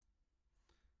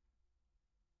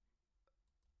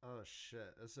Oh shit,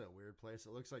 this is a weird place.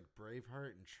 It looks like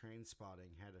Braveheart and Train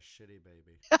Spotting had a shitty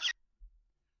baby.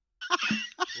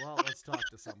 Well, let's talk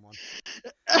to someone.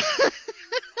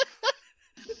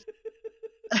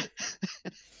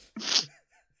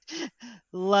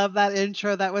 Love that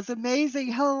intro. That was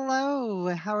amazing. Hello.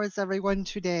 How is everyone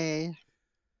today?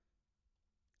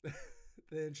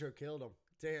 The intro killed him.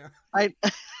 Damn. I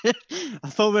I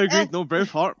thought we Eh, agreed no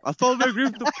Braveheart. I thought we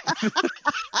agreed no.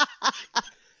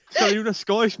 It's not even a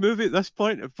Scottish movie at this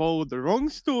point. It followed the wrong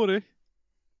story.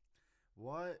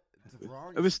 What? The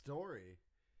wrong It was. story.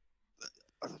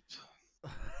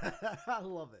 I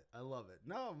love it. I love it.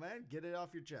 No, man, get it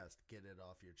off your chest. Get it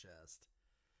off your chest.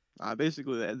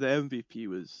 Basically, the MVP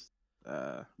was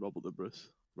Robert the Bruce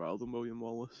rather than William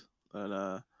Wallace,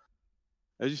 and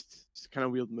it's kind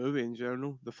of weird movie in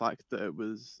general. The fact that it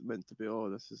was meant to be,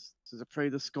 this is a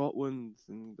Pride of Scotland,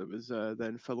 and it was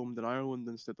then filmed in Ireland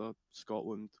instead of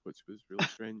Scotland, which was really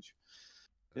strange.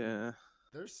 Yeah.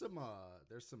 There's some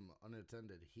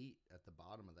unattended heat at the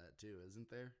bottom of that too, isn't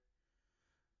there?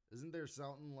 Isn't there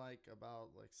something like about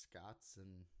like Scots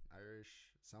and Irish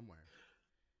somewhere?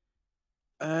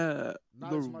 Not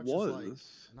There as much as like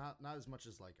was. not as much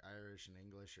as like Irish and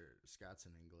English or Scots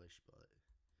and English,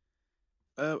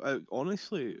 but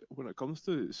Honestly, when it comes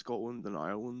to Scotland and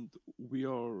Ireland, we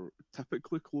are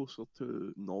typically closer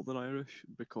to Northern Irish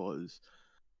because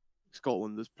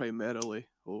Scotland is primarily,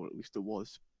 or at least it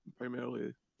was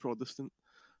primarily Protestant,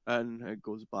 and it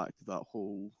goes back to that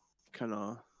whole kind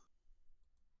of,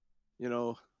 you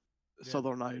know, yeah,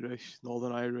 Southern Irish,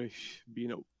 Northern Irish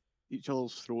being at each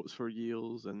other's throats for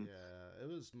years, and yeah, it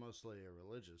was mostly a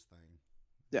religious thing,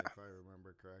 yeah. if I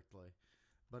remember correctly.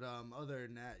 But other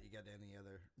than that, you got any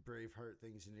other Braveheart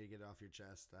things you need to get off your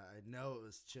chest? I know it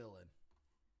was chilling.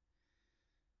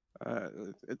 Uh,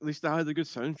 at least I had a good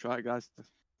soundtrack.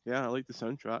 Yeah, I like the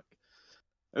soundtrack.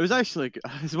 It was actually,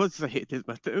 as much as I hated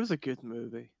it, it was a good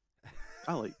movie.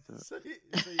 I liked it. So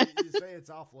you say it's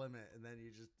off limit, and then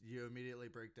you immediately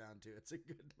break down to it's a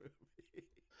good movie.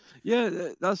 Yeah,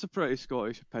 that's a pretty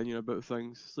Scottish opinion about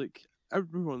things. It's like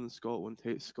everyone in Scotland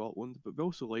hates Scotland, but we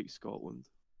also like Scotland.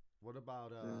 What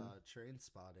about Yeah, Train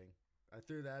Spotting? I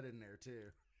threw that in there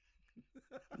too.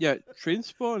 yeah,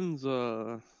 Trainspotting's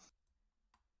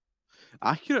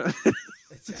accurate.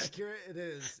 It's accurate. It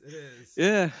is. It is.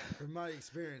 Yeah. From my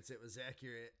experience, it was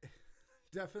accurate.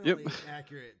 Yep. Definitely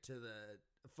accurate to the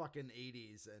fucking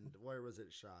 80s. And where was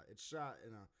it shot? It's shot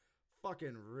in a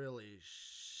fucking really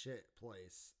shit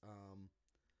place.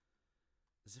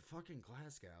 Is it fucking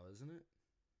Glasgow, isn't it?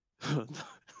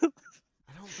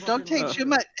 I don't don't fucking take too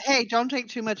remember. much. Hey, don't take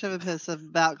too much of a piss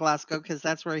about Glasgow because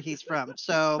that's where he's from.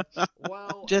 So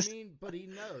Well, I just mean, but he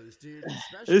knows, dude. It's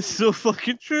Especially so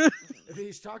fucking true. if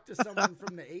he's talked to someone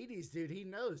from the 80s, dude, he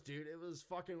knows, dude. It was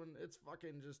fucking, it's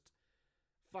fucking just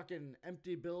fucking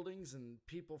empty buildings and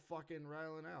people fucking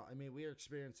riling out. I mean, we're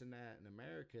experiencing that in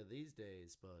America these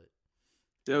days, but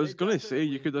Yeah, I they was gonna say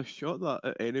you definitely, could have shot that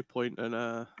at any point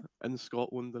in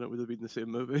Scotland and it would have been the same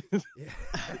movie. yeah,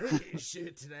 you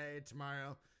shoot today,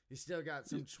 tomorrow. You still got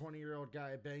some 20-year-old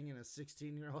guy banging a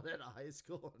 16-year-old at a high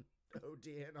school and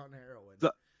ODing on heroin.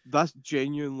 that that's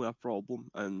genuinely a problem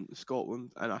in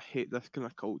Scotland, and I hate this kind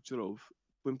of culture of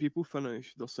when people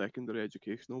finish their secondary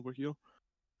education over here.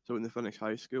 So when they finish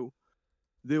high school,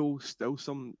 they'll still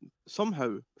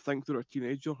somehow think they're a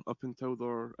teenager up until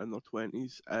they're in their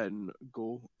 20s and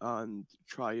go and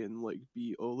try and like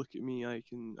be, oh, look at me, I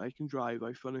can drive,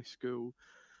 I finished school,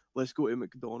 let's go to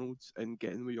McDonald's and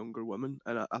get in with younger women.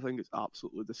 And I think it's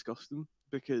absolutely disgusting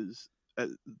because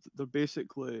it, they're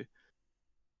basically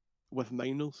with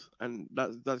minors, and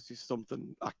that's just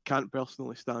something I can't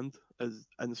personally stand. As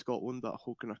in Scotland, that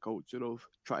whole kind of culture of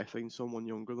try to find someone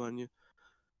younger than you.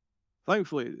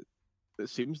 Thankfully, it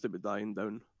seems to be dying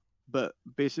down. But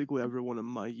basically, everyone in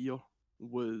my year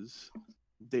was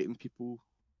dating people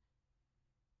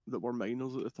that were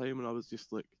minors at the time, and I was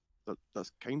just like,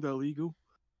 that's kind of illegal,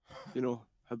 you know.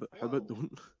 How about Whoa.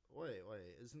 don't? Wait.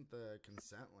 Isn't the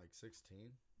consent like 16?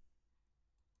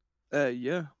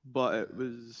 Yeah, but it Yeah.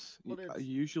 was But I it's,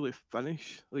 usually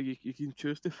finish like you can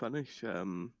choose to finish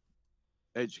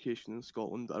education in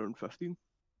Scotland around 15.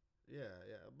 yeah.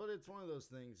 But it's one of those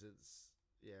things,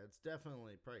 it's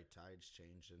definitely probably tides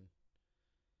changing.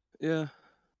 Yeah,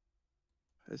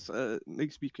 it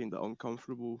makes me kind of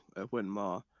uncomfortable when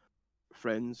my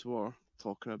friends were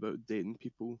talking about dating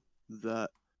people that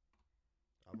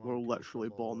I'm were literally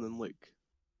uncomfortable born and in like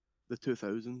the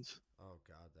 2000s. oh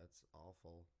god, that's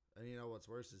awful. And you know what's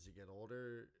worse is you get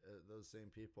older, those same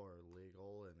people are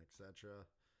legal and etc.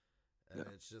 And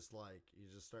Yeah, it's just like you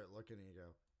just start looking and you go,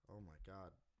 "Oh my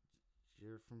god,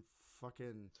 You're from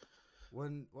fucking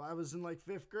when I was in like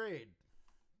 5th grade.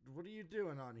 What are you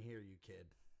doing on here, you kid?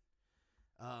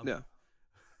 Yeah.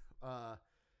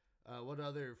 What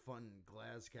other fun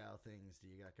Glasgow things do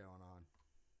you got going on?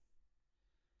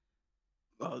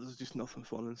 Oh, there's just nothing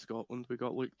fun in Scotland. We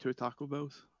got like 2 Taco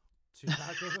Bells. 2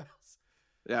 Taco Bells?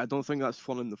 Yeah, I don't think that's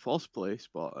fun in the first place,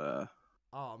 but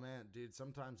Oh man, dude,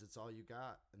 sometimes it's all you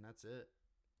got, and that's it.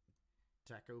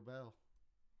 Taco Bell.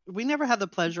 We never had the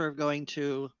pleasure of going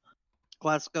to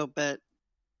Glasgow, but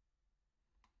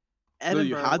no,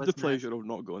 you Edinburgh had was the nice. pleasure of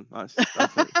not going. That's it.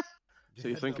 So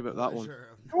you had think the about that one. pleasure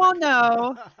of Well,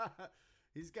 not-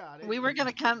 He's got it. We were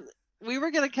gonna come. We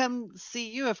were gonna come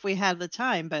see you if we had the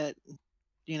time, but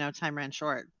time ran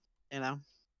short.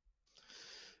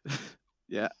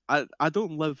 Yeah, I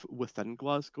don't live within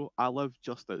Glasgow. I live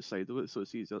just outside of it, so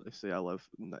it's easier to say I live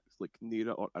next, like near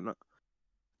it or in it.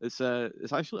 It's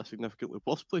actually a significantly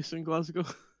worse place in Glasgow.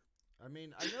 I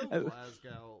mean, I know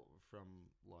Glasgow from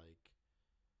like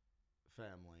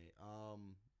family.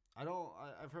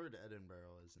 I've heard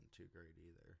Edinburgh isn't too great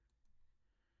either,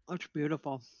 It's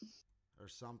beautiful. or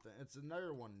something. It's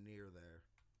another one near there.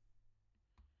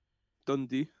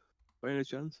 Dundee, by any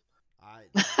chance?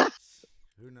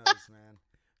 Who knows, man?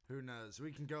 Who knows?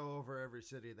 We can go over every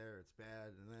city there. It's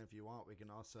bad, and then if you want, we can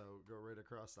also go right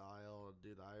across the aisle and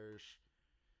do the Irish,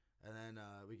 and then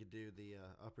we could do the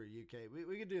upper UK.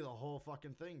 We could do the whole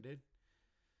fucking thing, dude.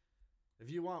 If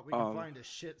you want, we can find a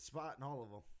shit spot in all of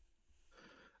them.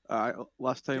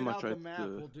 Last time Get I out tried the map.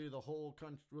 to. We'll do the whole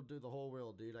country. We'll do the whole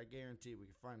world, dude. I guarantee we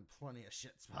can find plenty of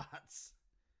shit spots.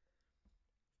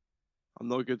 I'm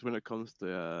not good when it comes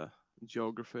to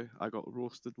geography. I got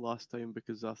roasted last time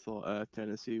because I thought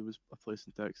Tennessee was a place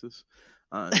in Texas,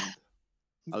 and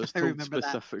I was I told remember that.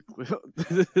 specifically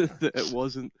that it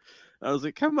wasn't. I was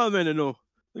like, "How am I meant to know?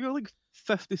 They got like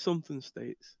 50-something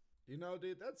states." You know,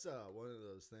 dude, that's one of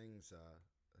those things,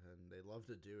 and they love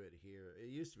to do it here. It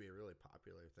used to be a really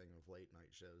popular thing with late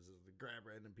night shows, is to grab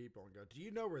random people and go, "Do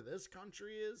you know where this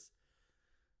country is?"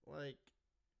 Like,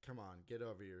 come on, get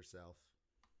over yourself.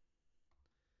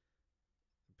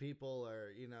 People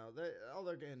are, all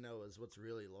they're gonna know is what's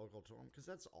really local to them, because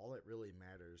that's all that really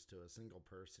matters to a single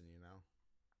person.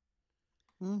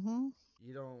 Mm-hmm.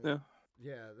 You don't. Yeah.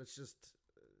 Yeah, that's just.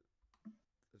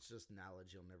 It's just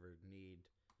knowledge you'll never need.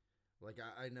 Like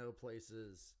I know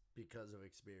places because of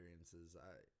experiences.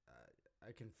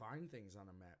 I can find things on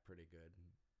a map pretty good,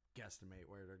 guesstimate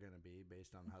where they're gonna be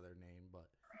based on how they're named. But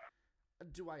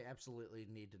do I absolutely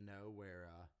need to know where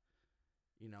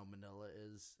Manila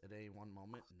is at any one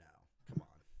moment? No, come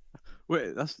on.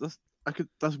 Wait,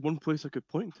 that's one place I could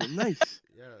point to. Nice.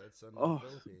 Yeah, it's in Oh. the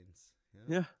Philippines.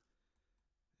 Yeah.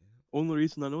 Only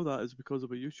reason I know that is because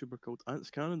of a YouTuber called Ants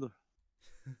Canada.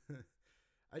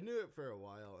 I knew it for a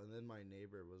while, and then my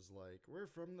neighbor was like, "We're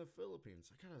from the Philippines.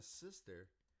 I got a sister.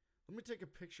 Let me take a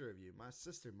picture of you. My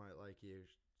sister might like you.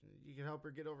 You can help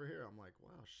her get over here." I'm like,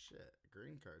 "Wow, shit,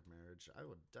 green card marriage. I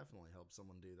would definitely help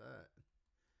someone do that."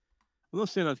 I'm not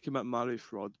saying I'd commit marriage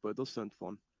fraud, but it does sound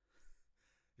fun.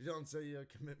 You don't say you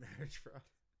commit marriage fraud.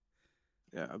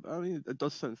 Yeah, I mean, it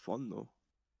does sound fun though.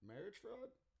 Marriage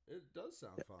fraud? It does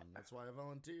sound fun. That's why I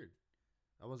volunteered.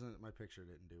 My picture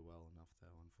didn't do well enough, though,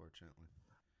 unfortunately.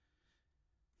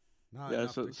 Not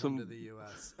enough to come to the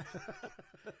U.S.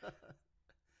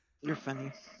 You're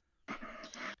funny.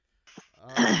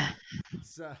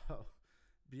 So,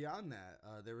 beyond that,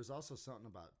 there was also something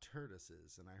about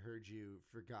tortoises, and I heard you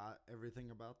forgot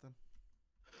everything about them.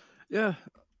 Yeah,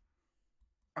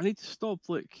 I need to stop.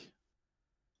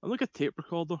 I'm like a tape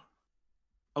recorder.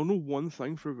 I'll know one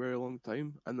thing for a very long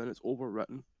time, and then it's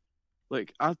overwritten.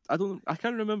 Like I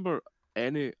can't remember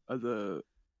any of the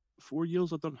 4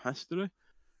 years I've done history,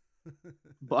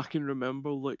 but I can remember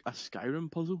like a Skyrim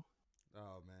puzzle.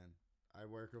 Oh man, I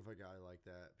work with a guy like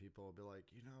that. People will be like,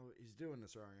 he's doing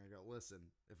this wrong. I go, listen,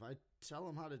 if I tell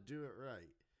him how to do it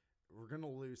right, we're gonna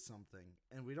lose something,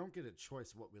 and we don't get a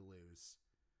choice what we lose.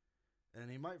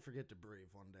 And he might forget to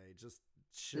breathe one day. Just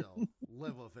chill,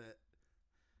 live with it.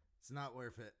 It's not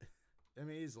worth it. I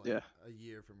mean, he's like a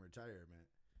year from retirement.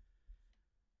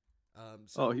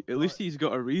 At least he's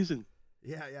got a reason.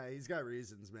 Yeah, he's got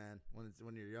reasons, man.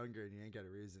 When you're younger and you ain't got a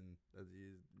reason,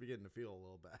 you begin to feel a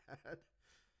little bad.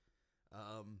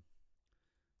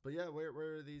 But yeah, where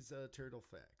are these turtle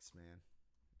facts,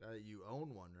 man? You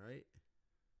own one, right?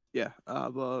 Yeah, I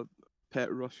have a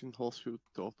pet Russian Horseshoe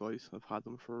tortoise. I've had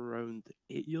them for around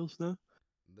 8 years now.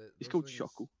 He's called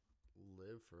Shuckle.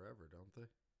 Live forever, don't they?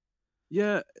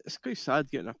 Yeah, it's quite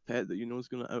sad getting a pet that you know is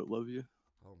going to outlive you.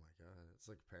 Oh my god, it's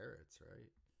like parrots,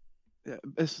 right? Yeah,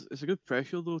 it's a good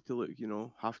pressure though to like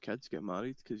have kids, get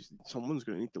married, because someone's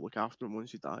going to need to look after them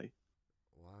once you die.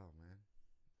 Wow, man.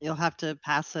 You'll Yeah. have to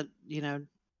pass it,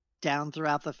 down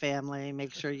throughout the family,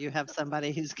 make sure you have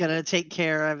somebody who's gonna take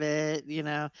care of it,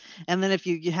 and then if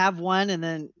you have one and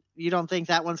then you don't think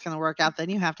that one's gonna work out, then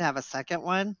you have to have a second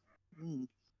one. Mm.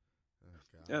 Oh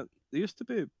God. Yeah, they used to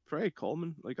be pretty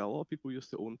common. Like a lot of people used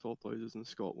to own tortoises in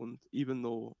Scotland, even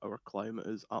though our climate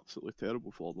is absolutely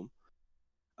terrible for them.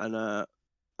 And a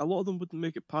lot of them wouldn't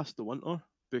make it past the winter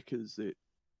because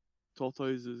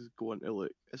tortoises go into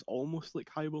like it's almost like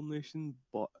hibernation,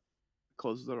 but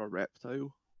because they're a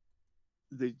reptile,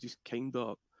 they just kind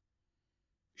of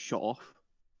shut off.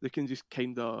 They can just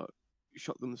kind of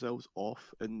shut themselves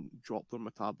off and drop their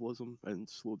metabolism and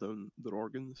slow down their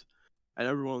organs. And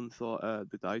everyone thought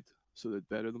they died, so they'd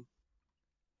bury them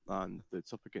and they'd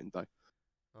suffocate and die.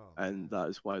 Oh And man. that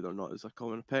is why they're not as a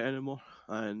common pet anymore.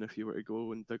 And if you were to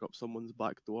go and dig up someone's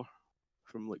back door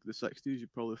from like the 60s,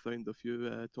 you'd probably find a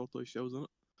few tortoise shells in it,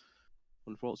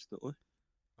 unfortunately.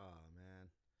 Oh man.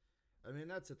 I mean,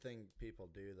 that's the thing people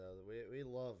do though. We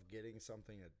love getting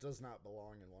something that does not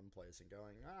belong in one place and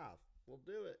going, we'll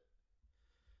do it.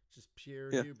 Just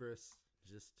pure Yeah. hubris.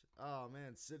 Just, oh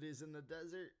man, cities in the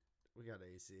desert. We got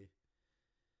AC.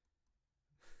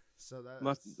 So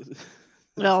Ma- that's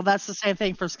Well, that's the same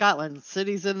thing for Scotland.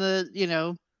 Cities in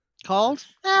the, cold.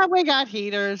 marsh. We got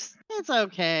heaters. It's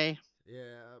okay.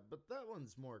 Yeah, but that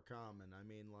one's more common. I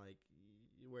mean, like,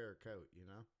 you wear a coat,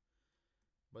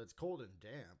 But it's cold and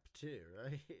damp, too,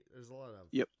 right? There's a lot of.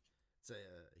 Yep. It's a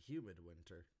humid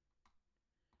winter.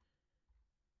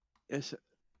 Yes,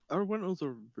 our winters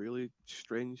are really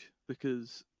strange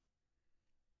because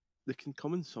they can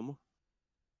come in summer,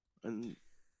 and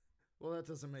Well, that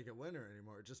doesn't make it winter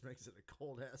anymore. It just makes it a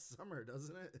cold ass summer,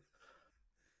 doesn't it?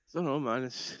 I don't know, man.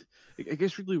 It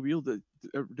gets really weird that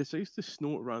it decides to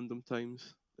snow at random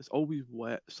times. It's always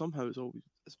wet. Somehow it's always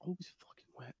fucking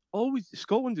wet. Always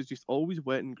Scotland is just always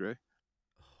wet and grey.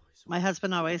 Always My wet.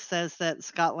 husband always says that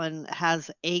Scotland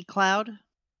has a cloud,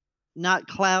 not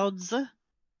clouds.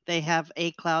 They have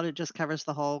a cloud. It just covers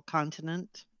the whole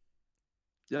continent.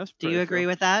 Yeah, that's Do pretty you fair. agree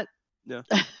with that? Yeah,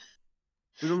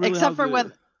 we don't really except have for the.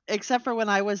 when except for when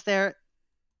I was there,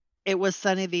 it was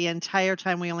sunny the entire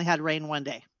time. We only had rain one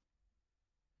day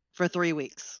for 3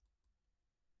 weeks.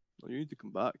 Well, you need to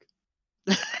come back.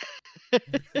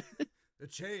 It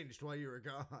changed while you were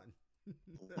gone.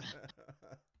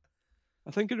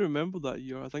 I think I remember that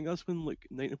year. I think that's when like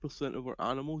 90% of our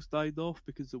animals died off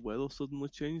because the weather suddenly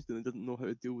changed and they didn't know how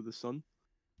to deal with the sun.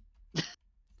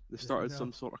 They started know.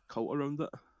 some sort of cult around it.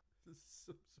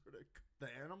 Some sort of. The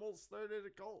animals started a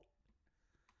cult.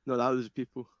 No, that was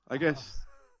people. I guess.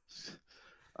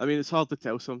 I mean, it's hard to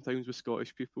tell sometimes with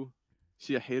Scottish people.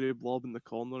 See a hairy blob in the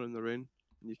corner in the rain,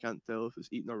 and you can't tell if it's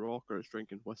eating a rock or it's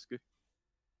drinking whiskey.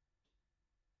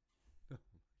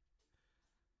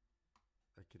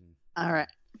 I can. All right.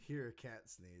 Hear a cat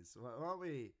sneeze. Why don't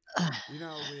we?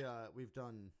 We've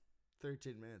done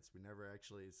 13 minutes. We never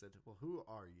actually said, "Well, who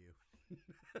are you?"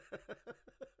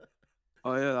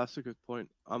 Oh yeah, that's a good point.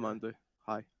 I'm Yeah. Andy.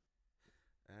 Hi.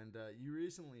 And you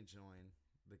recently joined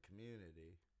the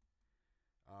community,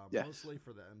 Yes. mostly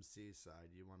for the MC side.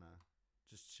 You want to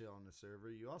just chill on the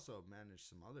server. You also manage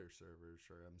some other servers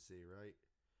for MC, right?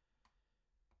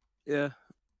 Yeah.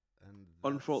 And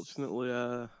Unfortunately,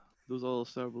 those other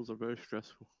servers are very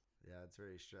stressful. yeah, it's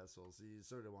very stressful. So you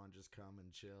sort of want to just come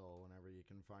and chill whenever you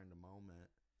can find a moment.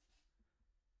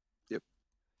 Yep.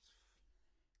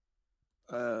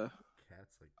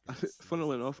 Cats like.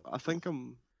 Funnily enough, I think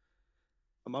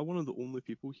Am I one of the only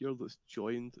people here that's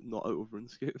joined not out of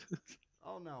RuneScape?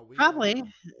 Oh no, Probably.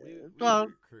 we Well-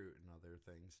 recruit and other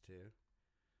things too.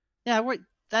 Yeah,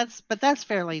 that's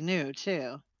fairly new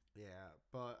too. Yeah,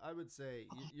 but I would say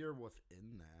you're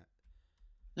within that.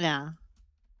 Yeah,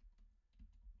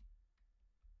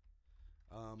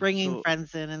 bringing So-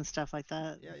 friends in and stuff like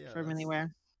that Yeah, from that's-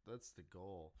 anywhere. That's the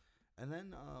goal. And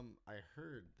then I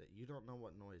heard that you don't know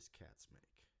what noise cats make.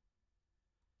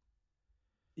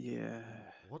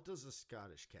 Yeah. What does a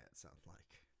Scottish cat sound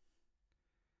like?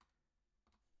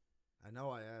 I know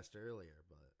I asked earlier,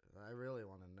 but I really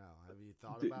want to know. Have you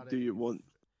thought about it? Do you want?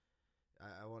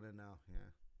 I want to know.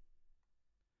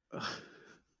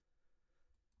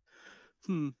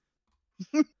 Yeah.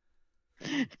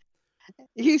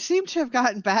 You seem to have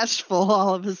gotten bashful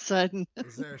all of a sudden.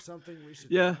 Is there something we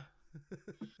should? Yeah.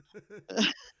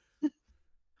 know?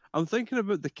 I'm thinking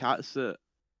about the cats that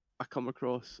I come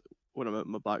across when I'm out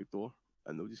my back door,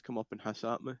 and they'll just come up and hiss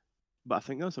at me. But I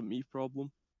think that's a me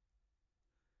problem.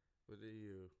 What are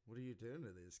you doing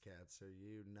to these cats? Are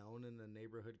you known in the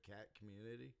neighborhood cat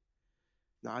community?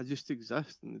 Nah, just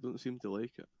exist and they don't seem to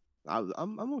like it.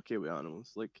 I'm okay with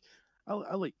animals. Like,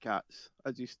 I like cats.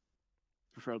 I just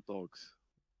prefer dogs.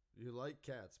 You like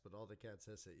cats, but all the cats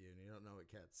hiss at you, and you don't know what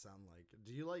cats sound like.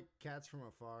 Do you like cats from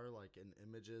afar, like in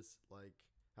images? Like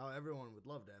how everyone would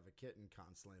love to have a kitten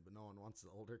constantly, but no one wants an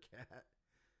older cat.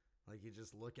 Like you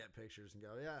just look at pictures and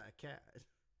go, "Yeah, a cat."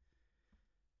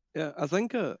 Yeah, I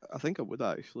think I would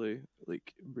actually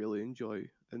like really enjoy,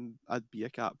 and I'd be a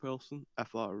cat person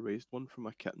if I raised one from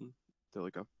a kitten to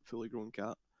like a fully grown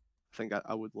cat. I think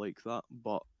I would like that,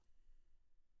 but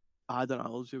I had an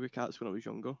allergy with cats when I was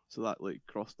younger, so that like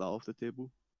crossed that off the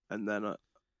table. And then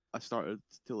I started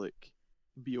to like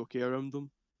be okay around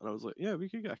them, and I was like, yeah, we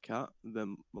could get a cat. And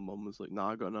then my mum was like,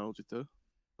 nah, I got an allergy too,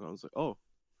 and I was like, oh,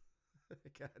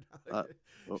 Cat uh, allergy.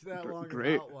 well, That long great,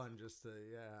 without one, just to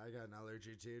I got an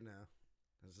allergy too now.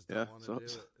 I just yeah. don't want to So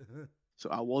do it. so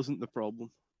I wasn't the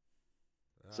problem.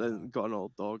 So I got an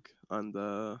old dog, and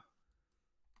to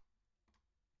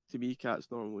me, cats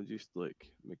normally just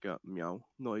like make a meow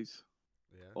noise,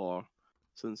 yeah, or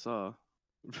since I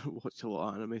watch a lot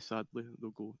of anime, sadly,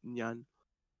 they'll go nyan.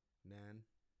 Nan.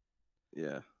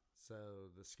 Yeah. So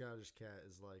the Scottish cat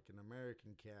is like an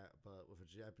American cat, but with a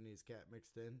Japanese cat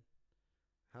mixed in.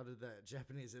 How did that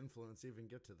Japanese influence even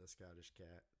get to the Scottish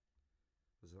cat?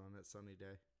 Was it on that sunny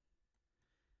day?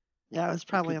 Yeah, it was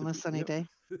It probably could on have a been, sunny yep. day.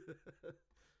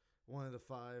 One of the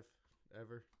 5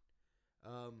 ever.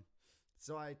 Um,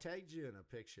 so I tagged you in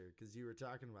a picture because you were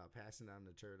talking about passing down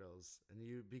the turtles, and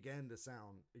you began to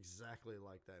sound exactly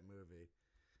like that movie.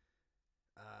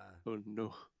 Oh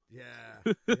no. Yeah,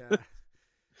 yeah.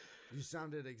 You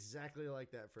sounded exactly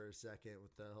like that for a second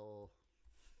with the whole.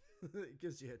 It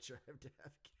gives you a drive to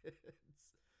have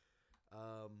kids.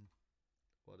 Um,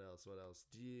 what else? What else?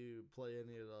 Do you play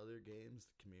any of the other games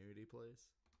the community plays?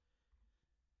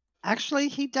 Actually,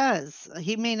 he does.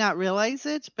 He may not realize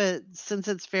it, but since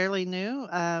it's fairly new,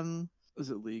 Is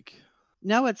it League?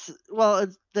 no,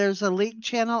 there's a League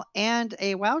channel and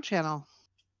a WoW channel.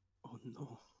 Oh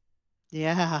no.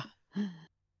 Yeah.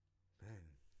 Man,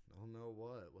 oh no,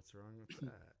 what's wrong with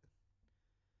that?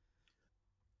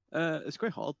 It's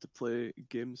quite hard to play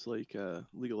games like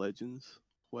League of Legends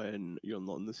when you're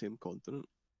not on the same continent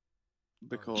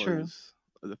Oh yeah. True. because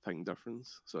of the ping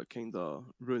difference. So it kind of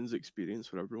ruins the experience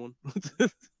for everyone.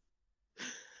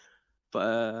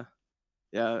 But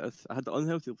yeah, I had the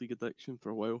unhealthy League addiction for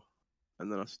a while,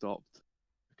 and then I stopped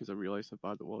because I realised how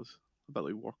bad it was. A bit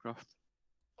like Warcraft.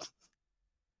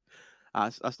 I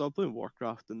stopped playing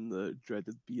Warcraft in the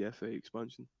dreaded BFA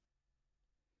expansion.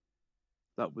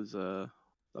 That was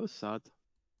sad.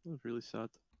 That was really sad.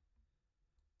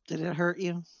 Did it hurt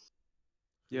you?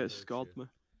 Who Yeah, it hurt scarred you? me.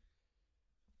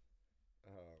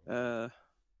 Oh man.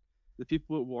 The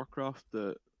people at Warcraft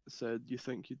that said you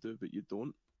think you do but you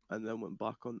don't, and then went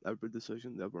back on every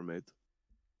decision they ever made,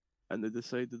 and they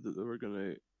decided that they were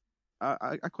gonna.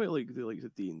 I quite like the likes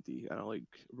of D&D, and I like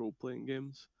role playing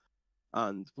games,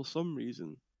 and for some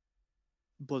reason,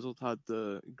 Blizzard had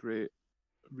the great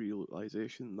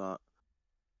realization that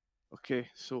okay,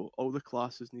 so all the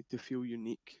classes need to feel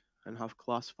unique and have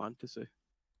class fantasy.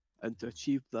 And to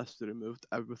achieve this, they removed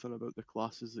everything about the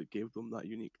classes that gave them that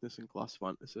uniqueness and class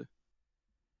fantasy.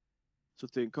 So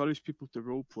to encourage people to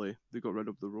roleplay, they got rid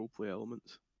of the roleplay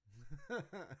elements.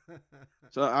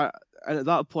 So and at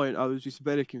that point, I was just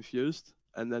very confused.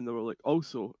 And then they were like,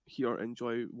 also here,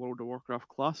 enjoy World of Warcraft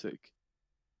Classic.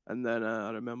 And then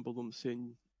I remember them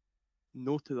saying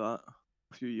no to that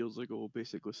a few years ago,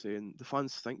 basically saying the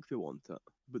fans think they want it,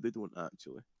 but they don't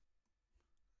actually.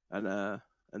 And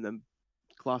then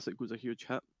Classic was a huge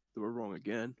hit. They were wrong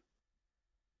again.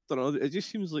 Don't know. It just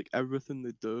seems like everything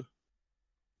they do,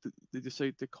 they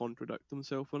decide to contradict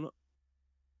themselves in it,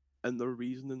 and their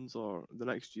reasonings are the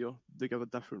next year they give a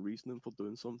different reasoning for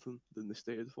doing something than they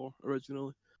stated for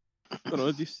originally. Don't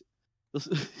know.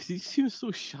 It seems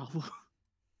so shallow.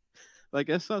 I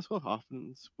guess that's what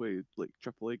happens with like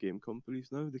AAA game companies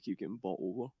now. They keep getting bought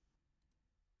over.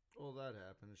 Well, that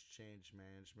happens. Change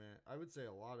management. I would say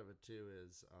a lot of it too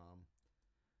is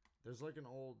there's like an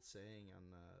old saying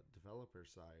on the developer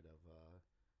side of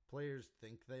players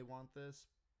think they want this,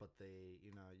 but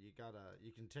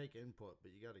you can take input,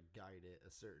 but you gotta guide it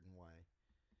a certain way.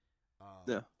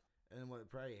 Yeah. And what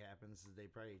probably happens is they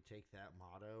probably take that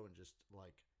motto and just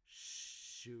like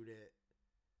shoot it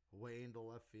way into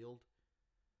left field,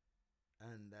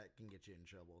 and that can get you in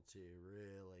trouble too,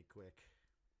 really quick.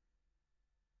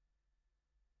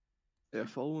 Yeah,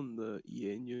 following the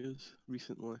EA news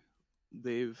recently,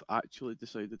 they've actually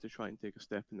decided to try and take a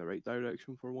step in the right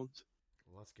direction for once.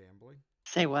 Less gambling.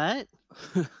 Say what?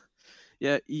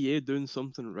 Yeah, EA doing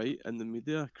something right in the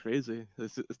media, crazy.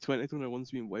 This 2021's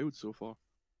been wild so far.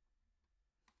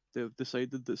 They've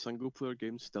decided that single player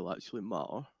games still actually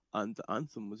matter, and the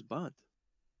Anthem was bad.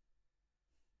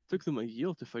 Took them a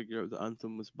year to figure out that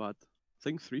Anthem was bad. I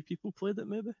think 3 people played it,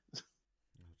 maybe.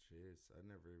 Oh, jeez, I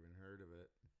never even heard of it.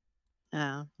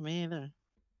 Yeah, me either.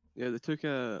 Yeah, they took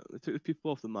the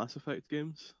people off the Mass Effect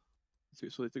games.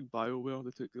 So they took BioWare,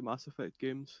 they took the Mass Effect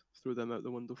games, threw them out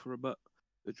the window for a bit.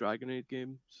 The Dragon Age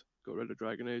games, got rid of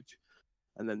Dragon Age,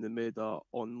 and then they made a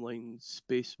online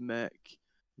space mech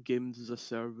games as a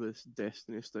service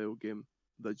Destiny style game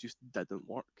that just didn't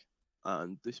work.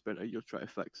 And they spent a year trying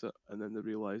to fix it, and then they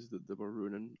realized that they were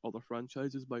ruining other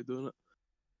franchises by doing it.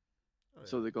 Oh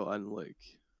So yeah. they got in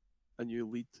like a new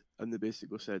lead, and they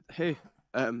basically said, "Hey,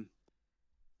 um,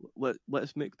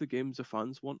 let's make the games the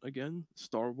fans want again."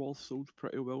 Star Wars sold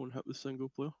pretty well and hit with single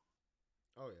player.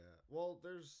 Oh yeah. Well,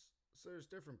 there's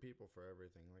different people for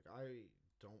everything. Like I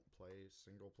don't play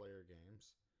single player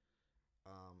games.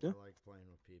 Yeah, I like playing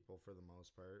with people for the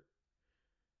most part.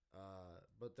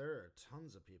 But there are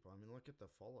tons of people. I mean, look at the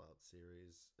Fallout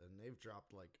series, and they've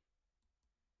dropped like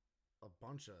a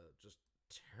bunch of just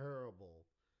terrible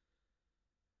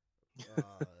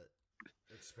uh,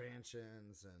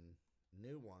 expansions and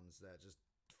new ones that just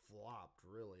flopped.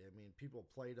 Really, I mean, people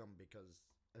played them because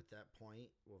at that point,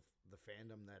 with the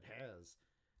fandom that has,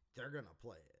 they're gonna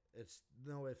play it. It's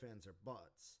no ifs, ands, or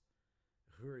buts.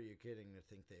 Who are you kidding to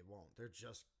think they won't? They're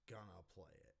just gonna play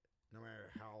it. No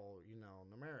matter how,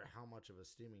 no matter how much of a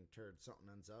steaming turd something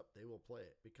ends up, they will play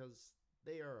it because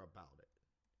they are about it.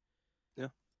 yeah.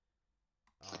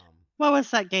 What was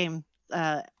that game,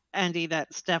 Andy,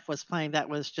 that Steph was playing that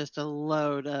was just a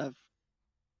load of.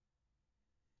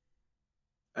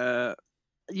 Uh,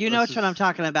 You know this which one I'm is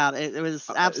talking about. It was is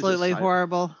it absolutely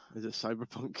horrible. is it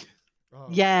Cyberpunk? Oh,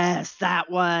 Yes, that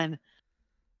one.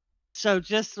 So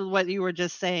just what you were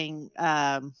just saying,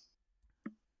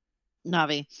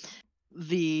 Navi,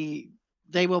 the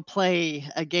they will play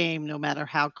a game no matter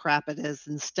how crap it is,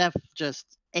 and Steph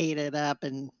just ate it up.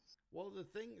 And well,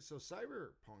 so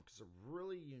Cyberpunk is a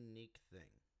really unique thing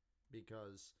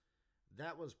because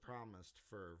that was promised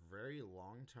for a very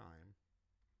long time.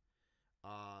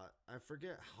 I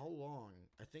forget how long.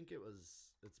 I think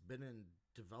it's been in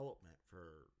development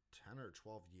for 10 or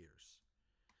 12 years.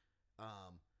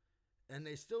 Um, and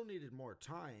they still needed more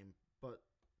time, but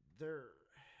they're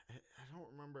I don't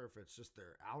remember if it's just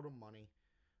they're out of money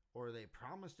or they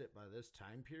promised it by this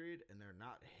time period and they're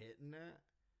not hitting it.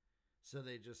 So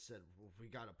they just said, well, we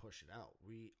got to push it out.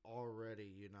 We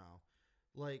already,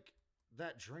 like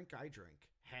that drink I drink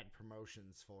had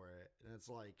promotions for it. And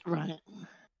right,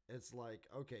 it's like,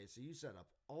 okay, so you set up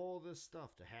all this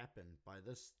stuff to happen by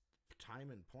this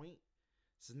time and point.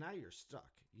 So now you're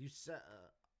stuck. You set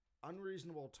a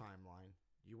unreasonable timeline.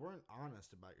 You weren't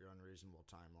honest about your unreasonable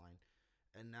timeline.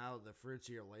 And now the fruits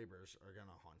of your labors are going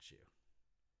to haunt you.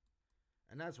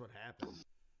 And that's what happened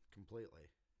completely.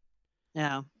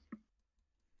 yeah,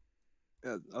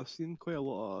 Yeah, I've seen quite a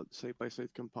lot of side by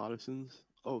side comparisons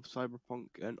of Cyberpunk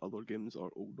and other games that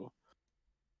are older.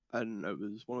 And it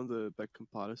was one of the big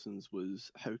comparisons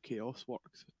was how chaos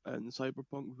works in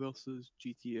Cyberpunk versus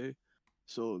GTA.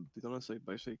 So they done a side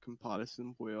by side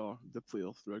comparison where the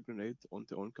player threw a grenade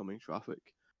onto oncoming traffic.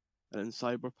 And in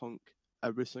Cyberpunk,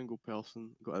 every single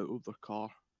person got out of their car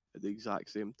at the exact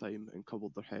same time and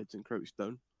covered their heads and crouched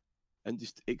down and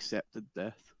just accepted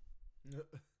death.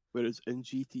 Whereas in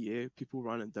GTA, people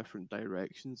ran in different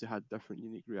directions, they had different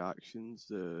unique reactions,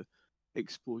 the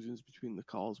explosions between the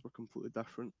cars were completely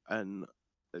different, and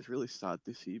it's really sad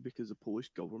to see because the Polish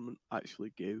government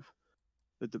actually gave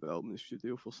the development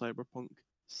studio for Cyberpunk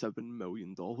 $7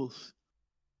 million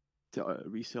to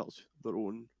research their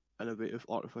own innovative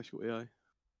artificial AI.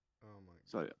 Oh my god.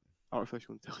 Sorry,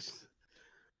 artificial intelligence.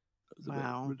 That was a bit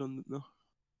wow, redundant there.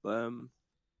 But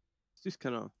it's just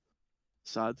kind of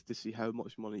sad to see how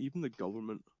much money even the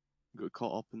government got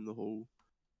caught up in the whole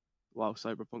wow,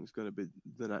 Cyberpunk's going to be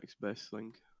the next best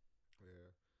thing.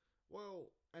 Yeah.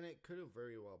 Well, and it could have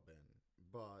very well been,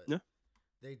 but Yeah.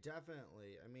 they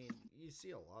definitely, I mean, you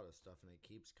see a lot of stuff and it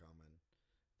keeps coming.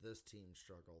 This team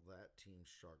struggled, that team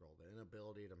struggled, the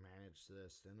inability to manage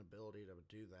this, the inability to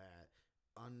do that,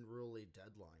 unruly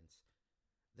deadlines.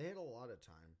 They had a lot of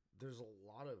time. There's a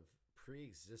lot of pre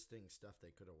existing stuff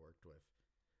they could have worked with.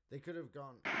 They could have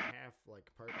gone half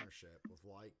like partnership with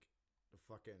like the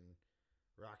fucking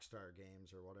Rockstar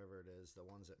games or whatever it is, the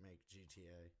ones that make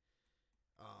GTA.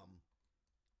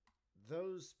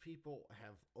 Those people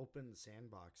have opened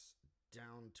sandbox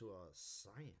down to a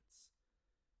science,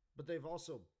 but they've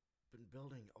also been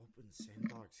building open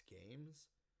sandbox games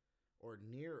or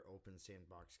near open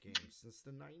sandbox games since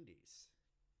the 90s.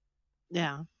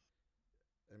 Yeah.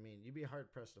 I mean, you'd be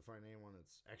hard pressed to find anyone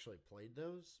that's actually played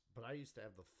those, but I used to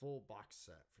have the full box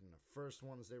set from the first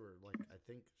ones. They were like, I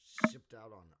think, shipped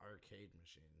out on arcade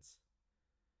machines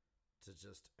to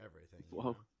just everything.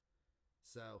 Wow.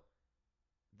 So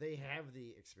they have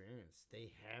the experience,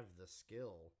 they have the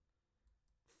skill.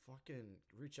 Fucking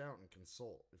reach out and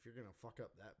consult if you're gonna fuck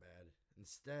up that bad.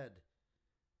 Instead,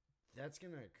 that's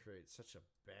gonna create such a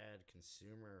bad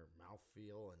consumer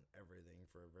mouthfeel and everything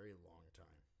for a very long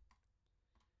time.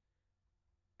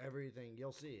 Everything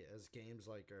you'll see as games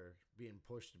like are being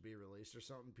pushed to be released or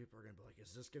something, people are gonna be like,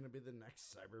 "Is this gonna be the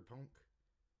next Cyberpunk?"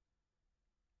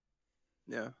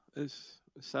 Yeah, it's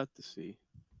sad to see.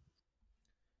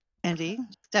 Andy,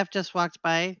 Steph just walked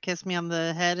by, kissed me on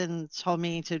the head, and told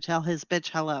me to tell his bitch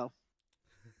hello.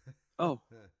 Oh,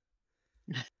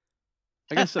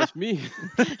 I guess that's me.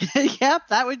 Yep,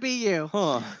 that would be you.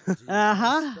 Huh. Do you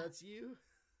Uh-huh. guess that's you.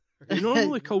 He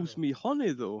normally calls me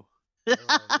honey, though.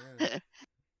 Oh, man.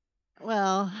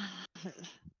 Well,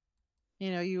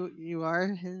 you are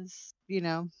his, Oh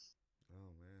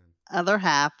man. other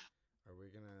half. Are we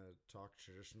gonna talk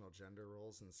traditional gender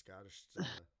roles in Scottish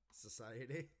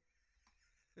society?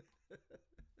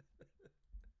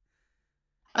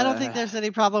 I don't think Uh, there's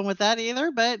any problem with that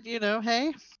either, but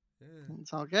hey, Yeah.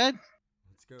 it's all good.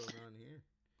 What's going on here?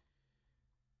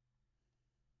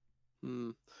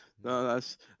 No,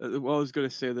 that's what I was going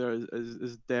to say. There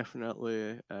is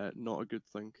definitely not a good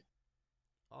thing.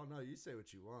 Oh no, you say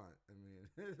what you want. I mean,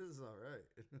 this is all right.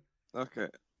 Okay,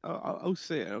 I'll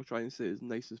say it. I'll try and say it as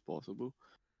nice as possible.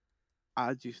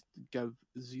 I just give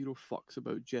zero fucks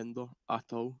about gender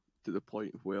at all, to the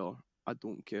point where I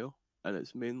don't care, and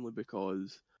it's mainly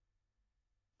because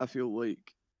I feel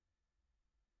like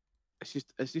it's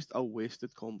just a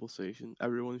wasted conversation.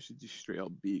 Everyone should just straight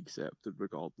up be accepted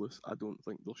regardless. I don't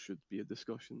think there should be a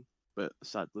discussion, but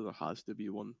sadly there has to be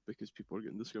one because people are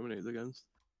getting discriminated against.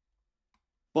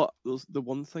 But there's the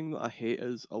one thing that I hate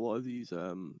is a lot of these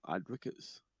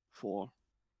advocates for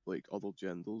like other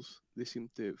genders, they seem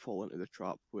to fall into the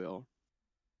trap where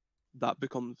that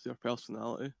becomes their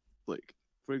personality. Like,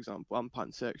 for example, I'm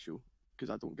pansexual because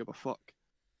I don't give a fuck,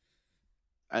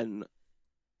 and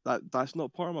that's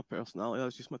not part of my personality.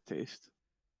 That's just my taste.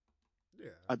 Yeah.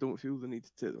 I don't feel the need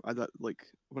to. Like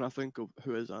when I think of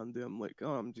who is Andy, I'm like,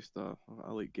 oh,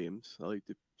 I like games. I like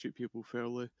to treat people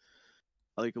fairly.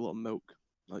 I like a lot of milk.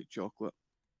 I like chocolate.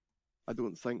 I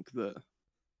don't think that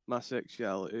my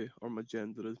sexuality or my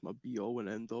gender is my be all and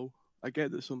end all. I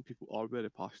get that some people are very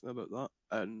passionate about that,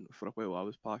 and for a while I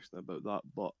was passionate about that,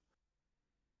 but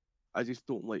I just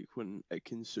don't like when it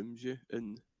consumes you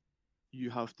and you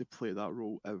have to play that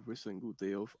role every single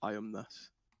day of I am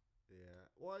this. Yeah.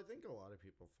 Well, I think a lot of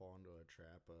people fall into a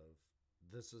trap of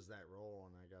this is that role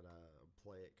and I gotta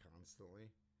play it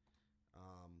constantly.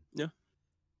 Yeah.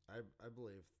 I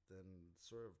believe in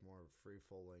sort of more free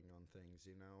falling on things.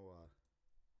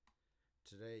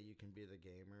 Today you can be the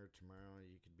gamer, tomorrow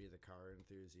you could be the car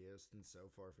enthusiast, and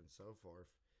so forth and so forth.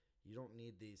 You don't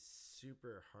need these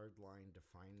super hardline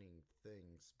defining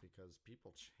things because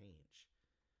people change.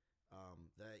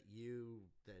 That you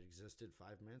that existed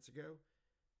 5 minutes ago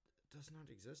does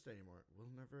not exist anymore. Will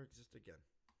never exist again.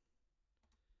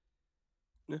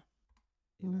 Yeah.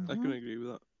 I Mhm. can agree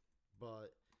with that.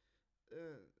 But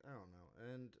I don't know,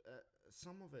 and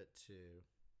some of it too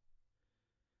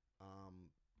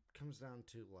comes down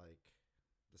to like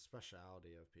the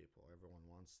speciality of people. Everyone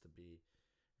wants to be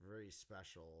very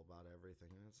special about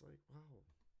everything, and it's like, wow,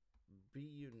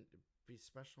 be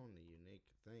special in the unique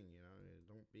thing.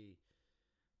 Don't be.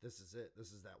 This is it.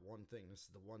 This is that one thing. This is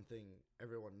the one thing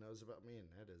everyone knows about me, and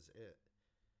that is it.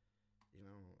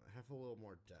 Have a little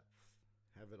more depth.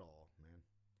 Have it all, man.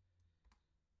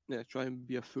 Yeah, try and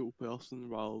be a full person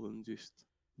rather than just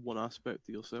one aspect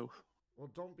of yourself. Well,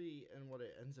 don't be, and what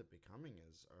it ends up becoming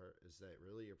is that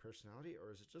really your personality,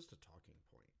 or is it just a talking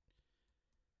point?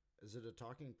 Is it a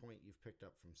talking point you've picked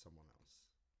up from someone else?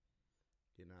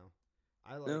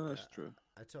 I like. Yeah, that's true.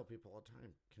 I tell people all the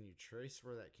time, can you trace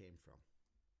where that came from?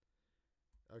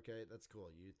 Okay, that's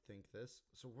cool. You think this,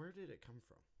 so where did it come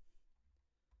from?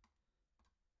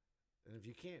 And if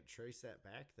you can't trace that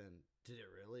back, then did it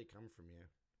really come from you?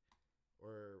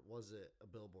 Or was it a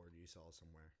billboard you saw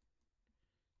somewhere?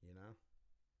 You know?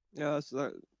 Yeah,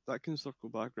 that can circle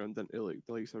back around into like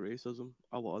the likes of racism.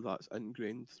 A lot of that's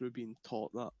ingrained through being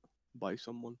taught that by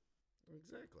someone.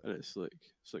 Exactly. And it's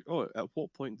like, oh, at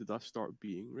what point did I start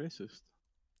being racist?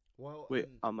 Well, Wait,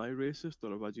 and am I racist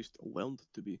or have I just learned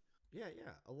to be? yeah,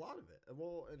 a lot of it.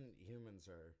 Well, and humans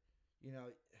are,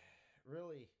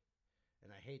 really,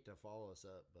 and I hate to follow us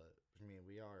up, but I mean,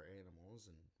 we are animals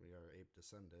and we are ape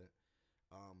descendant.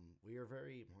 We are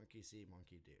very monkey see,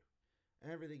 monkey do.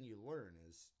 And everything you learn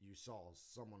is you saw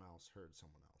someone else, heard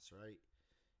someone else, right?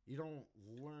 You don't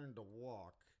learn to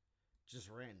walk just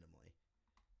randomly.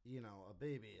 You know, a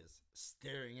baby is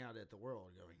staring out at the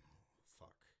world going, oh,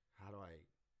 fuck, how do I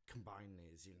combine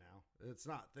these, you know? It's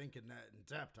not thinking that in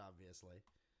depth, obviously.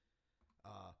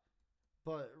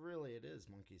 But really, it is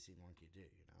monkey see, monkey do,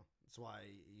 you know? That's why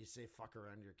you say fuck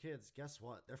around your kids. Guess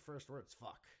what? Their first word's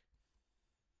fuck.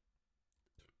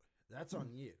 That's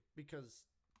on you because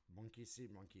monkey see,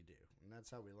 monkey do. And that's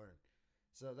how we learn.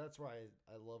 So that's why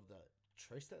I love that.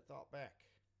 Trace that thought back.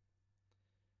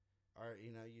 Or,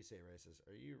 you know, you say racist.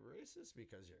 Are you racist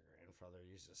because your grandfather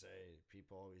used to say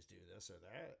people always do this or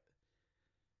that?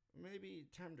 Maybe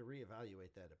time to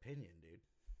reevaluate that opinion, dude.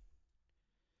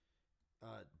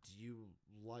 Do you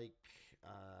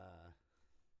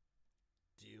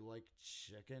like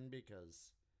chicken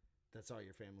because that's all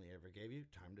your family ever gave you?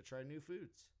 Time to try new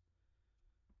foods.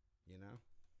 You know?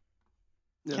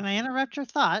 Yeah. Can I interrupt your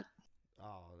thought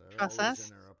Oh, they're always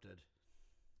process? interrupted.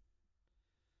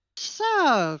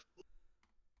 So,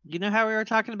 you know how we were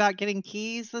talking about getting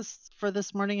keys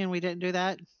this morning and we didn't do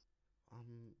that?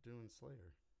 I'm doing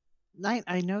Slayer.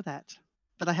 I know that.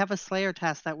 But I have a Slayer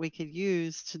task that we could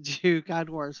use to do God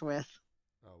Wars with.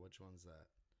 Oh, which one's that?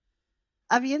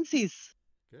 Aviences.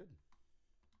 Good.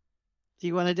 Do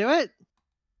you want to do it?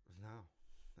 No,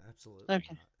 absolutely Okay.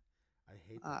 not. I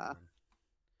hate that one.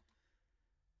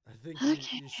 I think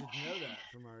Okay. you should know that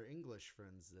from our English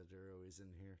friends that are always in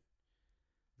here.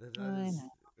 That I is,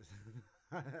 know.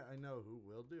 I know who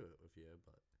will do it with you,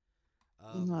 but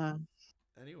No.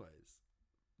 anyways,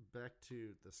 back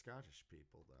to the Scottish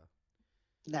people though.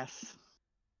 Yes.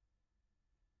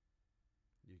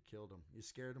 You killed them. You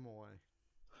scared them away.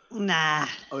 Nah.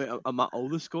 Oh, wait, am I all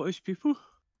the Scottish people?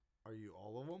 Are you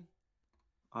all of them?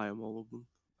 I am all of them.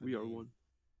 We are one.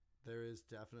 There is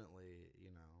definitely,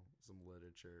 you know, some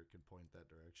literature could point that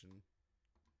direction.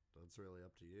 That's really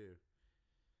up to you.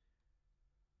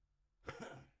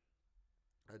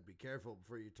 I'd be careful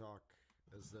before you talk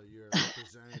as though you're a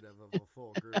representative of a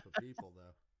full group of people,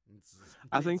 though.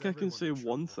 I think I can say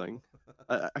one thing.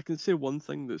 I can say one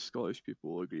thing that Scottish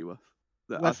people will agree with.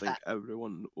 That What's I think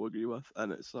everyone will agree with,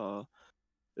 and it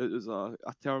was a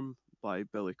term by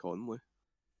Billy Connolly,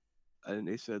 and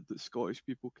he said that Scottish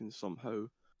people can somehow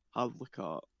have like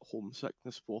a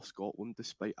homesickness for Scotland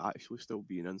despite actually still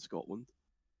being in Scotland.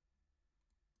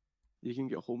 You can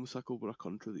get homesick over a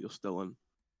country that you're still in,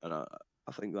 and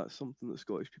I think that's something that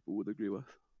Scottish people would agree with.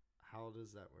 How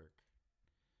does that work?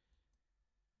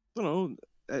 I don't know.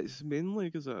 It's mainly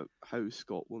because of how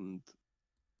Scotland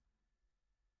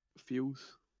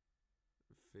feels.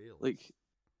 Feels Like,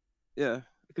 yeah,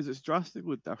 because it's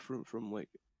drastically different from like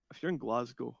if you're in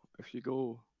Glasgow, if you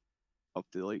go up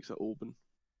to the likes of Oban,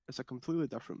 it's a completely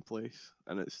different place,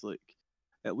 and it's like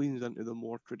it leans into the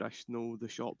more traditional. The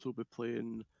shops will be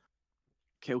playing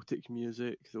Celtic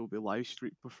music. There'll be live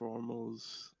street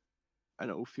performers, and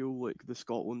it'll feel like the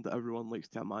Scotland that everyone likes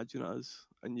to imagine it as,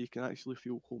 and you can actually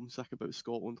feel homesick about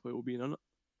Scotland while being in it.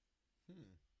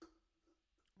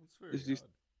 That's very It's just odd.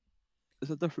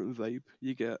 it's a different vibe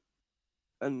you get,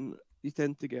 and you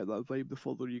tend to get that vibe the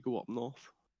further you go up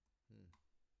north.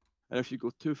 And if you go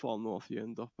too far north, you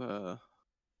end up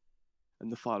in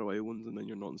the Faroe Islands, and then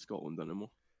you're not in Scotland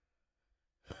anymore.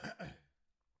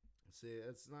 See,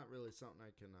 it's not really something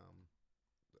I can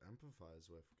empathize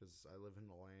with because I live in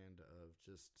the land of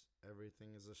just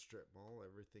everything is a strip mall,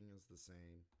 everything is the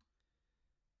same.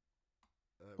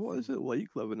 What is it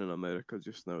like living in America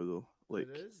just now, though? Like,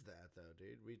 it is that though,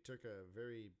 dude. We took a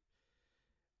very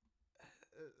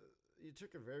you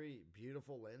took a very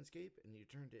beautiful landscape and you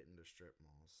turned it into strip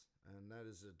malls. And that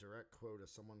is a direct quote of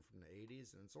someone from the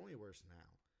 80s, and it's only worse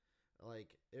now. Like,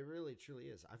 it really truly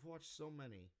is. I've watched so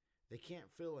many. They can't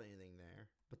fill anything there,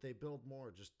 but they build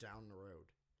more just down the road.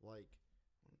 Like,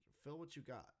 fill what you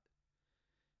got.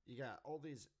 You got all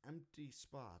these empty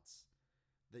spots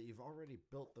that you've already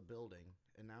built the building,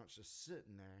 and now it's just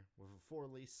sitting there with a for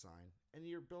lease sign, and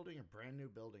you're building a brand new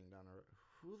building down the road.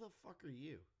 Who the fuck are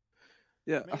you?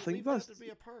 yeah, Maybe I think leave that's that to be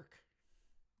a park.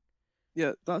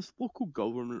 yeah, that's local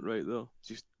government right there.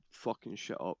 Just fucking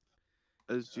shit up.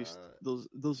 It's just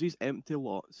there's these empty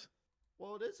lots.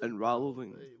 Well, it isn't. And rather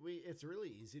than It's really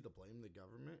easy to blame the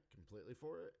government completely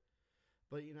for it,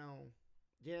 but you know,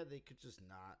 yeah, they could just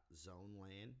not zone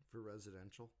land for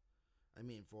residential. I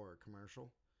mean, for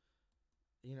commercial.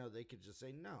 You know, they could just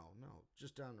say no,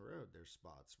 just down the road there's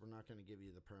spots. We're not going to give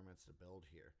you the permits to build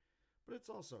here. But it's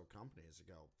also companies that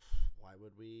go, why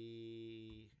would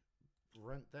we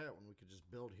rent that when we could just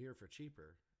build here for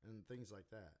cheaper and things like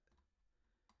that.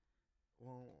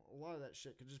 Well, a lot of that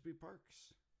shit could just be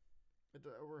parks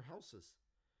or houses.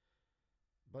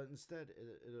 But instead,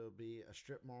 it'll be a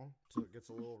strip mall till it gets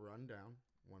a little run down.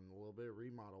 When a little bit of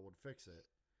remodel would fix it.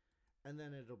 And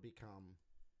then it'll become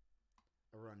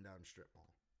a rundown strip mall.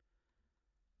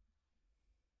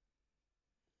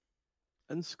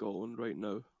 In Scotland right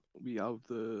now, we have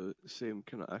the same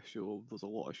kind of issue of there's a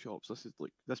lot of shops.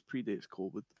 This predates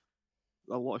COVID.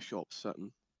 A lot of shops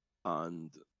sitting,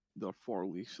 and they're for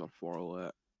lease or for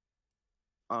let,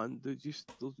 and there's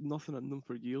nothing in them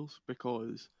for years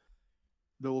because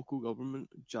the local government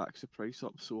jacks the price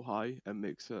up so high and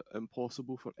makes it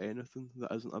impossible for anything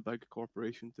that isn't a big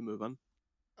corporation to move in.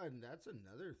 And that's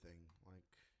another thing.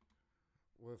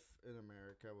 Like, in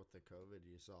America with the COVID,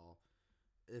 you saw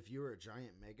if you were a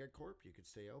giant megacorp, you could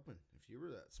stay open. If you were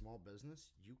that small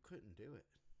business, you couldn't do it.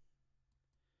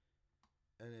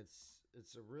 And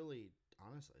it's a really,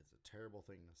 honestly, it's a terrible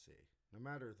thing to see. No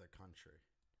matter the country,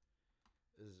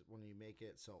 is when you make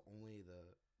it so only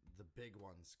the big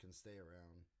ones can stay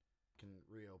around, can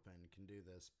reopen, can do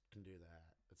this, can do that.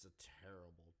 It's a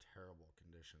terrible, terrible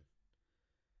condition.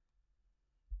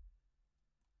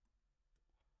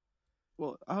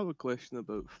 Well, I have a question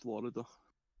about Florida.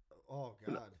 Oh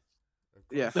God! Of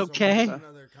Yeah. Okay.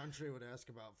 Another country would ask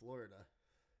about Florida.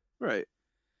 Right.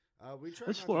 We try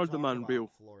It's not Florida to talk man about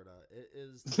real. Florida. It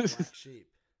is the black sheep.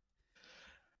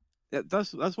 Yeah,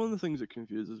 that's one of the things that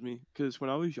confuses me because when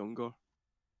I was younger,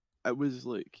 it was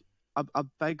like a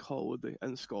big holiday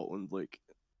in Scotland. Like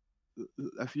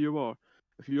if you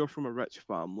were from a rich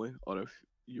family or if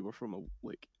you were from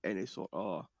any sort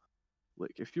of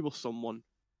if you were someone,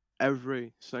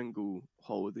 every single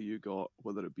holiday you got,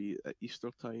 whether it be at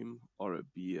Easter time or it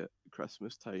be at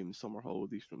Christmas time, summer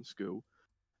holidays from school,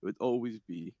 it would always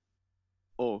be,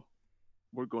 oh,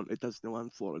 we're going to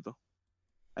Disneyland, Florida.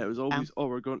 It was always, oh,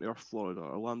 we're going to Florida,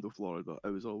 Orlando, Florida. It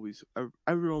was always,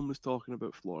 everyone was talking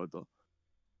about Florida.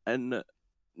 And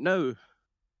now,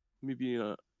 me being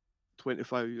a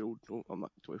 25-year-old, oh, I'm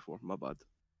not 24, my bad.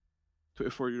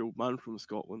 24-year-old man from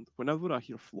Scotland, whenever I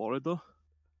hear Florida,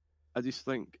 I just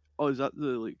think, oh, is that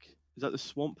the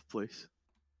swamp place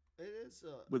It is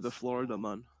with the Florida swamp.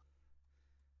 man?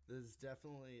 There's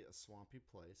definitely a swampy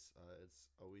place. It's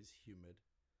always humid.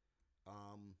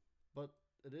 But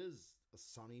it is a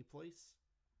sunny place.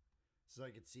 So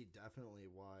I could see definitely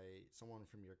why someone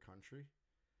from your country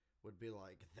would be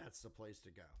like, that's the place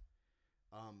to go.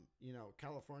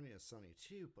 California is sunny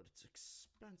too, but it's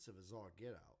expensive as all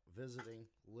get out. Visiting,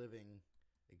 living,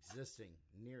 existing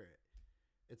near it,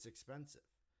 it's expensive.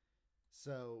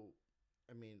 So,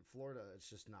 I mean, Florida, it's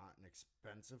just not an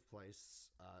expensive place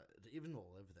even to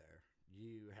live there.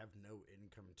 You have no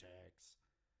income tax.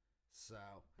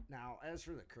 So, now, as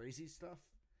for the crazy stuff,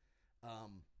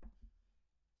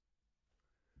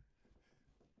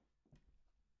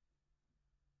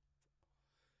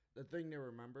 the thing to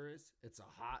remember is it's a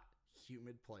hot,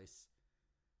 humid place.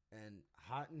 And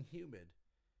hot and humid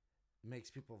makes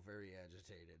people very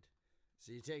agitated.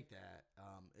 So you take that.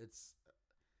 It's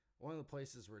one of the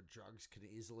places where drugs can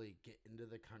easily get into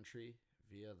the country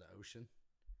via the ocean.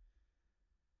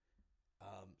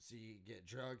 So you get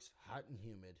drugs, hot and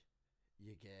humid.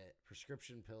 You get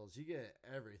prescription pills. You get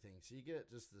everything. So you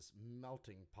get just this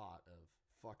melting pot of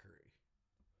fuckery.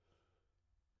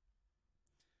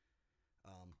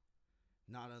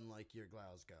 Not unlike your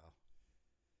Glasgow.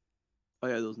 Oh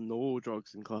yeah, there's no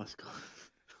drugs in Glasgow.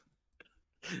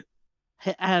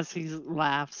 As he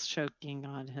laughs, choking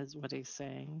on what he's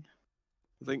saying.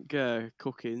 I think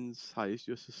cocaine's highest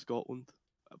use is Scotland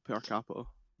per capita.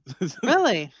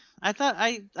 Really? I thought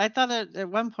at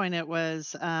one point it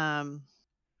was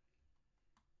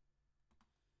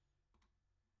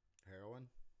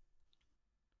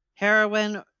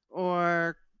heroin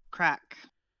or crack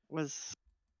was.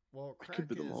 Well, crack could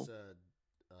be them is all.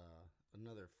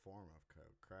 another form of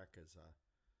coke. Crack is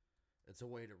it's a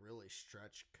way to really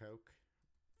stretch coke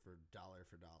for dollar.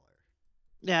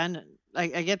 Yeah, and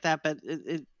I get that, but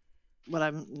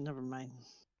never mind.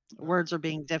 Words are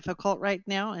being difficult right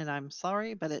now, and I'm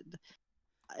sorry, but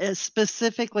it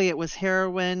specifically it was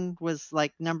heroin was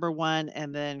like number one,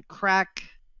 and then crack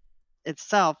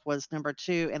itself was number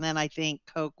two, and then I think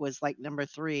coke was like number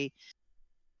three.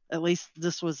 At least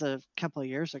this was a couple of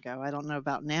years ago. I don't know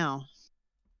about now.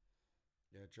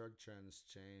 Yeah, drug trends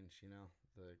change.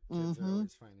 The kids are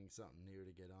always finding something new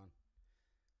to get on.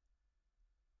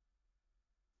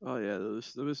 Oh yeah,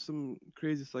 there was some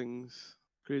crazy things,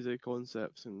 crazy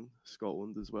concepts in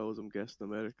Scotland as well as I'm guessing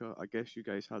America. I guess you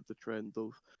guys had the trend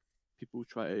of people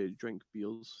try to drink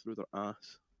beers through their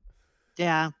ass.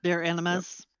 Yeah, their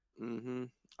enemas. hmm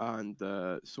And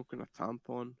soaking a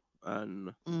tampon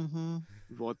and Mhm.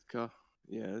 vodka.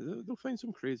 Yeah, they'll find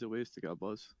some crazy ways to get a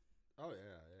buzz. Oh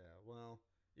yeah, yeah. Well,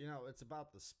 it's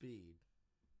about the speed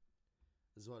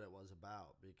is what it was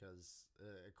about because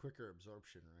a quicker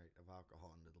absorption rate of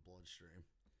alcohol into the bloodstream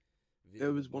It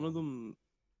via the was one of bone. them.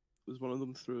 It was one of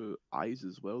them through eyes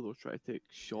as well. They'll try to take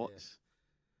Yeah. shots.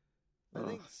 I Ugh.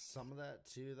 think some of that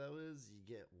too though is you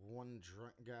get one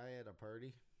drunk guy at a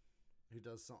party who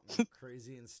does something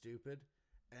crazy and stupid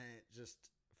and it just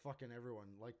fucking everyone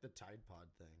like the Tide Pod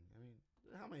thing. I mean,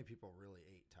 how many people really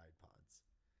ate Tide Pods?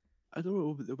 I don't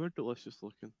know, but they were delicious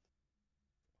looking.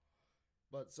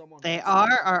 But someone They put some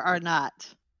are or are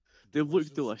not. They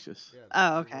look delicious. delicious. Yeah,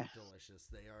 Oh, they okay. look delicious.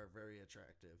 They are very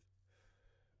attractive.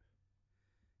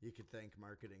 You could thank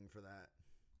marketing for that.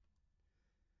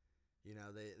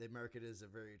 They market it as a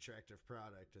very attractive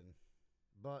product,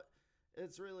 but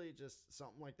it's really just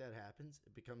something like that happens.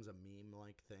 It becomes a meme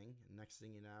like thing. And next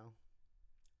thing you know,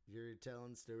 you're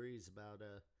telling stories about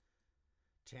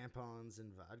tampons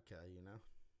and vodka.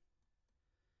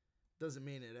 Doesn't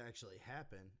mean it actually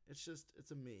happened. It's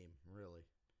a meme, really.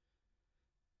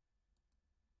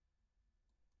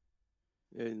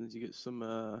 Yeah, and you get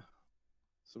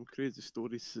some crazy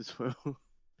stories as well.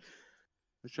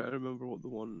 I try to remember what the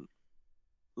one.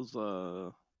 There's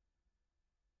a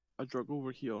drug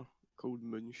over here called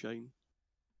moonshine,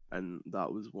 and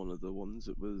that was one of the ones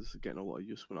that was getting a lot of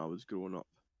use when I was growing up.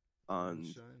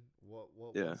 And Moonshine. What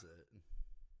yeah, was it?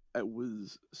 it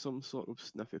was some sort of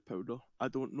sniffy powder. I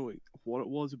don't know what it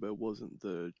was, but it wasn't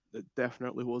the. It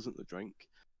definitely wasn't the drink.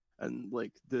 And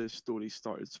like the stories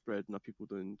started spreading of people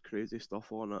doing crazy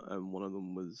stuff on it, and one of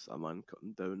them was a man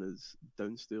cutting down his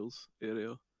downstairs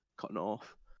area, cutting it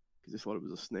off because he thought it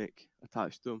was a snake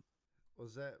attached to him.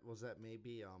 Was that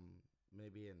maybe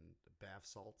in bath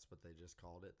salts, but they just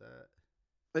called it that?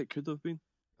 It could have been.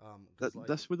 Because like,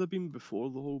 This would have been before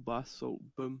the whole bath salt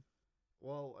boom.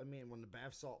 well, I mean, when the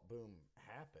bath salt boom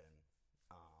happened,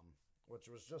 which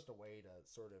was just a way to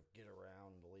sort of get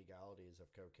around the legalities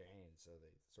of cocaine, so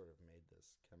they sort of made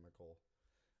this chemical.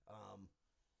 Um,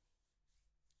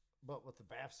 but with the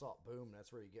bath salt boom,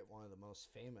 that's where you get one of the most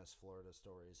famous Florida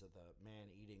stories of the man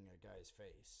eating a guy's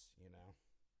face.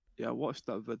 Yeah, I watched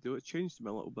that video. It changed me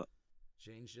a little bit.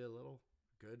 Changed it a little.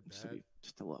 Good, bad.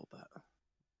 Just a little bit.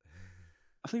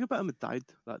 I think a bit of me died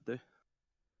that day.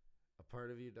 A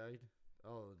part of you died.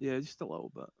 Oh, Yeah, just a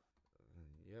little bit.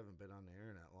 you haven't been on the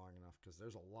internet long enough because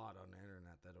there's a lot on the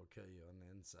internet that'll kill you on the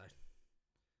inside.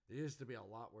 There used to be a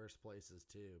lot worse places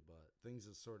too, but things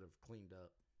have sort of cleaned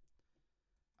up.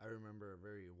 I remember a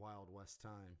very Wild West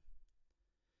time.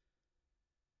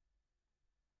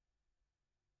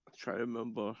 I try to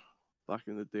remember back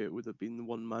in the day, it would have been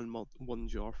one man, one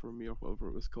jar for me, or whatever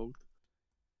it was called.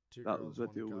 Two That girls,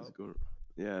 one video was cup. going.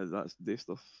 Yeah, that's they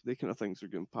stuff. They kind of things are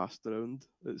getting passed around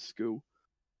at school.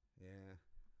 Yeah.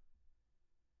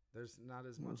 There's not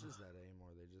as much as that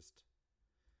anymore.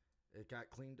 It got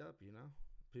cleaned up.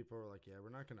 People were like, yeah, we're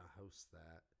not going to host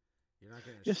that. You're not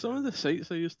going to Yeah, some share of the that.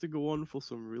 sites I used to go on for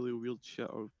some really weird shit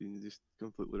have been just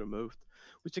completely removed,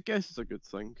 which I guess is a good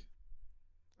thing.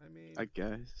 I mean, I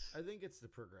guess. I think it's the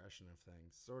progression of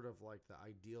things. Sort of like the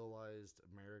idealized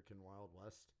American Wild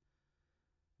West.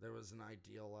 There was an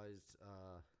idealized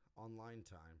online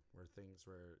time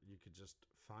where you could just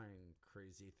find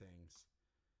crazy things.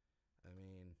 I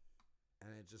mean,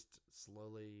 and it just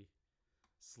slowly,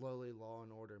 Law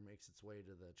and Order makes its way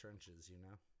to the trenches.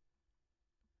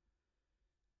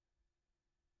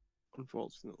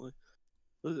 Unfortunately,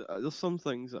 there's some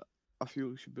things that I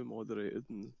feel should be moderated,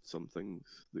 and some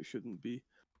things that shouldn't be.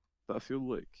 But I feel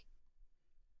like,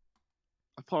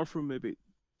 apart from maybe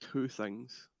two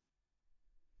things,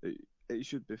 it, it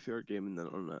should be fair game in the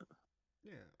internet.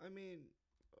 Yeah, I mean,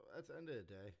 at the end of the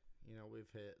day,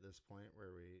 we've hit this point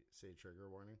where we say trigger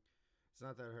warning. It's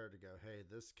not that hard to go, hey,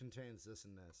 this contains this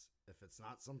and this. If it's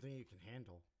not something you can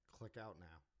handle, click out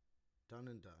now. Done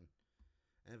and done.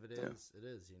 And if it Yeah. is, it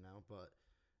is. But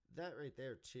that right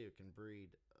there, too, can breed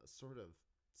a sort of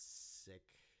sick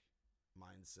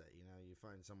mindset. You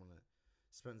find someone that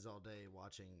spends all day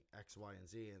watching X, Y, and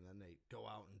Z, and then they go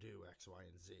out and do X, Y,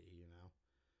 and Z.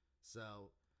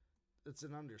 So it's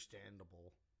an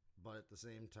understandable, but at the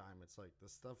same time, it's like the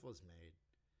stuff was made,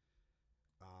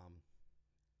 um,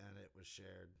 and it was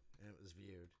shared, and it was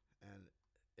viewed, and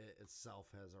it itself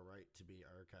has a right to be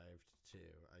archived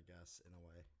too, I guess, in a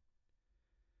way.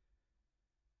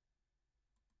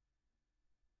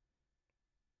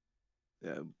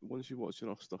 Yeah, once you watch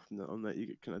enough stuff on that, you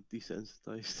get kind of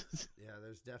desensitized. Yeah,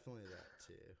 there's definitely that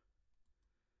too.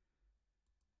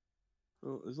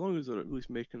 Well, as long as they're at least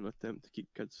making an attempt to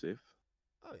keep kids safe.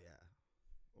 Oh yeah.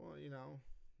 Well,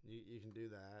 you can do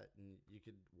that, and you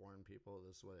could warn people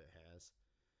this is what it has.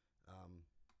 Um,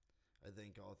 I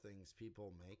think all things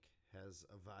people make has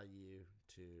a value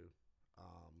to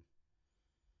um,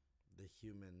 the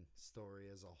human story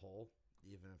as a whole,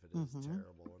 even if it is Hmm.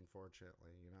 terrible.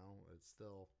 Unfortunately, it's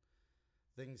still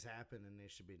things happen and they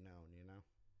should be known.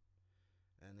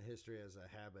 And history has a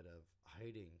habit of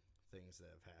hiding things that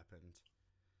have happened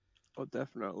Oh,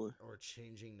 definitely. or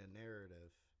changing the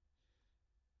narrative.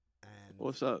 And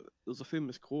What's that? There's a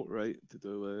famous quote, right? To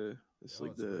do, it's oh,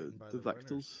 like it's written by the the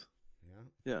winners. victors. Yeah.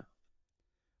 Yeah,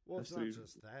 Well, it's not history.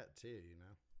 just that too.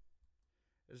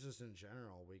 It's just in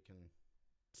general we can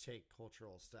take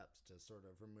cultural steps to sort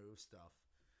of remove stuff.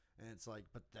 And it's like,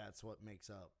 but that's what makes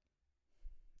up,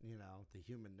 the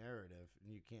human narrative.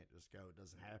 And you can't just go, it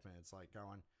doesn't happen. It's like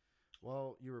going,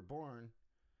 well, you were born,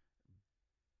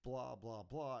 blah, blah,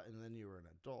 blah, and then you were an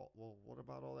adult. Well, what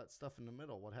about all that stuff in the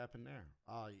middle? What happened there?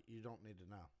 You don't need to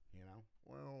know.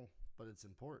 Well, but it's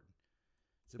important.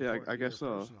 It's Yeah, important I to your guess.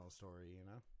 personal story.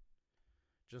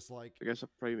 Just like, I guess a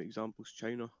prime example is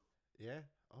China. yeah,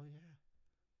 oh, yeah.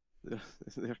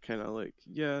 They're kind of like,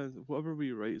 yeah, whatever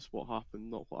we write is what happened,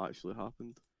 not what actually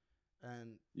happened.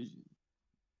 And You,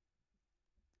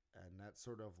 and that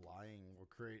sort of lying will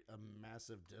create a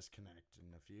massive disconnect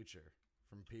in the future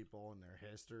from people and their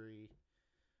history.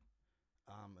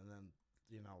 And then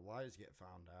lies get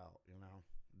found out.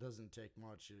 It doesn't take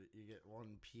much. You get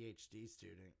one PhD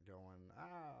student going,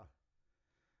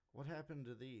 what happened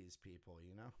to these people?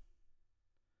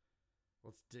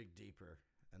 Let's dig deeper,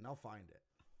 and they'll find it.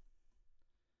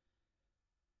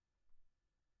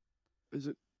 is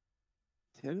it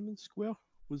Tiananmen Square?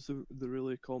 Was the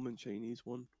really common Chinese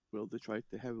one where they tried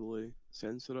to heavily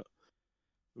censor it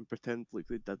and pretend like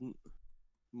they didn't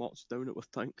march down it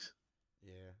with tanks?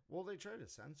 Yeah. Well, they try to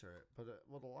censor it, but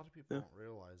what a lot of people Yeah, don't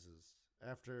realize is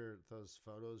after those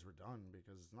photos were done,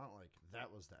 because it's not like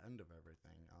that was the end of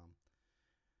everything.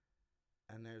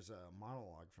 And there's a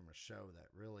monologue from a show that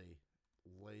really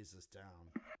lays this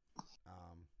down.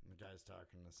 The guy's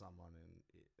talking to someone, and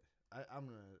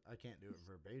I can't do it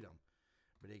verbatim,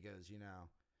 but he goes,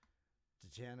 the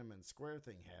Tiananmen Square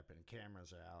thing happened.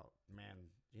 Cameras are out. Man,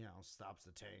 stops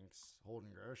the tanks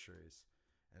holding groceries,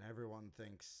 and everyone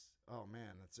thinks, oh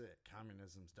man, that's it.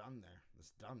 Communism's done there.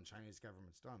 It's done. Chinese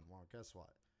government's done. Well, guess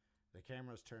what? The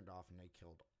cameras turned off, and they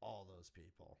killed all those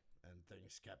people, and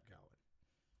things kept going.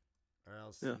 Or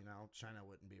else, yeah. China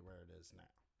wouldn't be where it is now.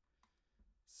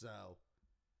 So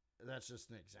that's just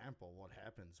an example of what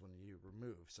happens when you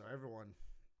remove. So everyone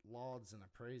lauds and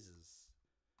appraises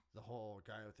the whole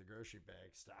guy with the grocery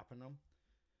bag stopping them.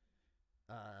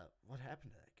 What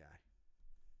happened to that guy?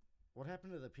 What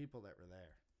happened to the people that were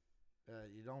there?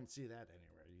 You don't see that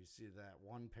anywhere. You see that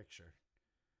one picture.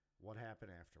 What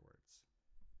happened afterwards?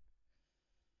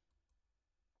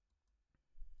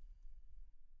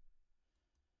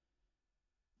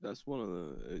 That's one of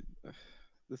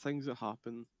the things that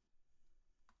happen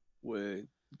with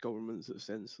governments that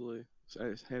essentially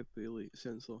heavily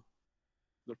censor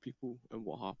their people, and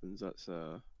what happens.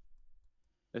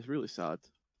 It's really sad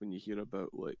when you hear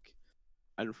about like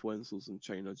influencers in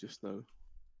China just now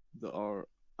that are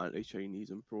anti-Chinese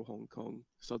and pro-Hong Kong.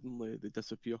 Suddenly they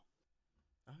disappear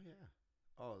Oh yeah.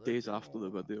 Oh, there's days after the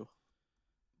people. video.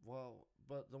 Well,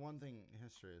 but the one thing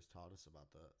history has taught us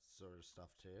about that sort of stuff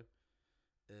too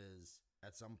is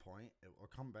at some point it will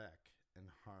come back and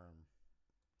harm.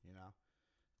 You know,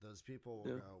 those people will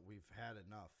Yeah, go, "We've had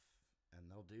enough,"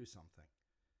 and they'll do something.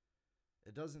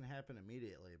 It doesn't happen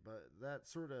immediately, but that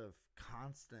sort of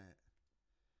constant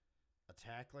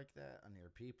attack like that on your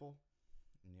people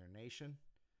and your nation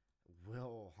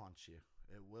will haunt you.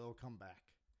 It will come back.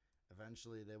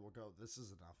 Eventually, they will go, "This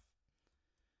is enough."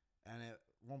 And it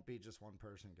won't be just one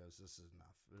person goes, "This is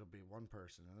enough." It'll be one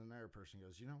person, and another person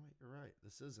goes, "You know what? You're right.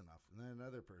 This is enough." And then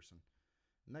another person.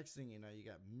 Next thing you know, you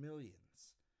got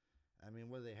millions. I mean,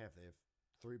 what do they have? They have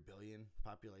 3 billion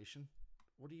population.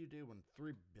 What do you do when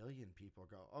 3 billion people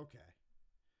go, "Okay,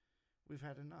 we've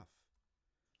had enough"?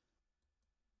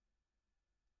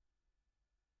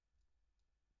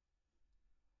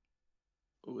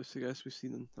 at least I guess we've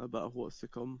seen a bit of what's to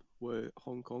come with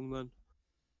Hong Kong then,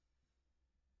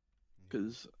 Yeah.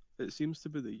 because it seems to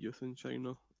be the youth in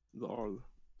China that are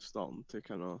starting to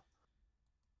kind of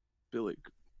be like,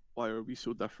 why are we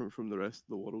so different from the rest of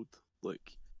the world?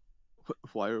 Like,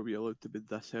 why are we allowed to be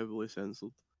this heavily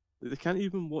censored? Like, they can't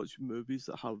even watch movies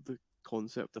that have the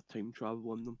concept of time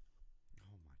travel in them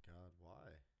Oh my God,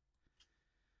 why?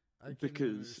 I can't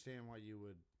even because understand why you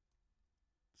would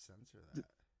censor th-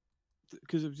 that.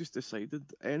 because they've just decided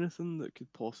anything that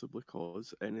could possibly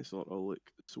cause any sort of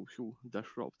like social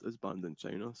disrupt is banned in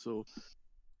China. So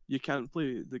you can't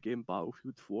play the game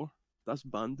Battlefield 4. That's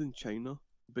banned in China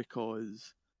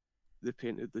because they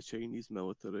painted the Chinese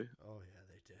military Oh yeah,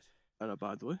 they did. in a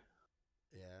bad way.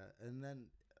 Yeah, and then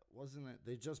wasn't it?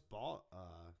 They just bought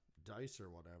Dice or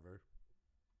whatever.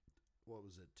 What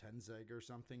was it? Tenzeg or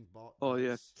something bought Oh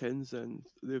yeah, Dice. Tencent.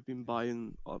 They've been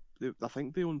buying up. I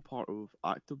think they own part of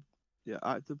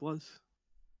Activision.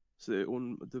 So they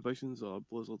own divisions of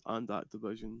Blizzard and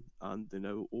Activision, and they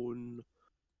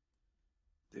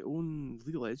own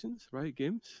League of Legends, right?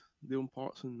 Games. They own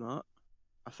parts in that.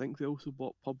 I think they also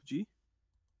bought PUBG,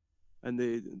 and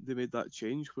they made that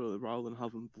change where rather than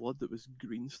having blood, it was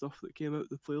green stuff that came out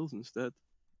the players instead.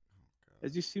 Oh, It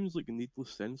just seems like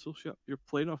needless censorship. You're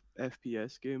playing a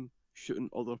FPS game, shooting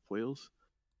other players.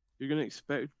 You're gonna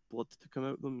expect blood to come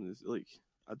out them. It's like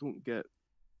I don't get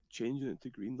changing it to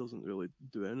green doesn't really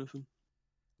do anything.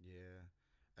 yeah,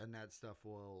 and that stuff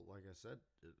will, like I said,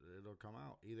 it'll come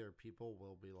out. Either people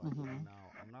will be like, Mhm.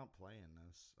 "No, I'm not playing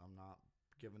this. I'm not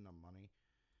giving them money."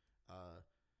 Uh,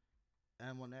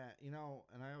 and when that,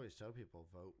 and I always tell people,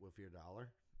 vote with your dollar.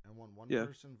 And when one Yeah,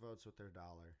 person votes with their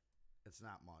dollar, it's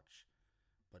not much.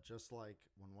 But just like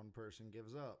when one person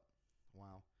gives up,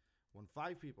 well, when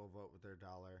 5 people vote with their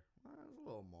dollar, well, it's a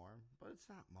little more, but it's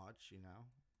not much.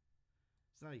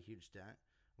 It's not a huge dent.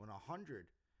 When 100,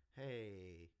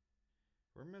 hey,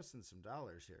 we're missing some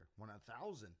dollars here. When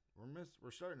 1,000,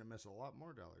 we're starting to miss a lot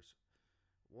more dollars.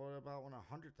 What about when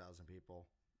 100,000 people?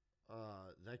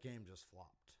 That game just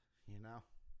flopped.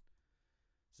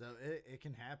 So it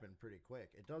can happen pretty quick.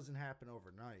 It doesn't happen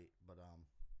overnight, but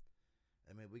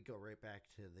I mean, we go right back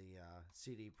to the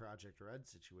CD Projekt Red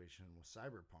situation with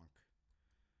Cyberpunk,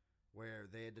 where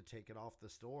they had to take it off the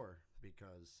store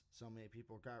because so many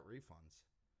people got refunds.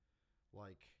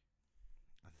 Like,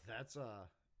 that's a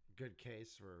good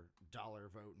case for dollar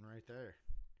voting right there.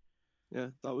 yeah,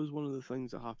 that was one of the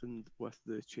things that happened with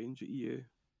the change at EA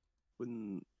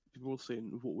when people were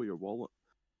saying vote with your wallet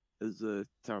is the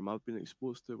term I've been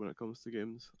exposed to when it comes to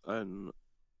games, and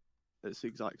it's the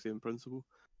exact same principle.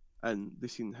 And they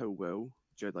seen how well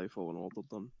Jedi Fallen Order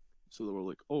done, so they were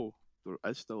like, oh, there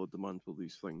is still a demand for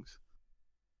these things.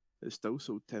 It still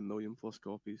sold 10 million plus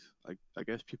copies. I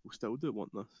guess people still do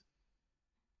want this.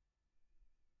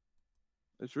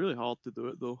 It's really hard to do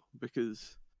it though,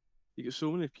 because you get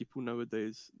so many people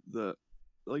nowadays that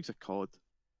likes a COD.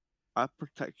 I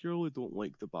particularly don't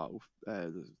like the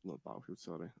not Battlefield.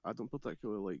 Sorry, I don't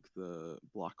particularly like the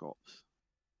Black Ops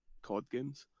COD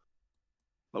games.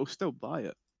 But I'll still buy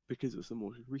it because it's the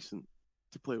most recent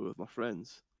to play with my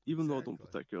friends, even though I don't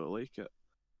Exactly. particularly like it.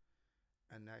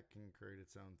 And that can create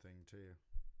its own thing too.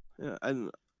 Yeah,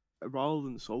 and rather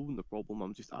than solving the problem,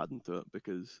 I'm just adding to it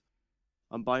because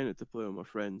I'm buying it to play with my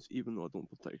friends, even though I don't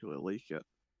particularly like it.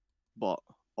 But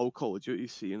all Call of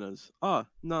Duty's seeing as,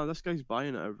 no, this guy's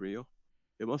buying it every year.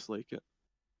 He must like it.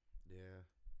 Yeah.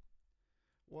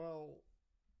 Well,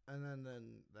 and then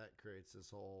that creates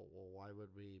this whole, well, why would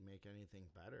we make anything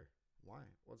better? Why?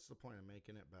 What's the point of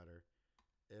making it better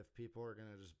if people are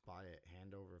gonna just buy it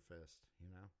hand over fist?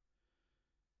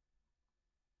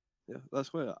 Yeah,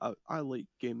 that's why I like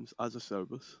games as a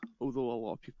service, although a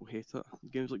lot of people hate it.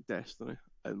 Games like Destiny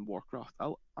and Warcraft,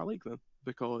 I like them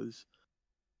because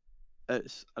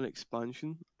it's an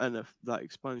expansion, and if that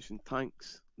expansion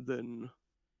tanks, then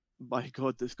by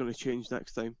God, it's going to change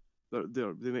next time.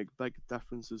 They make big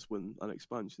differences when an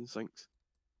expansion sinks.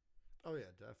 Oh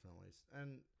yeah, definitely.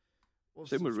 And with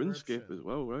Same with subscription, RuneScape as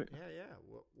well, right? yeah.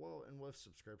 Well, and with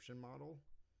subscription model,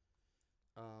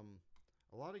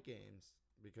 a lot of games,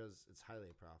 because it's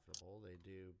highly profitable, they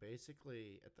do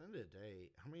basically at the end of the day,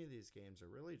 how many of these games are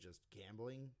really just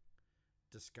gambling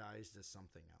disguised as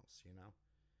something else?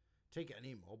 Take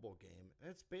any mobile game, and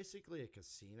it's basically a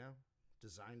casino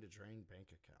designed to drain bank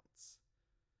accounts.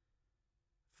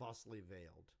 Falsely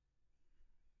veiled.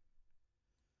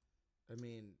 I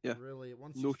mean, Yeah, really,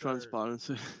 once you no start,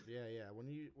 transparency. yeah. When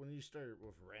you start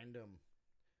with random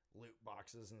loot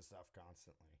boxes and stuff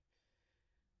constantly,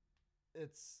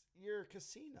 you're a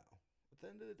casino at the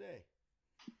end of the day.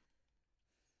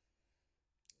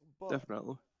 But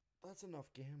Definitely. that's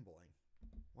enough gambling.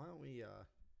 Why don't we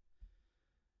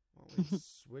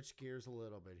switch gears a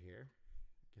little bit here?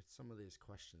 Get some of these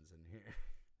questions in here.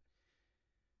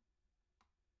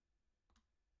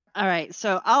 All right,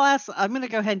 so I'm going to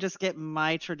go ahead and just get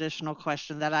my traditional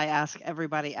question that I ask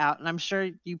everybody out. And I'm sure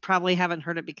you probably haven't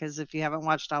heard it because if you haven't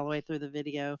watched all the way through the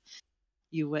video,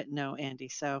 you wouldn't know, Andy.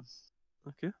 So,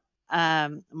 Okay.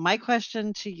 my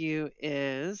question to you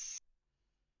is,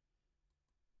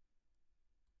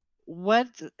 what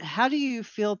how do you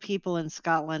feel people in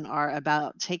Scotland are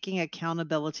about taking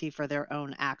accountability for their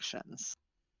own actions?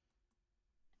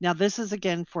 Now, this is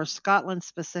again for Scotland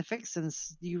specific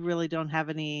since you really don't have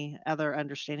any other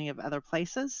understanding of other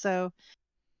places. So,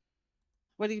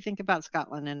 what do you think about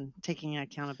Scotland and taking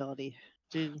accountability?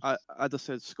 Do I'd have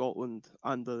said Scotland,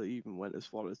 and I even went as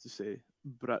far as to say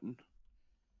Britain.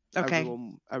 Okay.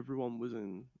 Everyone was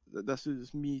in. This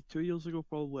is me 2 years ago,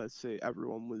 probably. I'd say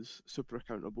everyone was super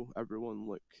accountable. Everyone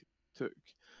like took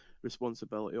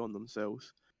responsibility on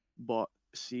themselves. But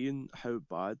seeing how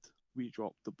bad we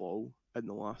dropped the ball in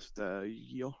the last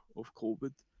year of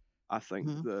COVID, I think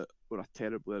Mhm. that we're a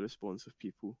terribly irresponsive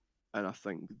people, and I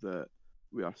think that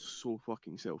we are so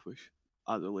fucking selfish.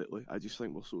 As of lately, I just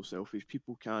think we're so selfish.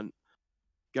 People can't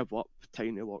give up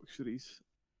tiny luxuries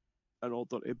in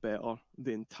order to better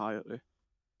the entirety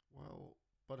Well,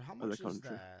 but how of the much is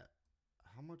country. that?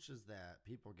 How much is that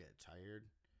people get tired?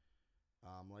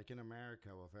 Like in America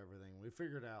with everything, we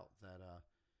figured out that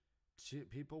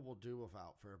people will do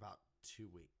without for about 2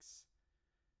 weeks.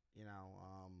 You know,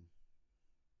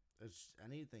 it's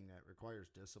anything that requires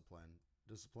discipline.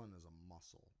 Discipline is a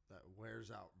muscle that wears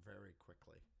out very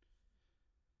quickly.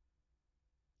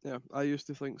 Yeah, I used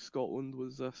to think Scotland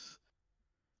was this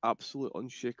absolute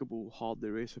unshakable hardy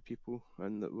race of people,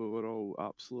 and that we were all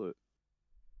absolute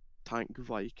tank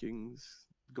Vikings,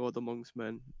 God amongst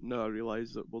men. Now I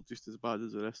realise that we're just as bad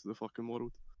as the rest of the fucking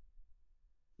world.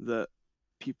 That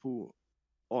people,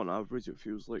 on average, it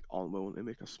feels like aren't willing to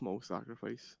make a small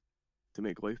sacrifice to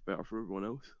make life better for everyone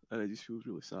else, and it just feels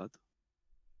really sad.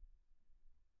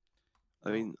 I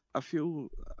Well, mean, I do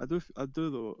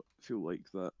though feel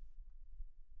like that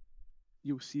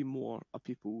you'll see more of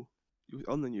people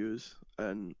on the news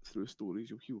and through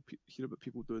stories. Hear about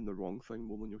people doing the wrong thing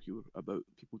more than you'll hear about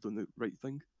people doing the right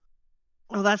thing.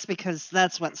 Well, that's because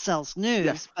that's what sells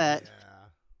Yeah, news, but yeah,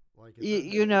 like at the you,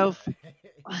 end of you know, the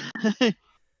day.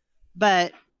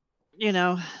 but you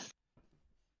know,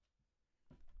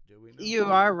 Do we know? you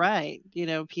are right.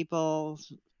 People,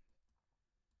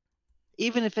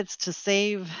 even if it's to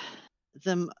save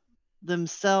them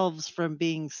themselves from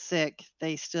being sick,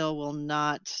 they still will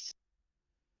not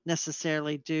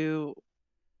necessarily do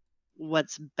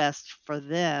what's best for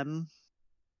them.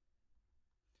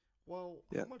 Well,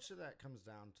 how yeah, much of that comes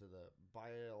down to the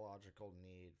biological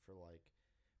need for like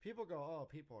people go, "Oh,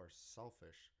 people are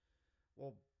selfish."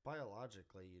 Well,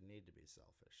 biologically, you need to be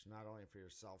selfish, not only for your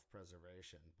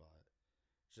self-preservation, but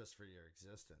just for your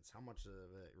existence. How much of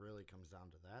it really comes down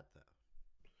to that though?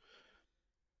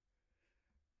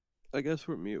 I guess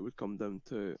for me it would come down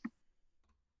to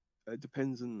it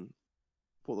depends on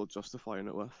what they're justifying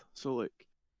it with. So like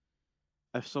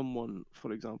if someone,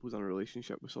 for example, is in a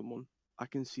relationship with someone, I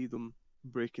can see them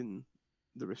breaking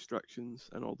the restrictions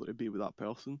in order to be with that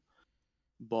person.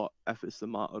 But if it's the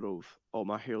matter of, oh,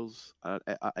 my hair's an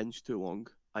inch too long,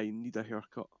 I need a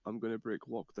haircut, I'm going to break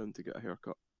lockdown to get a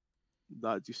haircut.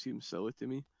 That just seems silly to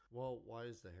me. Well, why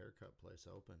is the haircut place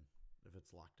open if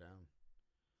it's locked down?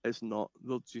 It's not.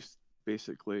 They're just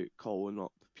basically calling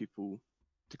up people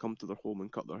to come to their home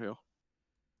and cut their hair,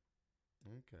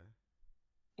 Okay.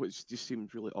 which just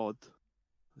seems really odd.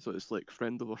 So it's like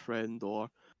friend of a friend or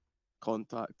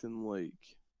contacting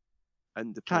like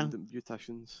Kind independent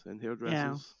beauticians and yeah.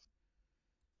 hairdressers.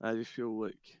 I just feel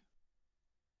like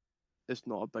it's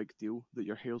not a big deal that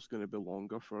your hair's going to be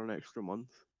longer for an extra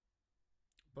month.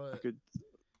 I But could,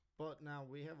 but now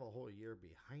we have a whole year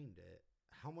behind it.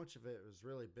 How much of it has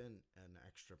really been an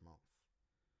extra month?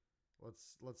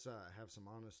 Let's have some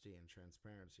honesty and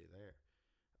transparency there.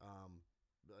 Um,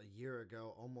 a year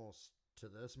ago, almost to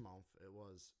this month, it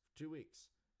was 2 weeks,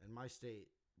 and my state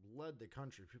led the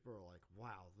country. People are like,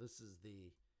 "Wow, this is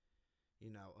the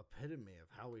epitome of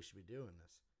how we should be doing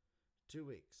this." 2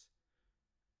 weeks.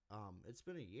 It's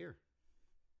been a year,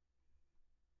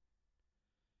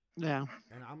 Yeah.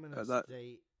 and I'm in a that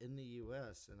state in the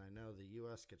U.S., and I know the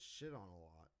U.S. gets shit on a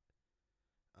lot.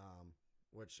 Um,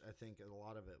 which I think a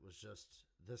lot of it was just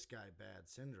this guy bad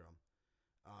syndrome.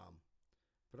 Um,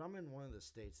 but I'm in one of the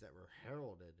states that were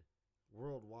heralded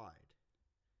worldwide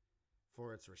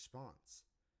for its response.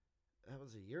 That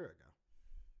was a year ago.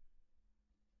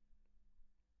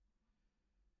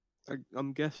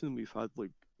 I'm guessing we've had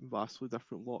like vastly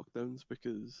different lockdowns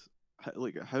because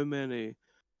like how many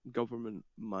government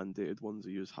mandated ones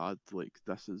of yous had like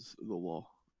this is the law.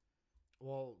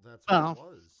 Well, that's what it Well,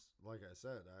 was. Like I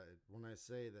said, when I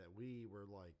say that we were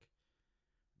like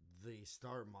the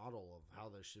star model of how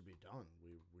this should be done,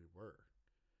 we were.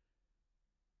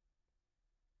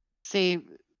 see,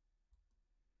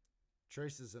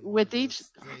 Trace is in one with of those each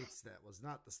states that was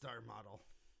not the star model.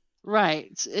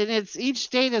 Right. And it's each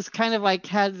state has kind of like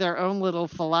had their own little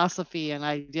philosophy and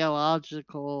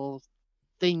ideological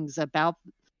things about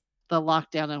the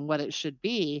lockdown and what it should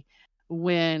be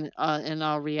when in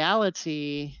all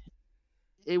reality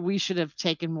we should have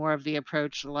taken more of the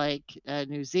approach like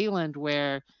New Zealand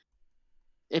where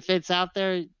if it's out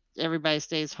there everybody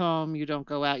stays home, you don't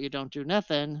go out, you don't do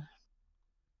nothing.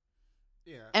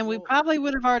 Yeah. And we Well, probably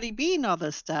would have already been all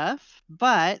this stuff,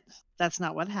 but that's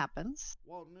not what happens.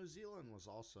 New Zealand was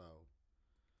also,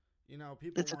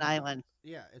 people It's an want to. island.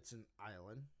 Yeah, it's an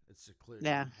island. It's secluded.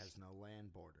 Yeah. Has no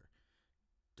land border.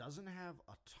 Doesn't have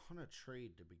a ton of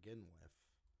trade to begin with.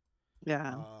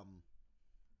 Yeah.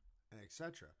 And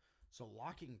etc. So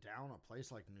locking down a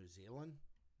place like New Zealand,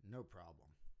 no problem.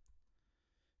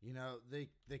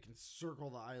 They can circle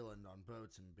the island on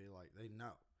boats and be like they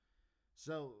know.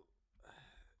 So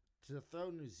to throw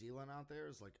New Zealand out there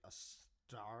as like a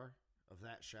star of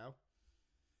that show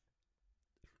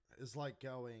is like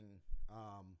going,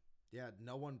 yeah,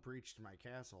 no one breached my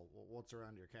castle. Well, what's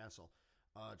around your castle?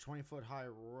 20-foot high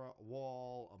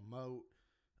wall, a moat,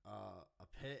 a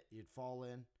pit you'd fall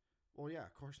in. Well, yeah,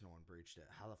 of course no one breached it.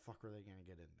 How the fuck are they going to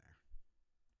get in there?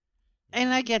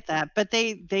 And I get that, but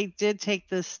they did take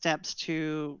the steps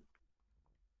to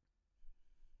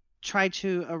try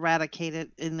to eradicate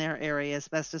it in their area as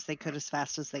best as they could, as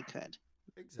fast as they could,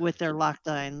 with their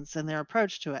lockdowns and their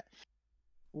approach to it.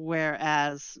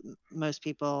 Whereas most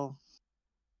people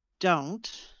don't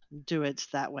do it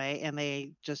that way, and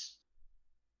they just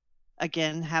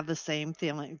again have the same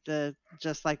feeling,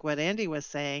 just like what Andy was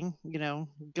saying,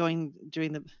 doing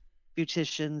the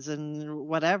beauticians and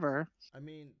whatever. I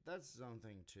mean, that's his own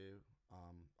thing too.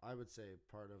 I would say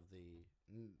part of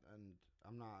and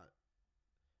I'm not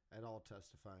at all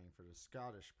testifying for the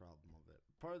Scottish problem of it.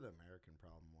 Part of the American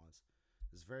problem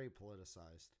is very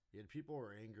politicized. You had people who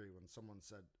were angry when someone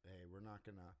said, "Hey, we're not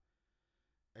gonna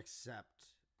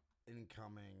accept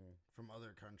incoming from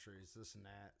other countries, this and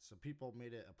that." So people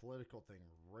made it a political thing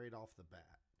right off the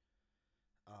bat,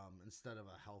 instead of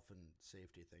a health and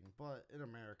safety thing. But in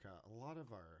America, a lot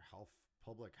of our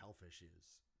public health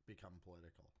issues become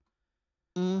political.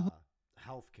 Mm-hmm.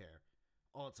 Healthcare,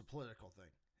 oh, it's a political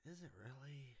thing. Is it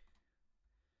really?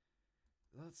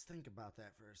 Let's think about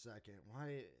that for a second.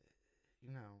 Why,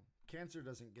 cancer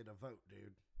doesn't get a vote,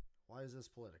 dude. Why is this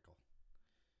political?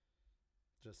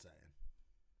 Just saying.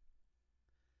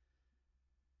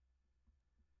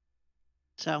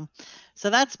 So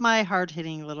that's my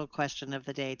hard-hitting little question of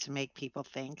the day to make people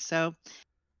think. So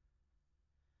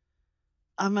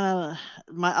I'll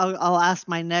ask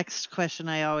my next question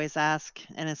I always ask,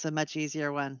 and it's a much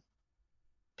easier one.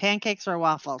 Pancakes or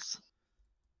waffles?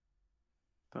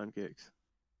 Pancakes.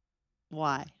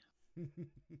 Why?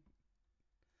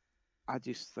 I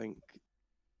just think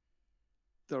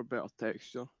they're better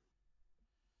texture.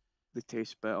 They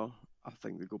taste better. I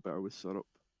think they go better with syrup,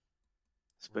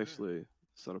 especially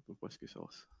syrup and whiskey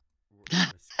sauce.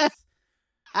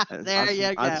 There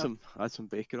you go. Add some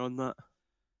bacon on that.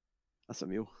 That's a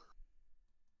meal.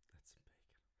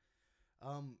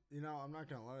 I'm not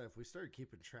gonna lie. If we started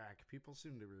keeping track, people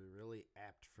seem to be really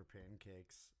apt for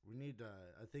pancakes. We need to.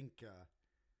 I think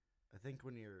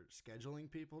when you're scheduling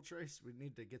people, Trace, we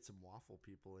need to get some waffle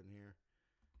people in here.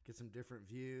 Get some different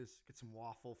views. Get some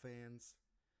waffle fans.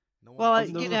 No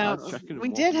one we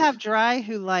did have Dry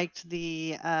who liked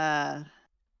the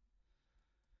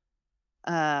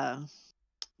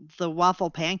waffle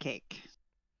pancake.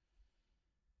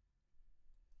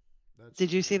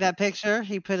 Did you see that picture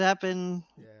he put up in?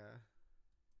 Yeah.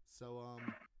 So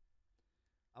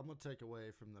I'm gonna take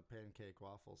away from the pancake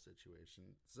waffle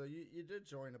situation. So you did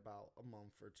join about a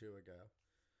month or two ago.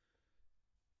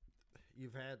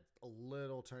 You've had a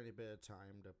little tiny bit of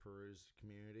time to peruse the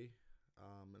community,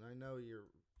 and I know you're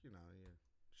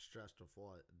stressed with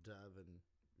what dev and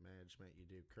management you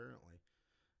do currently.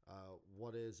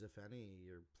 What is, if any,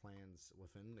 your plans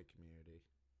within the community?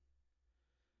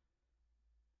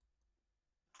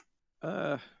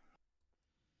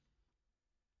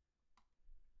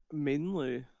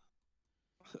 Mainly,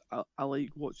 I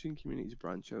like watching communities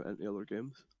branch out into other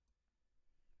games.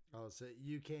 Oh, so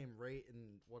you came right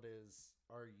in what is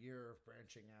our year of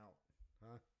branching out,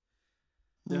 huh?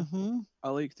 Yeah. Mm-hmm. I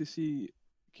like to see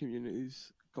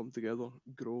communities come together,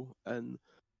 grow, and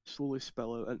slowly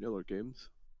spill out into other games.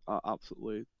 I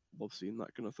absolutely love seeing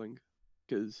that kind of thing.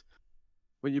 Because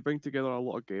when you bring together a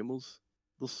lot of gamers,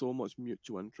 there's so much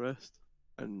mutual interest,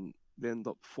 and they end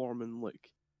up forming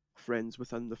like friends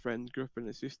within the friend group, and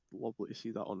it's just lovely to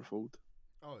see that unfold.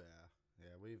 Oh yeah,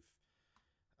 yeah.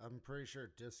 I'm pretty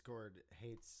sure Discord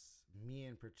hates me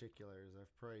in particular is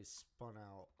I've probably spun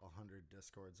out 100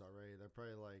 discords already. They're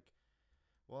probably like,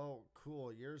 well,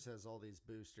 cool, yours has all these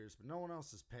boosters, but no one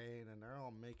else is paying, and they're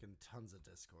all making tons of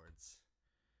discords.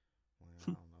 Well, I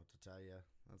don't know what to tell you.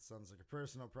 That sounds like a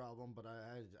personal problem, but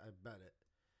I bet it.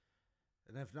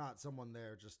 And if not, someone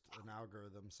there, just an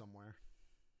algorithm somewhere.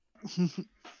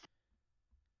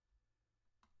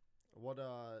 What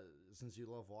since you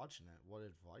love watching it, what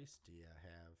advice do you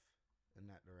have in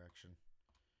that direction?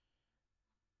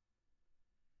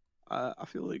 I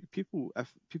feel like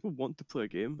if people want to play a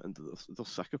game and they're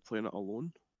sick of playing it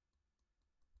alone,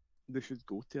 they should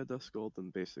go to a Discord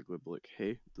and basically be like,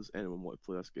 "Hey, does anyone want to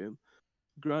play this game?"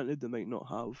 Granted, they might not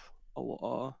have a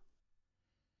lot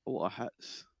of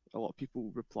hits, a lot of people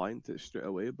replying to it straight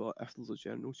away, but if there's a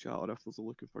general chat or if there's a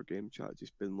looking for game chat,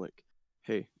 just been like,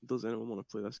 "Hey, does anyone want to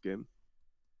play this game?"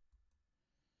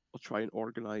 Or try and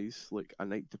organize like a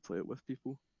night to play it with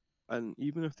people. And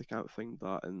even if they can't find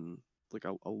that in like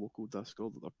a local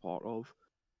Discord that they're part of,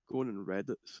 going in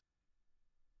Reddits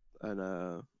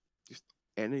and just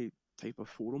any type of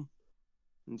forum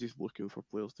and just looking for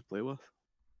players to play with.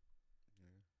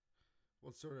 Yeah.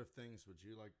 What sort of things would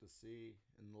you like to see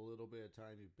in the little bit of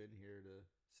time you've been here to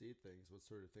see things? What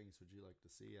sort of things would you like to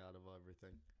see out of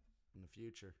everything in the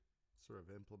future? Sort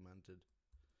of implemented.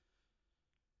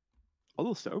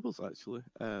 Other servers actually,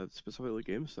 specifically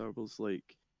game servers,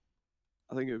 like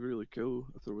I think it'd be really cool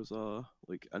if there was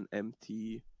an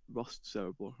MT Rust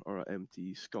server or an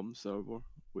MT Scum server,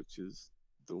 which is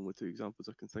the only two examples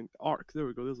I can think. Ark, there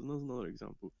we go. There's another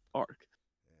example. Ark.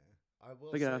 Yeah, I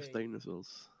will Big ass say.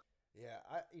 dinosaurs. Yeah,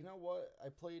 you know what? I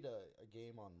played a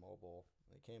game on mobile.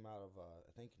 It came out of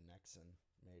I think Nexon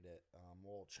made it.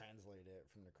 We'll translate it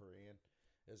from the Korean.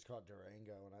 It was called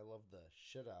Durango, and I loved the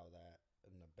shit out of that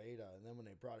in the beta. And then when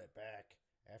they brought it back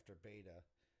after beta,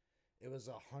 it was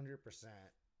 100%.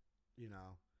 You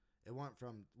know, it went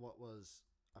from what was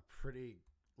a pretty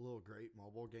little great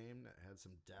mobile game that had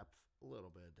some depth, a little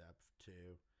bit of depth,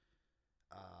 to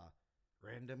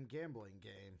random gambling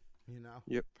game. You know.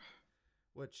 Yep.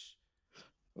 Which.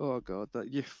 Oh god, that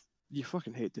you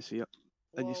fucking hate to see it,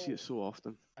 and you see it so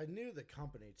often. I knew the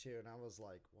company too, and I was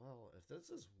like, well, if this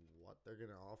is what they're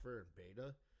gonna offer in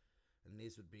beta, and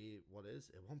these would be what is,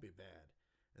 it won't be bad.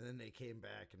 And then they came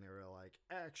back and they were like,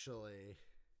 actually,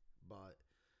 but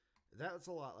that's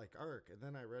a lot like Ark. And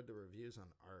then I read the reviews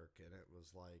on Ark, and it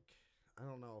was like, I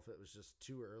don't know if it was just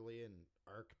too early in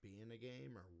Ark being a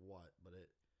game or what, but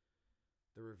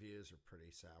the reviews are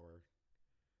pretty sour.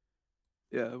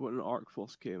 Yeah, when Ark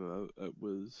first came out, it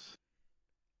was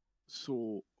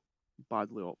so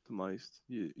badly optimized.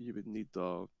 You would need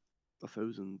a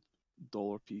 $1,000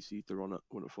 PC to run it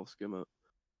when it first came out.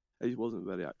 It wasn't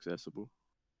very accessible,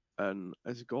 and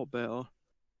as it got better,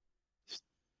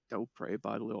 still pretty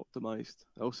badly optimized.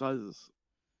 It also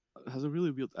has a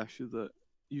really weird issue that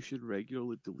you should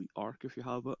regularly delete Ark if you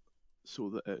have it, so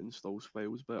that it installs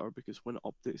files better. Because when it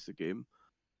updates the game,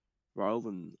 rather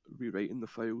than rewriting the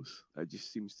files, it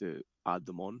just seems to add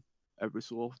them on every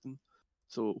so often.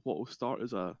 So what will start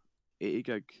as a 80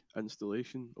 gig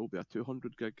installation will be a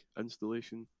 200 gig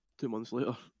installation 2 months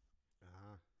later.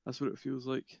 Uh-huh. That's what it feels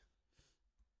like.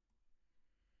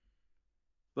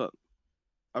 But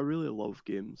I really love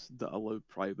games that allow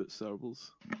private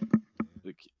servers. Yeah.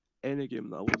 Like any game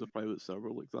that allows a private server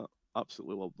like that,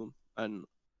 absolutely love them. And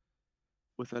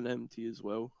with an MT as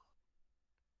well.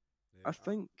 Yeah, I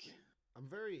think I'm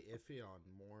very iffy on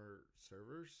more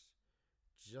servers,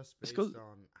 just based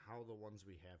on how the ones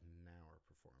we have now are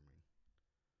performing.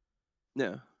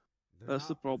 Yeah, They're that's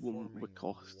the not problem with performing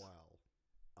cost. well.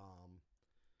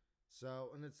 So,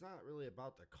 and it's not really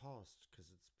about the cost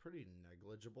because it's pretty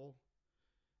negligible.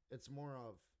 It's more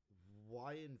of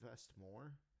why invest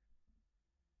more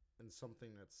in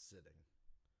something that's sitting.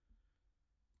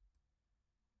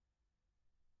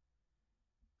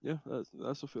 Yeah,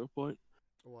 that's a fair point.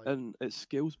 Like, And it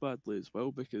scales badly as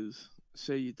well because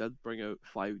say you did bring out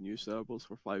 5 new servers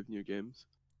for 5 new games,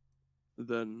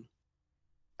 then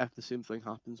if the same thing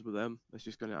happens with them, it's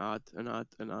just going to add and add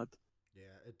and add.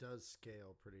 yeah, it does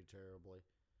scale pretty terribly.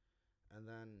 And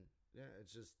then, yeah,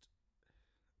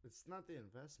 it's not the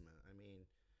investment. I mean,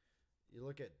 you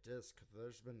look at disc,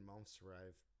 there's been months where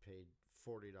I've paid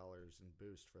 $40 in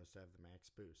boost for us to have the max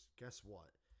boost. Guess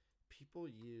what? People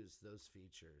use those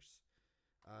features.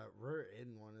 We're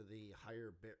in one of the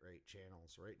higher bitrate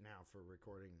channels right now for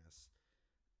recording this.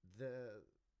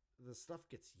 The stuff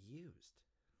gets used.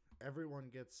 Everyone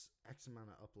gets X amount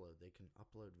of upload. They can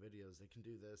upload videos. They can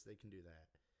do this. They can do that.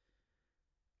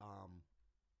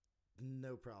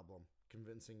 No problem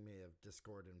convincing me of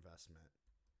Discord investment.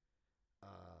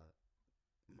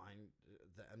 Mine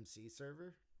the MC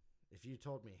server, if you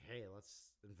told me, hey,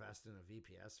 let's invest in a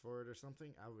VPS for it or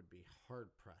something, I would be hard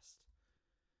pressed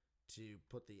to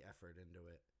put the effort into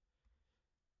it.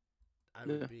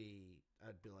 Yeah.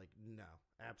 I'd be like, no,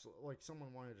 absolutely. Like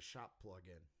someone wanted a shop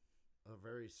plug-in, a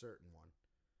very certain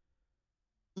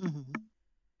one. Hmm.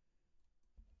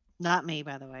 Not me,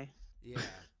 by the way. Yeah,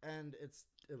 and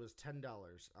it was $10.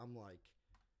 I'm like,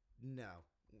 no.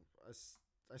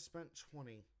 I spent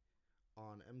 20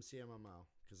 on MCMMO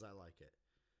because I like it.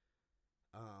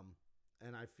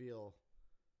 And I feel,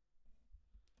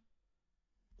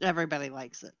 Everybody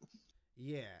likes it.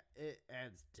 yeah, it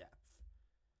adds depth.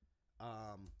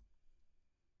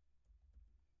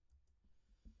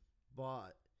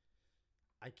 But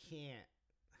I can't,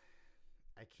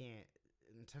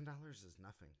 and $10 is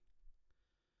nothing.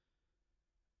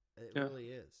 It Yeah. really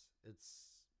is.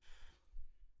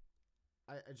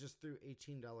 I just threw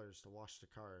 $18 to wash the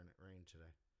car and it rained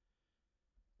today.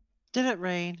 Did it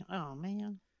rain? Oh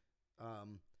man.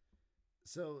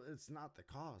 So it's not the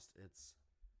cost. It's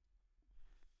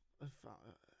I'd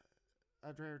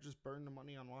rather just burn the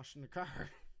money on washing the car,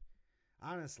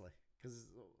 honestly, because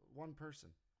one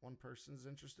person's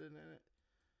interested in it,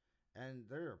 and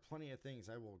there are plenty of things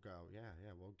I will go.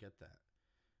 Yeah, we'll get that.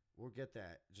 We'll get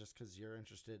that just because you're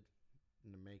interested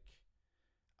in to make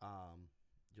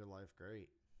your life great,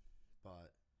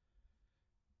 but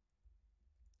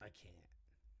I can't.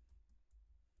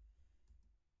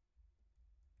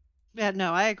 Yeah,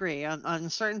 no, I agree. On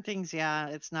certain things, yeah,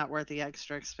 it's not worth the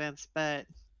extra expense, but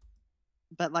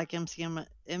like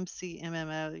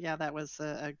MCMMO, yeah, that was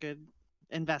a good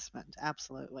investment,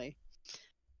 absolutely.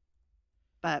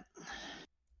 But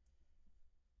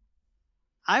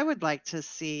I would like to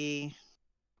see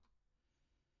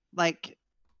like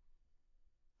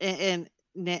and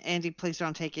Andy, please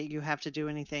don't take it. You have to do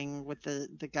anything with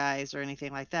the guys or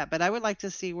anything like that. But I would like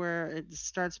to see where it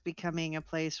starts becoming a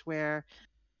place where,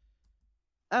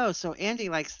 oh, so Andy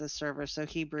likes this server, so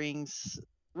he brings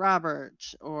Robert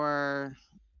or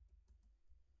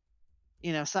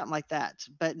something like that.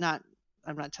 But not,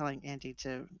 I'm not telling Andy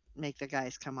to make the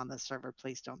guys come on the server.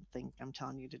 Please don't think I'm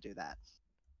telling you to do that.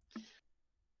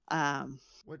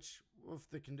 Which, with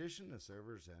the condition the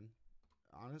server's in,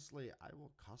 honestly, I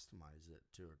will customize it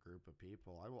to a group of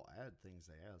people. I will add things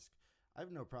they ask. I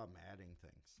have no problem adding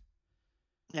things.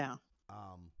 Yeah.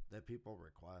 That people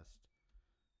request.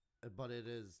 But it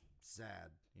is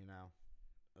sad,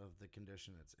 of the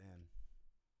condition it's in.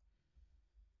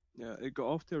 Yeah, it got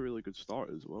off to a really good start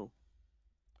as well.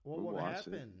 Well, from what what I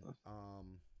see. happened,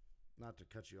 not to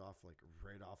cut you off like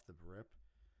right off the rip,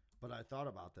 but I thought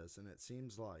about this and it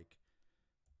seems like,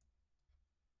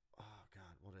 oh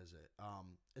God, what is it?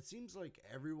 It seems like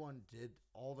everyone did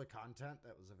all the content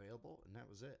that was available and that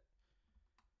was it.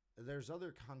 There's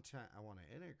other content I want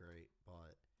to integrate,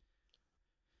 but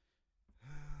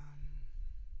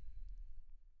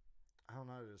I don't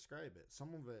know how to describe it.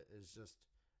 Some of it is just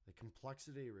the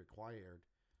complexity required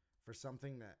for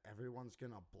something that everyone's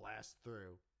going to blast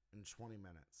through in 20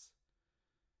 minutes.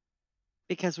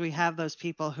 Because we have those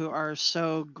people who are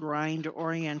so grind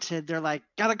oriented. They're like,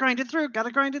 gotta grind it through,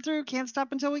 can't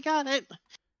stop until we got it.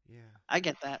 Yeah. I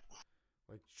get that.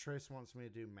 Like Trace wants me to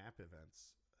do map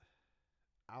events.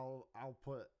 I'll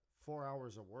put 4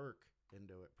 hours of work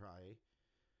into it probably,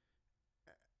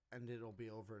 and it'll be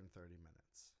over in 30 minutes.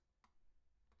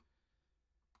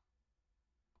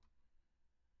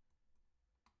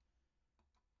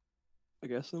 I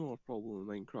guess another problem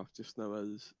in Minecraft just now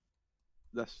is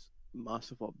this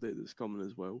massive update that's coming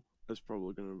as well is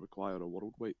probably going to require a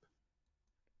world wipe.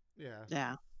 Yeah.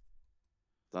 Yeah.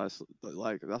 That's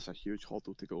a huge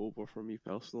hurdle to go over for me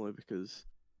personally because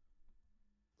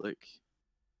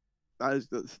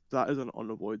that is an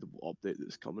unavoidable update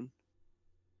that's coming,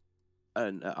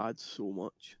 and it adds so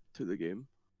much to the game,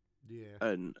 Yeah.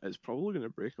 and it's probably going to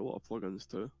break a lot of plugins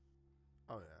too.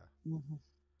 Oh yeah. Mm-hmm.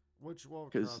 Which we'll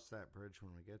 'Cause- cross that bridge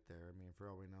when we get there. I mean, for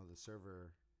all we know, the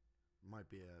server might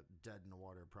be a dead in the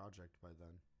water project by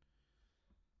then.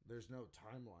 There's no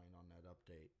timeline on that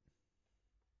update.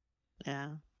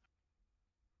 Yeah.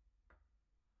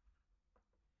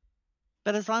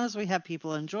 But as long as we have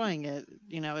people enjoying it,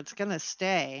 it's going to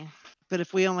stay. But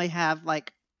if we only have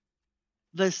like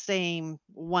the same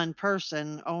one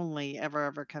person only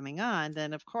ever coming on,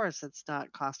 then of course it's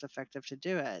not cost effective to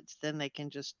do it. Then they can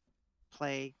just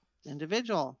play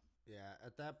individual. Yeah,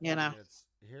 at that point, You know. it's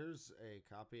here's a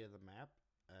copy of the map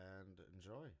and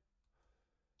enjoy.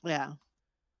 Yeah.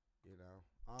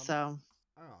 So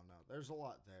I don't know. There's a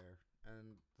lot there,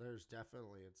 and there's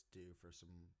definitely it's due for some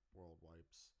world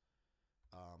wipes.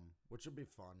 which would be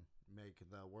fun. Make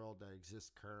the world that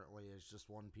exists currently as just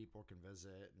one people can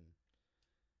visit and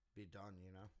be done,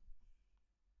 you know?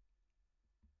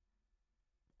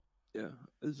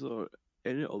 Yeah. Is there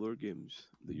any other games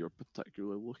that you're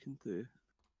particularly looking to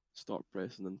start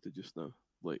pressing into just now?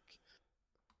 Like,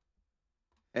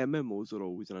 MMOs are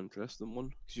always an interesting one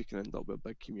because you can end up with a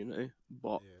big community,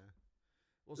 but Yeah.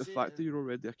 Well, the see, fact that you're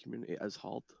already a community is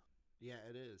hard. yeah,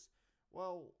 it is.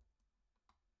 Well,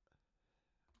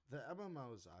 the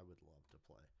MMOs I would love to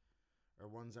play are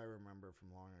ones I remember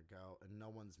from long ago, and no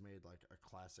one's made like a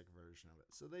classic version of it.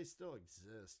 So they still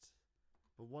exist,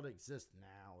 but what exists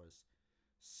now is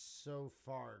so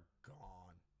far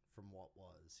gone from what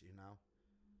was, you know?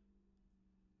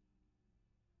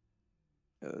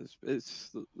 Yeah,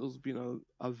 there's been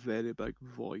a very big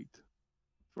void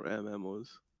for MMOs.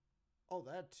 Oh,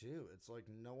 that too. It's like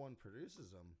no one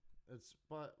produces them.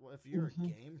 But if you're a Hmm.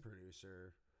 game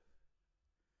producer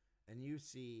and you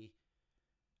see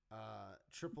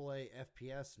AAA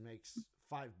FPS makes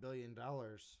 $5 billion,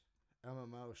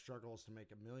 MMO struggles to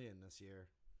make $1 million this year.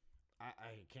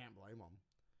 I can't blame them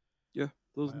Yeah,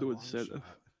 there's by a no long incentive.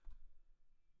 shot.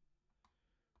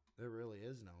 There really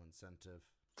is no incentive.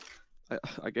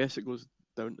 I guess it goes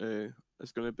down to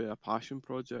it's going to be a passion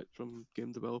project from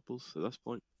game developers at this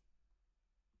point.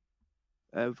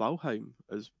 Valheim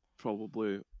is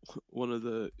probably one of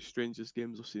the strangest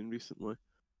games I've seen recently.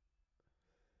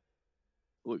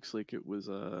 Looks like it was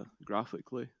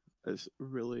graphically. It's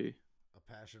really A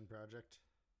passion project.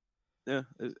 yeah.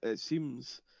 It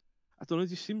seems I don't know. It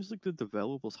just seems like the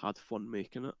developers had fun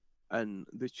making it, and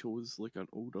they chose like an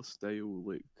older style,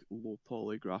 like low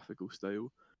poly graphical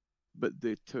style, but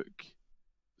they took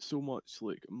so much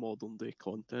like modern day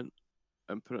content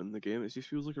and put it in the game. It just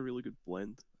feels like a really good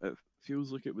blend. It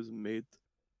feels like it was made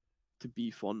to be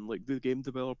fun. Like the game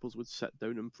developers would sit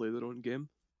down and play their own game.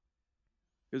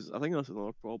 Because I think that's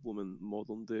another problem in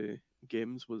modern day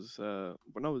games was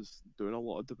when I was doing a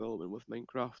lot of development with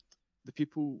Minecraft, the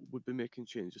people would be making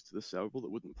changes to the server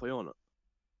that wouldn't play on it.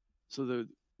 So the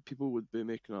people would be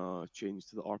making a change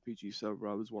to the RPG server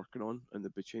I was working on, and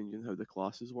they'd be changing how the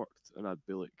classes worked, and I'd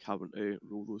be like having to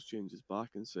roll those changes back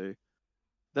and say,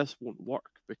 this won't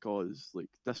work because like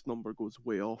this number goes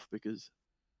way off because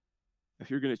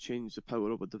if you're going to change the power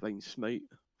of a divine smite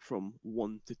from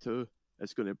 1 to 2,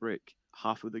 it's going to break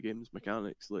half of the game's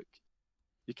mechanics. Like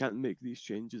you can't make these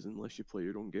changes unless you play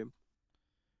your own game.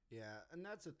 Yeah, and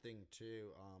that's a thing too.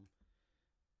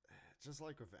 Just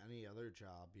like with any other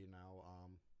job, you know,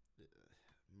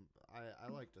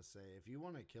 I like to say if you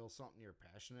want to kill something you're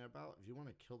passionate about, if you want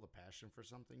to kill the passion for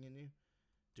something in you,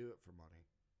 do it for money.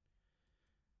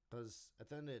 Because at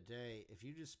the end of the day, if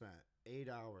you just spent 8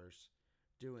 hours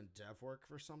doing dev work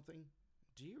for something,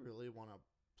 do you really want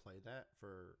to play that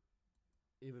for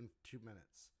even 2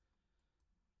 minutes?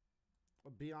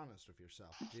 Well, be honest with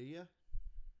yourself. Do you?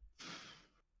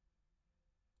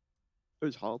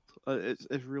 It's hard. It's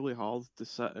really hard to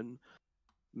sit and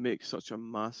make such a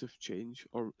massive change,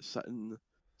 or sit and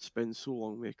spend so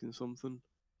long making something,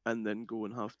 and then go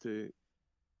and have to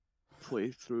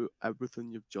play through everything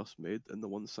you've just made and the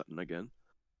one sitting again.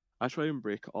 I try and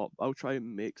break it up. I'll try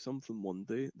and make something one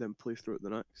day, then play through it the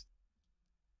next.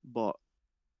 But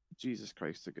Jesus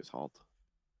Christ, it gets hard.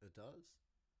 It does.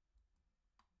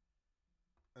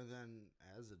 And then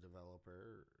as a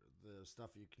developer, the stuff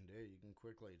you can do, you can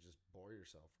quickly just bore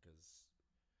yourself because,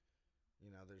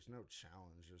 you know, there's no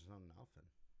challenge, there's no nothing.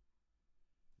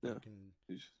 Yeah. You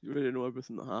can, You already know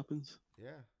everything that happens.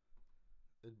 yeah.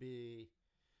 It'd be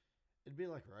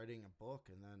like writing a book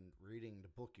and then reading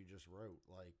the book you just wrote.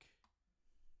 Like,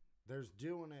 there's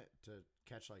doing it to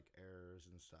catch like errors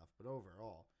and stuff, but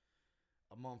overall,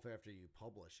 a month after you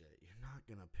publish it, you're not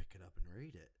gonna pick it up and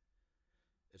read it.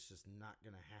 It's just not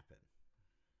gonna happen.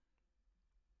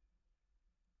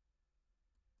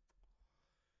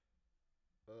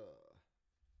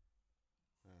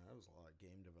 That was a lot of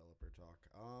game developer talk.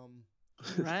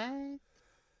 Right?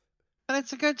 But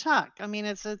it's a good talk. I mean,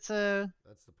 it's a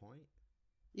That's the point.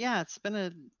 yeah, it's been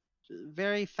a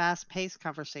very fast-paced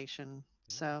conversation.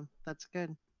 Yeah. So that's good.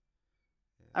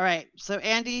 Yeah. All right. So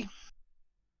Andy,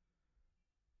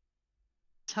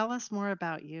 tell us more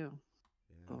about you.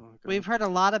 Yeah. Oh, We've God. heard a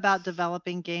lot about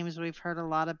developing games. We've heard a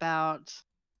lot about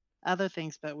other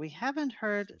things, but we haven't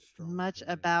heard Some strong much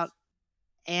opinions. about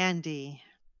Andy.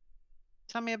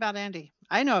 Tell me about Andy.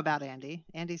 I know about Andy.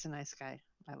 Andy's a nice guy.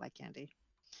 I like Andy.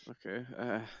 Okay.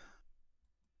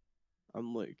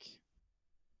 I'm like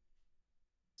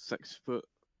 6 foot,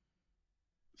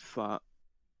 fat.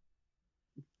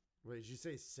 Wait, did you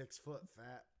say 6 foot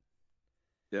fat?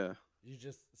 Yeah. You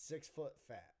just 6 foot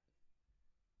fat.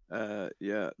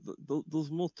 Yeah,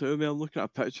 there's more to me. I'm looking at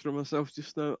a picture of myself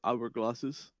just now. I wear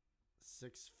glasses.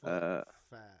 6 foot Uh,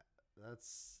 fat.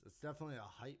 It's definitely a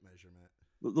height measurement.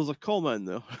 there's a comma in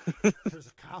there. There's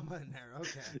a comma in there.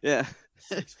 Okay. Yeah.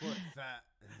 6 foot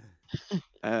fat.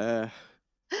 Uh,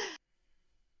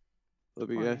 let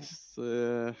me Alright.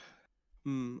 guess.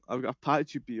 I've got a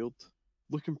patchy beard,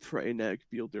 looking pretty neck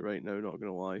beardy right now. Not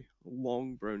gonna lie,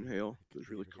 long brown hair that's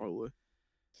really beardy. curly. Looking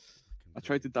I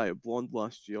tried to beardy. dye it blonde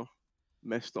last year,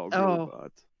 messed up Oh.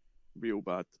 real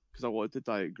bad, because I wanted to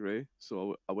dye it grey.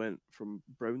 So I went from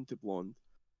brown to blonde.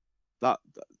 That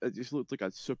it just looked like I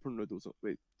had super noodles.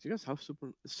 Wait, do you guys have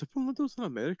super noodles an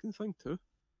American thing too?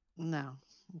 No,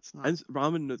 it's not. And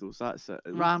ramen noodles. That's it.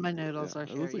 Ramen noodles are It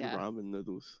here, looks like yeah. ramen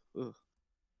noodles. Ugh.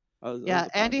 That was Yeah, a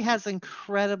bad Andy decision. has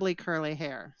incredibly curly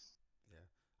hair. Yeah.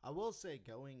 I will say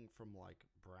going from like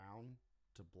brown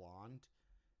to blonde,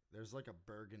 there's like a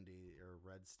burgundy or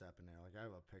red step in there. Like I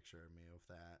have a picture of me with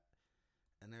that.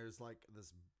 And there's like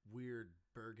this weird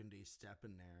burgundy step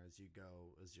in there as you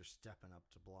go, as you're stepping up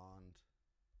to blonde.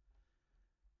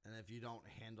 And if you don't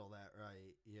handle that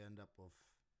right, you end up with,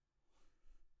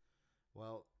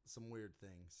 well, some weird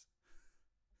things.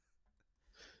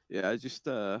 Yeah, I just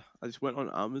went on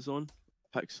Amazon,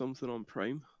 picked something on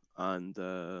Prime, and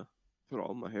put it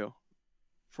on my hair.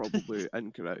 Probably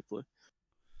incorrectly.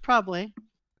 Probably.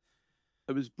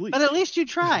 It was bleach. But at least you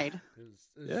tried. It was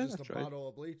Yeah, just I a tried. bottle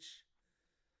of bleach.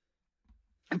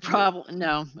 Probably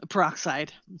no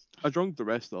peroxide. I drank the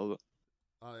rest of it.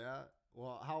 Oh yeah.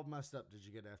 Well, how messed up did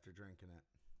you get after drinking it?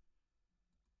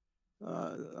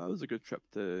 That was a good trip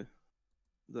to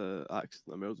the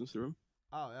accident emergency room.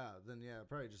 Oh yeah, then yeah,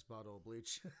 probably just bottle of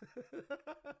bleach.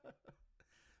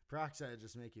 Peroxide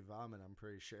just make you vomit. I'm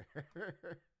pretty sure.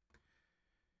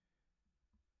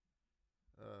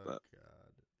 Oh But-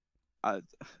 god.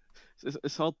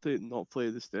 It's hard to not play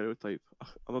the stereotype.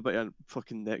 I'm a bit of a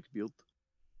fucking neck beard,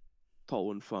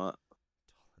 tall and fat.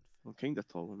 I'm kind of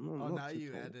tall. I'm Oh, not now too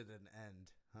you tall. added an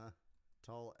end, huh?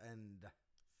 Tall and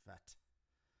fat.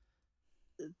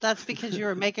 That's because you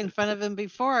were making fun of him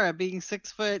before of being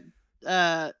 6 foot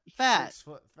fat. 6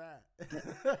 foot fat.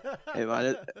 Hey,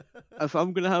 man, If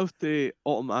I'm gonna have to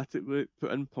automatically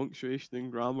put in punctuation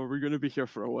and grammar, we're gonna be here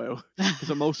for a while because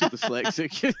I'm also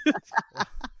dyslexic.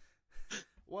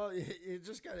 Well, you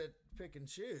just gotta pick and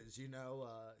choose, you know.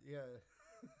 Yeah,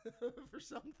 for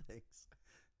some things.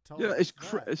 Tall Yeah, and it's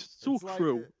fat. it's so like,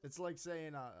 cruel. It's like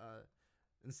saying,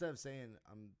 instead of saying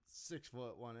I'm 6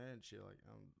 foot 1 inch, you're like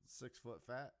I'm 6 foot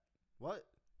fat. What?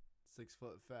 6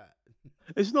 foot fat.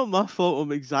 It's not my fault.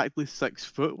 I'm exactly 6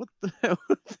 foot. What the hell?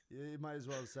 You might as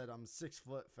well have said I'm 6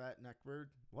 foot fat neckbird.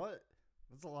 What?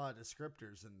 That's a lot of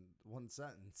descriptors in one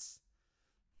sentence.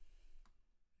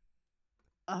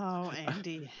 Oh,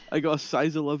 Andy. I got a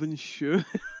size 11 shoe.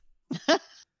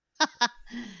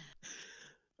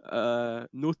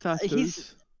 No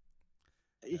tattoos.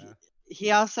 Yeah.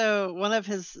 He also one of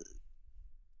his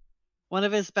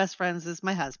best friends is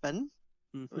my husband,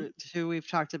 Mhm. who we've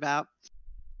talked about.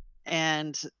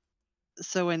 And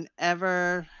so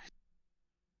whenever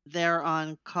they're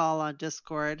on call on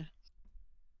Discord,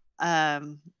 I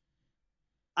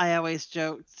always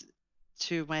joked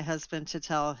to my husband to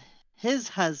tell his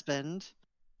husband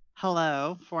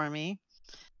hello for me.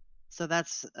 So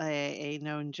that's a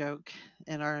known joke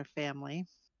in our family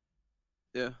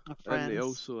Yeah, of and friends.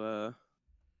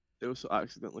 they also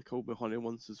accidentally called me honey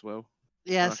once as well.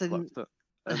 Yes, and I and clipped it,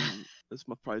 and it's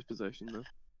my prized possession now.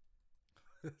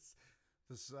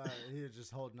 You're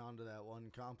just holding on to that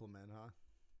one compliment, huh?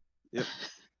 Yep.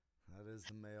 That is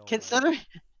the male.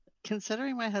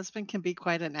 considering my husband can be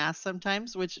quite an ass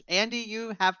sometimes, which Andy,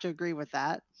 you have to agree with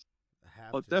that.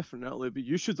 Have Oh, to. definitely. But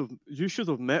you should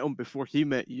have met him before he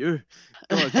met you.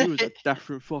 God, he was a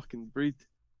different fucking breed.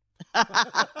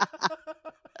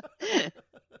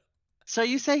 So are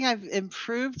you saying I've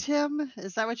improved him?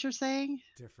 Is that what you're saying?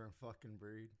 Different fucking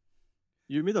breed.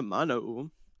 You made a man out of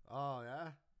him. Oh yeah.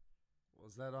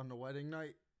 Was that on the wedding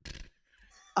night?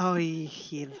 Oh, he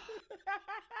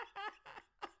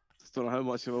Just don't know how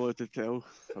much I'm allowed to tell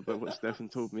about what Stefan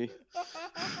told me.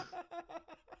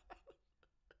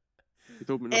 He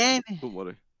told me nothing. And- Don't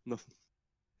worry, nothing.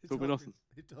 He Told me nothing.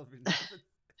 He told me nothing.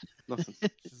 Nothing.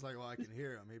 She's like, well, I can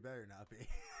hear him. He better not be.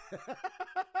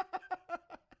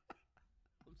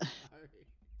 I'm sorry.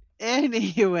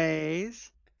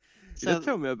 anyways. You So did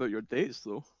tell me about your dates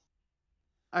though.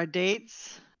 our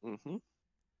dates. Mm-hmm.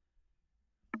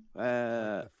 Like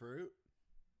the fruit.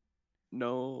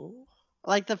 No.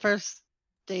 Like the first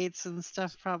dates and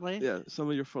stuff, probably. Yeah, some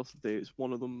of your first dates.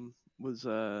 One of them was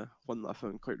one that I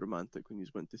found quite romantic when you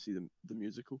went to see the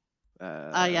musical.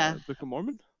 Yeah. Book of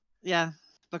Mormon. Yeah,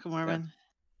 Book of Mormon.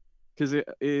 Because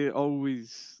it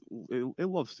always it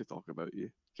loves to talk about you,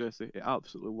 Jesse. It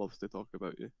absolutely loves to talk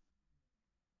about you,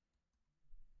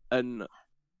 and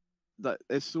that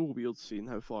it's so weird seeing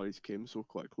how far he's came so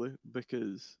quickly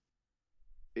because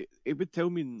it would tell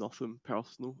me nothing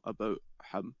personal about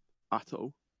him at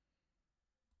all.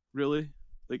 Really,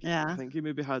 like I Yeah. think he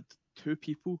maybe had two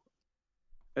people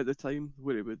at the time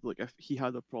where he would like if he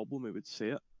had a problem, he would say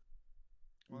it.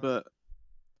 Well, But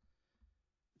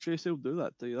Tracy will do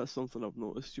that to you. That's something I've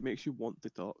noticed. She makes you want to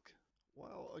talk.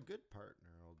 well, a good partner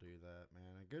will do that,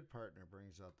 man. A good partner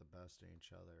brings out the best in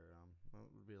each other. That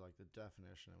would be like the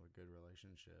definition of a good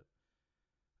relationship.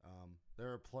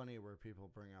 There are plenty where people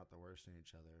bring out the worst in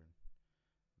each other.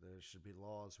 There should be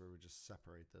laws where we just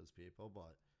separate those people,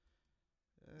 but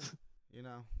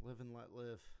live and let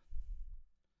live.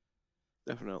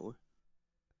 Definitely.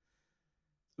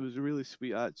 It was really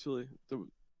sweet, actually.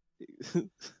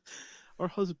 Our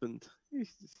husband,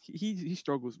 he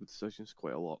struggles with decisions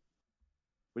quite a lot.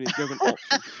 When he's given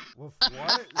options, With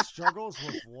what? Struggles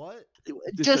with what?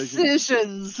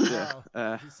 Decisions.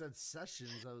 Yeah. He said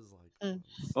sessions. I was like,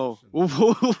 Oh,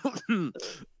 sessions.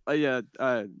 yeah,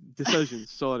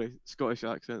 decisions. Sorry, Scottish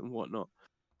accent and whatnot.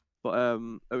 But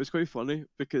it was quite funny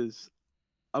because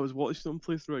I was watching him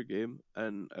play through a game,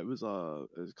 and it was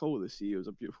Call of the Sea. It was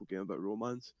a beautiful game about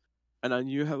romance, and I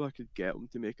knew how I could get him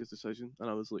to make his decision. And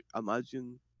I was like,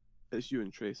 imagine it's you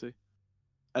and Tracy.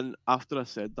 And after I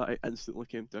said that, I instantly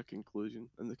came to a conclusion,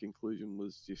 and the conclusion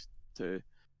was just to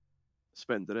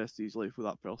spend the rest of his life with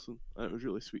that person, and it was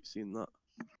really sweet seeing that.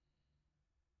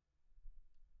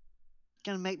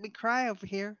 Gonna make me cry over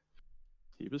here.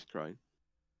 He was crying.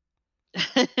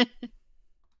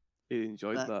 He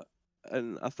enjoyed But- that.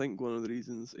 And I think one of the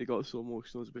reasons he got so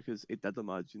emotional is because he did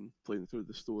imagine playing through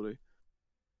the story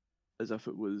as if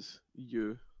it was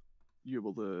you. You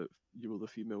were the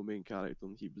female main character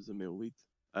and he was the male lead.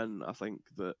 And I think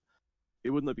that he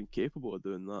wouldn't have been capable of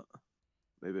doing that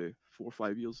maybe 4 or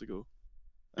 5 years ago.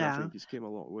 And I Yeah. think he's came a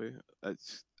long way.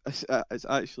 It's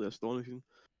actually astonishing.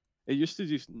 He used to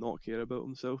just not care about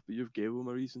himself, but you've gave him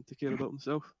a reason to care about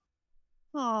himself.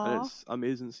 And Aw. it's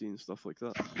amazing seeing stuff like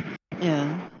that.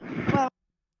 Yeah. Well,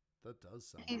 That does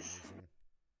sound He's-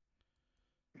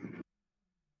 amazing.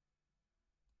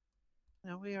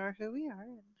 we are who we are.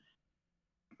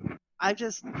 I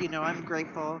just, I'm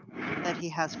grateful that he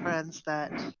has friends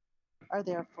that are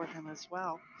there for him as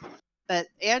well. But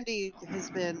Andy has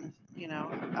been,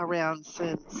 around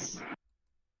since.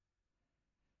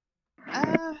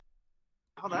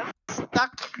 Hold on.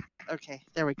 Stuck. Okay,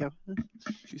 there we go.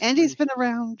 She's Andy's free. been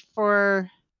around for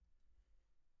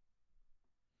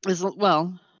as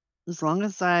long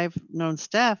as I've known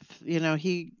Steph.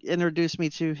 He introduced me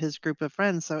to his group of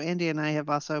friends. So Andy and I have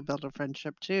also built a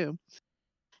friendship too.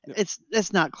 Yep.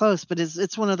 It's not close, but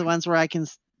it's one of the ones where I can,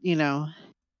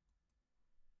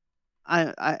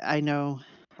 I know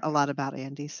a lot about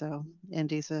Andy. So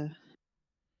Andy's a.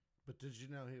 But did you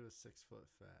know he was 6 foot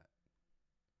fat?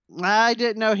 I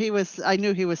didn't know he was. I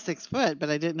knew he was 6 foot, but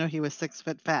I didn't know he was 6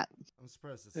 foot fat. I'm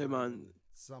surprised it's Hey, not man. even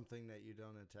something that you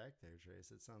don't attack there,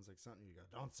 Trace. It sounds like something you go,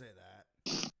 don't say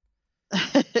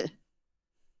that.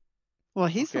 Well,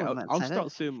 he's Okay, the one that I'll said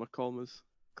start saying my commas.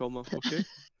 Comma, okay?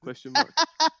 Question mark.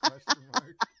 Question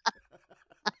mark.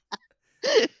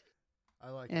 I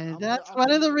like it. it. And I'm that's I'm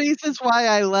one of the gonna- reasons why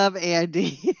I love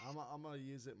Andy. I'm gonna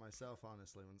use it myself,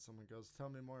 honestly. When someone goes, "Tell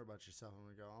me more about yourself," I'm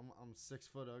gonna go, "I'm 6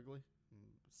 foot ugly,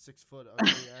 6 foot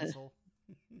ugly asshole."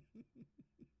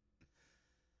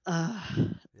 Uh,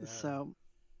 Yeah. So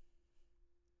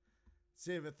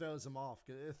See if it throws him off.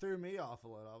 'Cause it threw me off a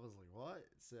little. I was like, "What?"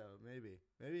 So maybe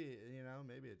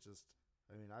maybe it just.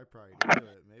 I mean, I probably do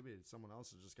it. Maybe someone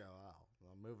else will just go, "Oh,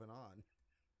 well, moving on."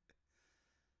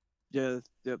 Yeah,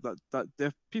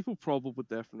 people probably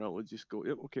definitely just go,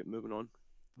 yep, okay, moving on.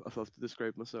 If I have to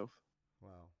describe myself.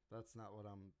 Well, that's not what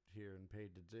I'm here and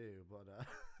paid to do, but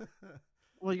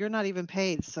well, you're not even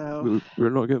paid, so We're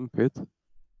not getting paid.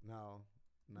 no,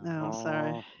 no,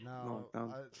 sorry. Aw, no.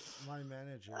 damn. My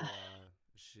manager,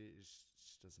 she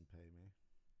doesn't pay me.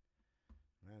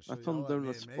 Man, I she'll turned yell at down me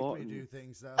a and spot make me do and-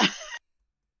 things though.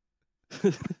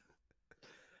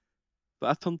 But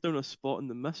I turned down a spot in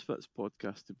the Misfits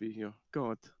podcast to be here.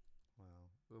 God.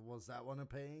 Wow, was that one a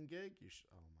paying gig? You should.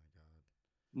 Oh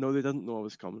my No, they didn't know I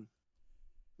was coming.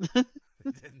 god, they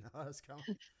didn't know I was coming.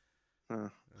 Huh.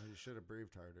 You should have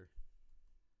breathed harder.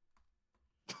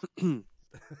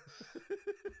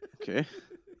 Okay.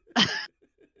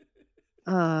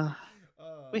 Uh,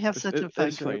 we have It's, such a fun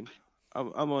it's group. fine.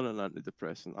 I'm on an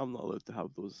antidepressant. I'm not allowed to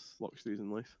have those luxuries in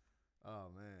life. Oh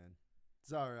man,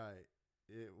 it's all right.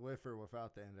 with or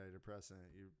without the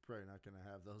antidepressant, you're probably not going to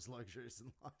have those luxuries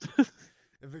in life.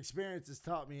 If experience has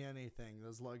taught me anything,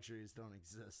 those luxuries don't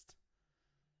exist.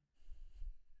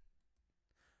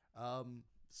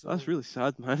 So That's really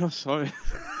sad, man. I'm sorry.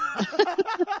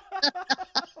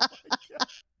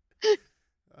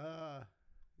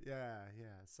 Yeah,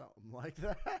 something like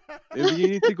that. Maybe you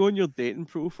need to go on your dating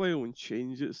profile and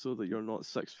change it so that you're not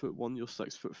 6'1", you're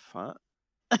 6 foot fat.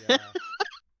 Yeah.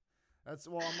 I'm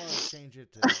gonna change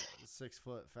it to 6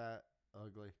 foot, fat,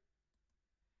 ugly,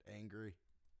 angry,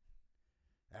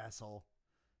 asshole.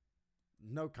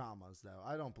 No commas though.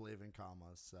 I don't believe in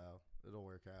commas, so it'll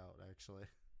work out actually.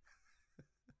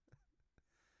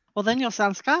 Well, then you'll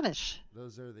sound Scottish.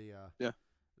 Those are the Yeah.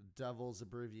 devil's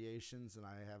abbreviations, and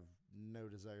I have no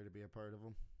desire to be a part of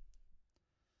them.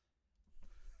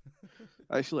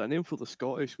 Actually, a name for the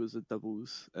Scottish was the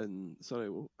Devils, and sorry,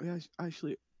 well,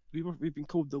 actually, we've been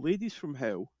called the Ladies from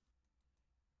Hell,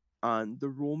 and the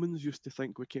Romans used to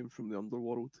think we came from the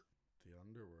underworld. The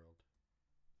underworld.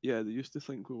 Yeah, they used to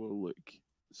think we were like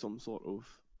some sort of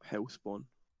hellspawn.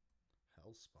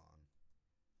 Hellspawn.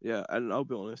 Yeah, and I'll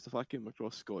be honest, if I came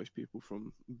across Scottish people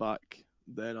from back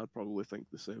then, I'd probably think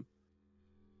the same.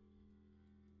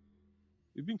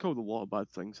 We've been called a lot of bad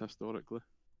things historically.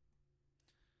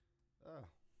 Oh.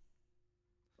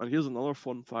 And here's another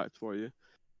fun fact for you.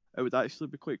 It would actually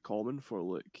be quite common for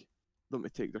like them to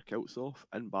take their kilts off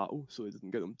in battle so they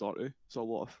didn't get them dirty. So a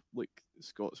lot of like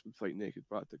Scots would fight naked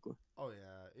practically. Oh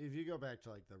yeah. If you go back to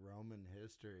like the Roman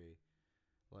history,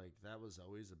 like that was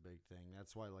always a big thing.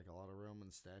 That's why like a lot of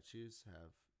Roman statues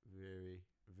have very,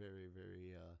 very,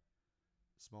 very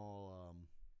small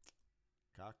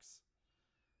cocks.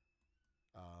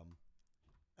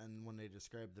 And when they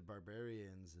described the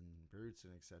barbarians and brutes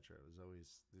and etc., it was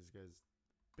always these guys,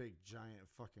 big giant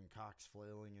fucking cocks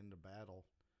flailing into battle.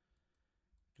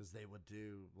 Because they would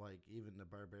do like even the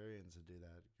barbarians would do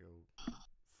that, go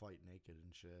fight naked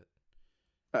and shit.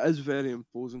 It is very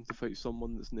imposing to fight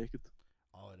someone that's naked.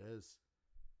 Oh, it is.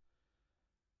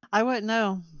 I wouldn't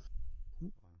know.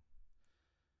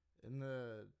 In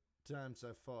the times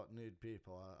I've fought nude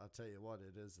people, I'll tell you what,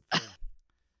 it is a thing.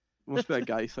 It must be a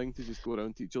guy thing to just go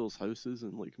around to each other's houses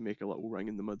and like make a little ring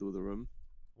in the middle of the room.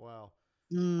 Wow.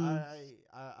 Mm.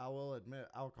 I will admit,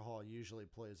 alcohol usually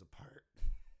plays a part.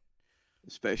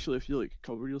 Especially if you like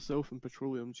cover yourself in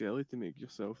petroleum jelly to make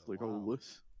yourself like all Wow.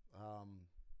 loose.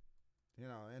 You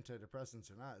know,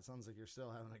 antidepressants or not, it sounds like you're still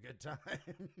having a good time.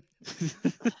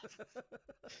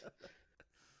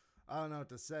 I don't know what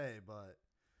to say, but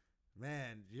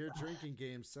man, your drinking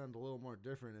games sound a little more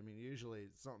different. I mean, usually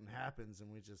something happens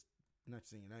and we just, next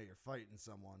thing you know, you're fighting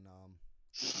someone.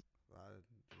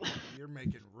 You're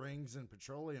making rings and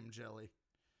petroleum jelly.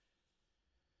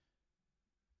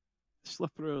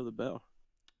 Slipperier the better.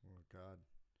 Oh, God.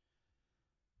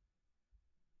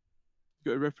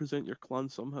 You gotta represent your clan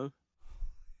somehow.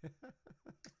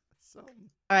 Some.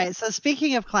 All right. So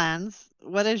speaking of clans,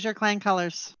 what is your clan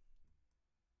colors?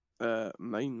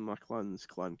 My clan's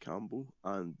Clan Campbell,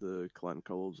 and the clan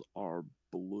colours are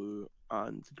blue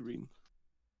and green.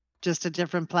 Just a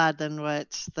different plaid than what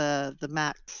the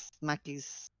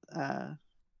Mackies.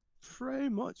 Pretty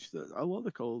much, a lot of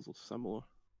the colours are similar.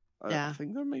 I Yeah.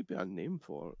 think there might be a name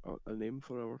for our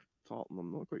tartan.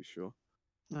 I'm not quite sure,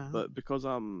 Uh, but because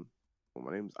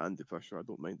my name's Andy Fisher, I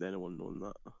don't mind anyone knowing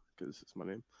that because it's my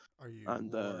name. Are you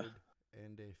And, Lord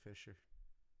Andy Fisher?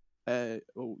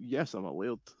 Well, yes, I'm a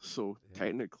laird, so Yeah.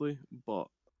 technically, but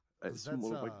it's That's,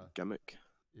 more of a gimmick.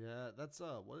 Yeah, that's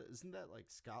what isn't that like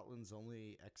Scotland's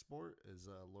only export is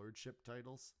lordship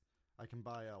titles? I can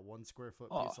buy a 1 square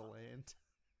foot piece of land.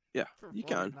 Yeah, For you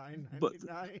can, but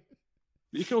 $49.99.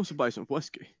 you can also buy some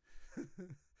whiskey.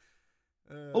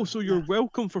 Also, you're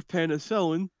welcome for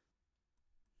penicillin.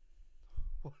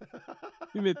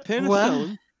 We made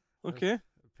penicillin. Okay.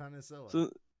 Penicillin.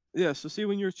 So yeah, so see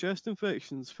when your chest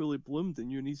infection's fully bloomed and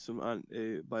you need some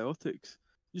antibiotics,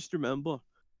 just remember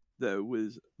that it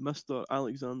was Mr.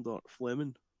 Alexander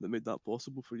Fleming that made that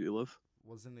possible for you to live.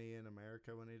 Wasn't he in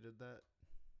America when he did that?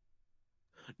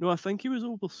 No, I think he was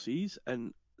overseas,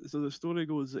 and so the story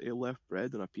goes that he left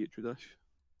bread in a petri dish,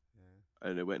 Yeah.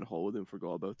 and he went on holiday and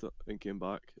forgot about it, and came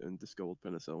back and discovered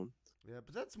penicillin. Yeah,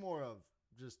 but that's more of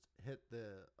just hit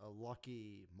a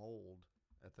lucky mold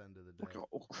at the end of the day.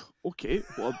 Okay,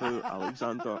 what about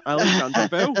Alexander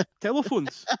Bell?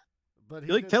 Telephones. But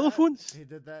You like did telephones? He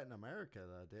did that in America,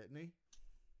 though, didn't he?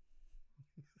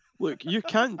 Look, you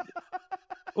can't.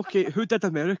 Okay, who did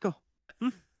America?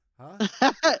 Huh?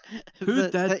 Who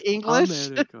did the English?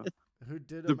 America? Who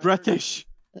did The America? British.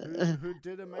 Who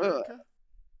did America?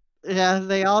 Yeah,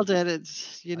 they all did it.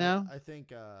 You know. I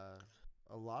think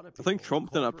A lot of I think people,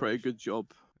 Trump did a pretty good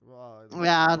job. Well,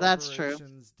 Yeah, that's true.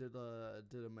 corporations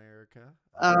did America.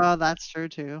 Oh, that's true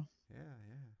too. Yeah.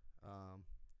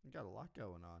 You got a lot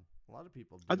going on. A lot of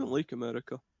people do. I don't like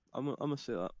America. I'm gonna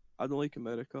say that. I don't like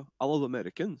America. I love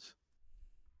Americans.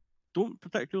 Don't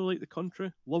particularly like the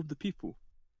country. Love the people.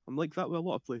 I'm like that with a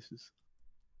lot of places.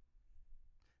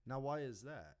 Now, why is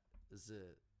that? Is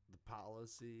it the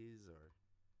policies or?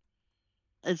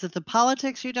 Is it the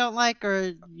politics you don't like,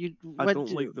 or you I what?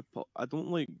 don't like I don't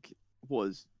like what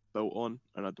it's built on,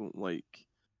 and I don't like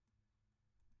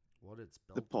What it's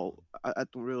the built on. I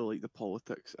don't really like the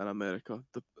politics in America.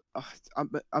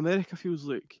 America feels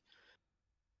like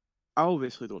I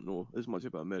obviously don't know as much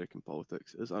about American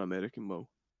politics as an American will,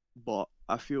 but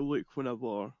I feel like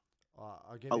whenever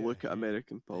I'll give I you a look at hint.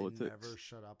 American They politics, never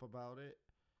shut up about it,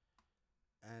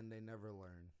 and they never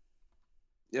learn.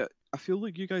 yeah, I feel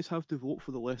like you guys have to vote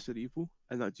for the lesser evil,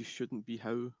 and that just shouldn't be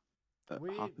how it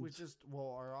We happens. just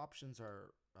our options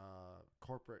are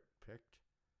corporate picked,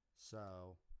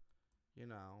 so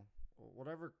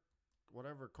whatever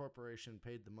corporation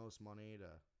paid the most money to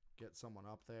get someone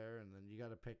up there, and then you got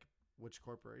to pick which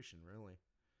corporation really.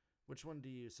 Which one do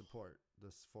you support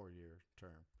this 4-year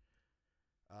term?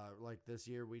 Like this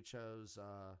year we chose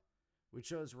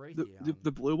Raytheon.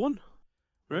 The blue one,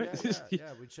 Well, right?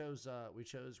 yeah. We chose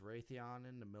Raytheon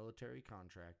and the military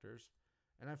contractors,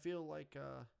 and I feel like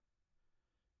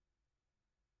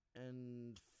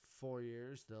in 4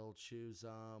 years they'll choose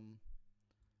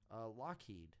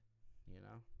Lockheed. You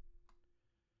know,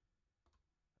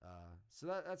 so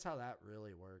that's how that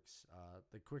really works.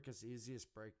 The quickest,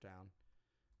 easiest breakdown,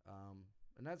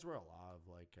 and that's where a lot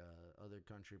of other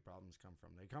country problems come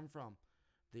from. They come from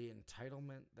the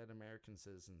entitlement that American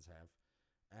citizens have,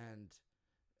 and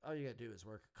all you gotta do is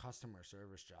work a customer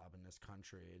service job in this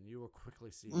country, and you will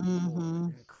quickly see people Mm-hmm.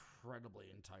 are incredibly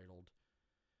entitled.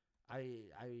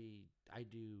 I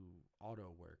do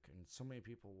auto work, and so many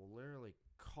people will literally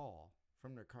call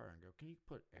from their car and go, "Can you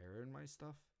put air in my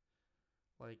stuff?"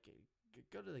 Like,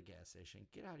 go to the gas station,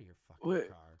 get out of your fucking Wait,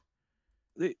 car.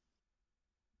 they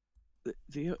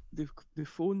they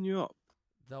phone you up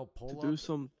They'll to pull do up.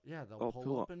 some. Yeah, they'll Oh, pull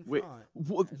pull up up. in Wait, front.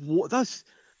 what? And What? put That's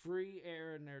free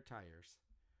air in their tires.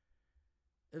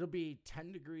 It'll be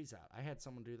 10 degrees out. I had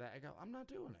someone do that. I go, I'm not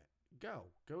doing it.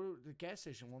 Go to the gas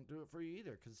station. Won't do it for you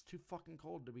either because it's too fucking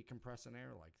cold to be compressing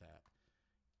air like that.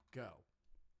 Go.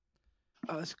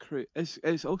 that's crazy.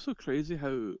 It's also crazy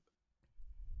how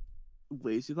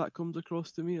lazy that comes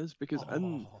across to me is because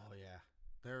in Oh yeah.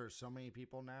 There are so many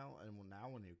people now, and now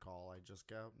when you call, I just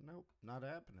go, nope, not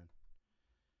happening.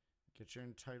 Get your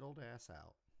entitled ass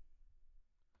out.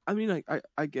 I mean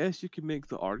I guess you can make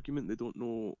the argument they don't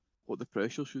know what the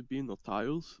pressure should be in their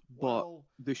tires, but Well,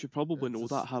 they should probably it's know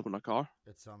that having a car.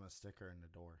 it's on a sticker in the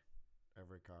door.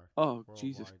 Every car Oh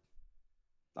Jesus, worldwide.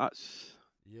 that's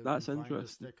You can that's find a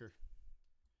interesting. sticker.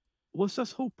 What's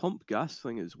this whole pump gas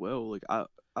thing as well? Like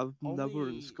I've never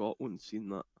in Only Scotland seen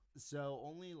that.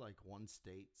 only like one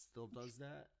state still does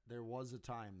that. There was a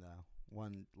time though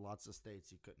when lots of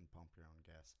states you couldn't pump your own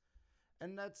gas.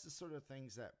 And that's the sort of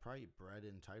things that probably bred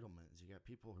entitlement. Is you got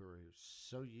people who are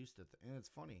so used to and it's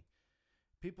funny.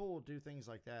 People will do things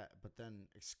like that, but then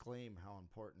exclaim how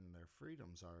important their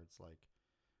freedoms are. It's like,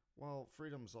 well,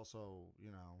 freedom's also,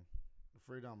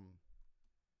 freedom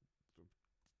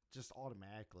just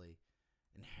automatically,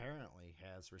 inherently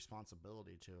has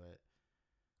responsibility to it,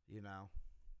 you know,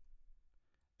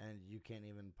 and you can't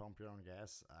even pump your own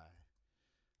gas.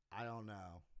 I don't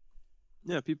know.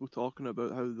 Yeah, people talking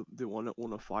about how they want to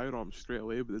own a firearm straight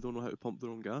away, but they don't know how to pump their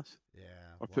own gas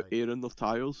Yeah, or put air in their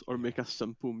tires or make yeah. a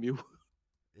simple meal.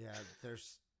 Yeah,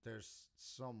 there's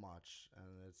so much, and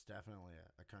it's definitely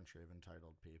a country of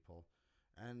entitled people,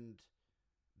 and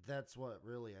that's what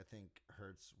really I think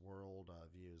hurts world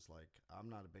views. Like, I'm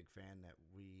not a big fan that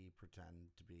we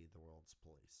pretend to be the world's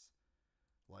police.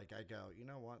 Like, I go, you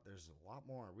know what? There's a lot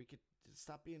more. We could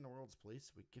stop being the world's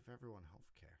police. We give everyone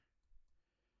health care.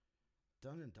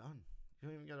 Done and done. You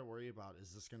don't even got to worry about,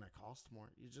 is this going to cost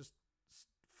more? You just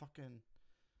fucking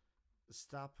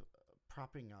stop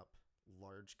propping up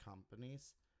large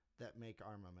companies that make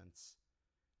armaments.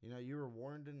 You were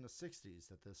warned in the 60s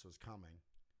that this was coming,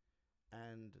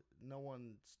 and no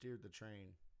one steered the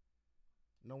train.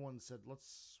 No one said,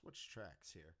 let's switch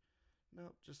tracks here.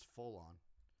 No, just full on.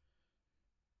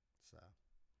 So,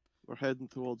 We're heading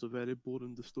towards a very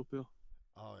boring dystopia.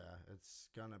 oh yeah, it's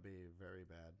gonna be very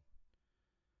bad.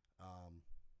 Um,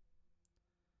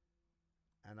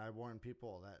 and I warn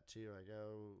people of that too. I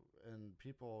go, and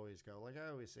people always go, like I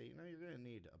always say, you're gonna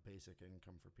need a basic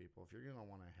income for people if you're gonna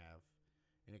want to have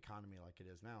an economy like it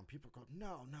is now. And people go,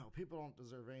 no, people don't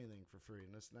deserve anything for free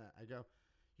and this and that. I go,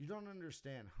 you don't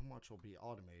understand how much will be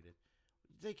automated.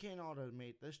 They can't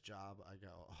automate this job. I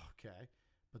go, okay.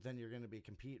 But then you're going to be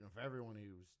competing with everyone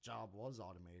whose job was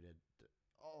automated. But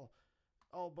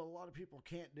a lot of people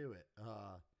can't do it.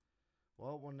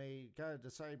 Well, when they got to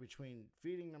decide between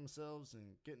feeding themselves and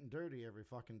getting dirty every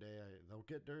fucking day, they'll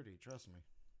get dirty, trust me.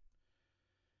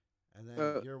 And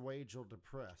then your wage will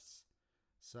depress.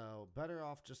 So better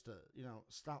off just to,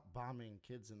 stop bombing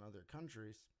kids in other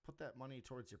countries. Put that money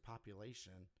towards your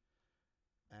population.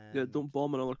 And Yeah, don't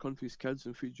bomb another country's kids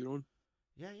and feed your own.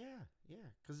 Yeah,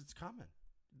 because it's coming.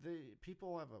 The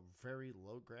people have a very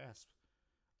low grasp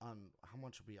on how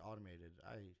much will be automated.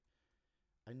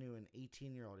 I knew an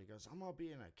 18-year-old. He goes, I'm going to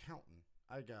be an accountant.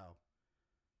 I go,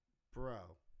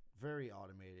 bro, very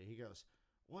automated. He goes,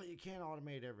 well, you can't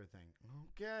automate everything.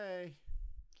 Okay.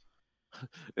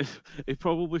 He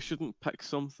probably shouldn't pick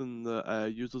something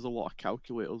that uses a lot of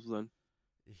calculators then.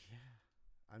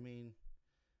 Yeah. I mean,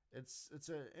 it's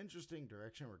an interesting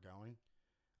direction we're going.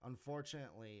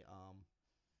 Unfortunately,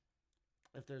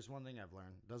 if there's one thing I've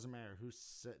learned, doesn't matter who's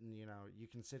sitting, you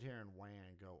can sit here and whine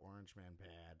and go Orange Man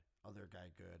bad, other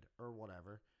guy good, or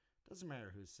whatever. Doesn't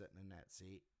matter who's sitting in that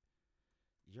seat.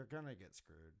 You're going to get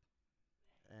screwed.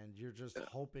 And you're just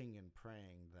hoping and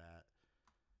praying that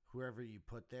whoever you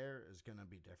put there is going to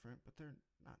be different, but they're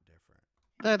not different.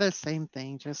 They're the same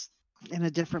thing, just in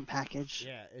a different package.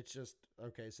 Yeah, it's just,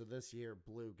 okay, so this year,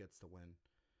 blue gets the win.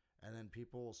 And then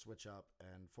people will switch up,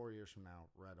 and 4 years from now,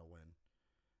 red will win.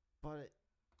 But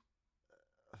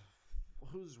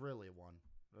who's really won?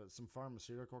 Some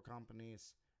pharmaceutical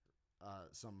companies,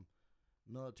 some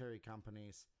military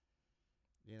companies.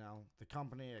 The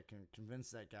company that can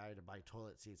convince that guy to buy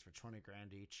toilet seats for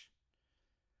 $20,000 each.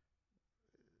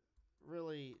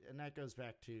 Really, and that goes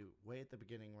back to way at the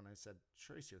beginning when I said,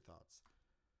 trace your thoughts.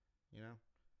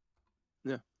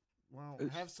 Yeah. Well,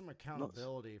 have some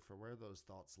accountability for where those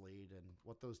thoughts lead and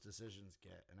what those decisions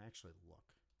get, and actually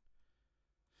look.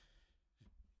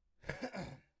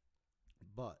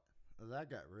 But that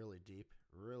got really deep,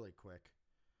 really quick.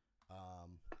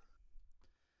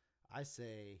 I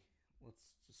say let's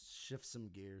just shift some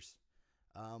gears.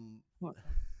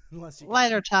 Unless you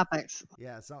lighter topics.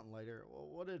 Yeah, something lighter. Well,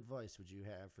 what advice would you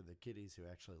have for the kiddies who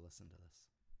actually listen to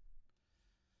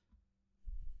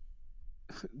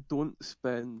this? Don't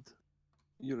spend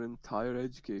your entire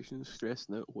education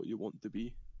stressing out what you want to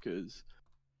be, because,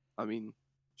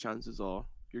 chances are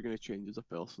you're going to change as a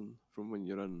person from when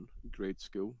you're in grade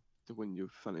school to when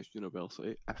you've finished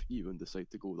university, if you even decide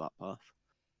to go that path.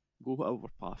 Go whatever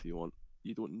path you want.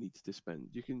 You don't need to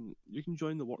spend. You can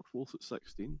join the workforce at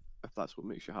 16 if that's what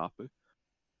makes you happy.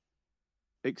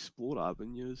 Explore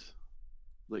avenues.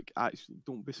 Actually,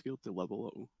 don't be scared to live a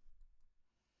little.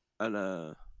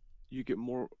 And you get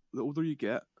more. The older you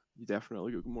get, you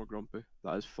definitely get more grumpy.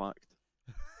 That is fact.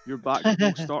 Your back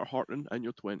will start hurting in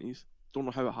your 20s. Don't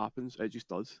know how it happens. It just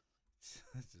does.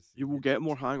 You will get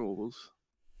more hangovers.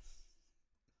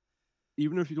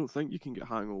 Even if you don't think you can get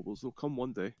hangovers, they'll come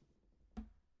one day.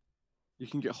 You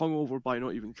can get hungover by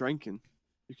not even drinking.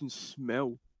 You can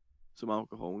smell some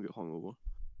alcohol and get hungover.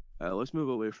 Let's move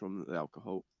away from the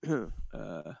alcohol.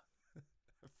 I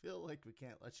feel like we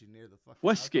can't let you near the fucking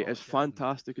whiskey alcohol is again.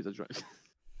 fantastic as a drink.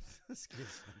 Whiskey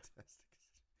is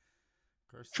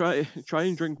fantastic. Try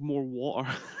and drink more water.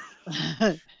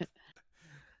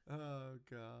 Oh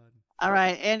God. All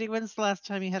right, Andy, when's the last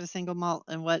time you had a single malt,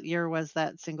 and what year was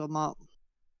that single malt?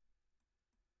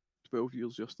 12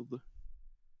 years yesterday.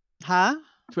 Huh?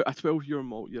 A 12-year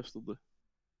malt yesterday.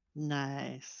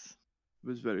 Nice. It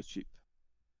was very cheap.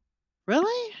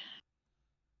 Really?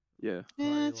 Yeah.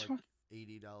 Probably It's like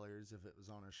 $80 if it was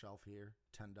on a shelf here,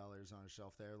 $10 on a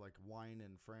shelf there. Like wine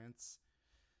in France,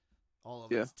 all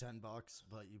of it's $10,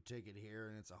 but you take it here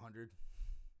and it's $100.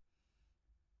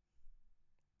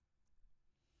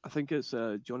 I think it's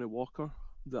Johnny Walker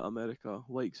that America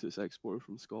likes. It's exported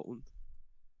from Scotland.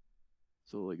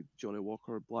 So like Johnny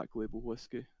Walker Black Label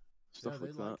whiskey, stuff Yeah,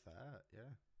 like they that. like that. Yeah.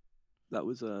 That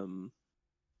was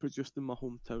produced in my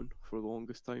hometown for the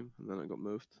longest time, and then it got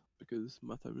moved because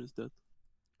my town is dead.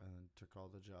 And took all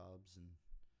the jobs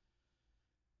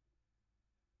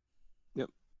and.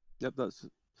 Yep, that's.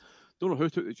 Don't know who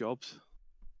took the jobs.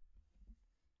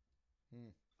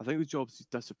 I think the jobs just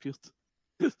disappeared.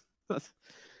 That's.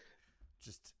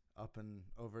 Just up and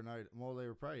overnight. Well, they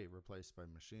were probably replaced by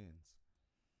machines.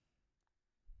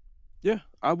 Yeah,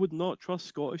 I would not trust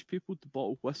Scottish people to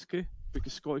bottle whiskey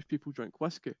because Scottish people drink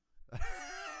whiskey.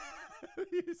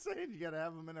 You saying you gotta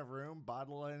have them in a room,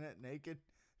 bottling it naked,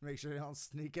 make sure they don't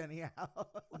sneak any out?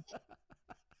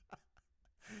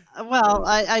 Well,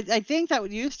 I think that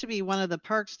used to be one of the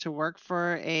perks to work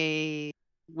for a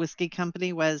whiskey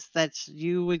company was that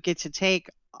you would get to take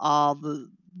all the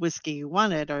whiskey you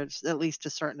wanted, or at least a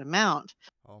certain amount,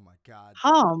 Oh my god.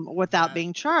 home without That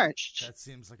being charged. that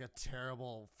seems like a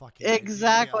terrible fucking idea.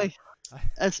 Exactly.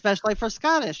 Especially for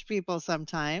Scottish people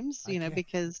sometimes, I can't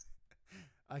because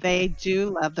I they can't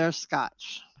do love their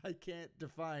scotch. I can't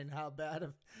define how bad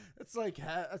of it's like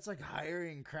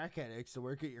hiring crack addicts to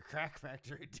work at your crack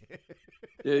factory, dude.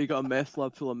 Yeah, you got a meth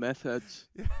lab full of meth heads.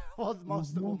 Yeah, well,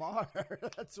 most of them are.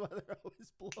 That's why they're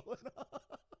always blowing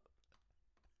up.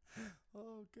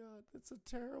 Oh god, that's a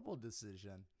terrible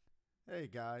decision. Hey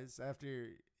guys, after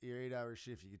your 8-hour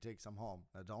shift, you can take some home.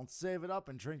 Now don't save it up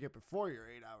and drink it before your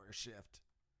 8-hour shift.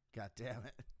 God damn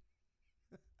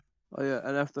it. Oh yeah,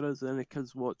 and if there is any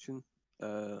kids watching,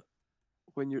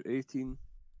 when you're 18,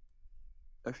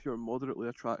 if you're moderately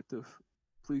attractive,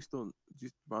 please don't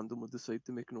just randomly decide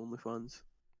to make an OnlyFans.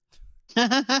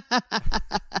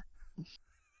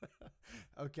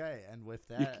 Okay, and with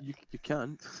You that, you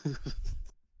can't.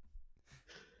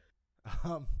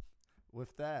 um,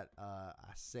 with that, I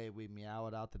say we meow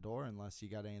it out the door unless you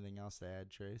got anything else to add,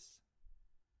 Trace.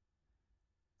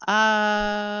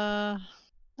 No,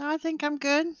 I think I'm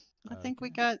good. I think we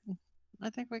Okay.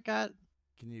 got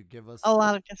Can you give us a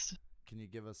lot of good stuff. Can you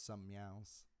give us some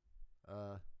meows,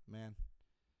 man?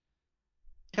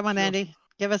 Come on, Sure. Andy.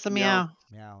 Give us a Meow. meow.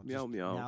 Meow. Meow, Just meow.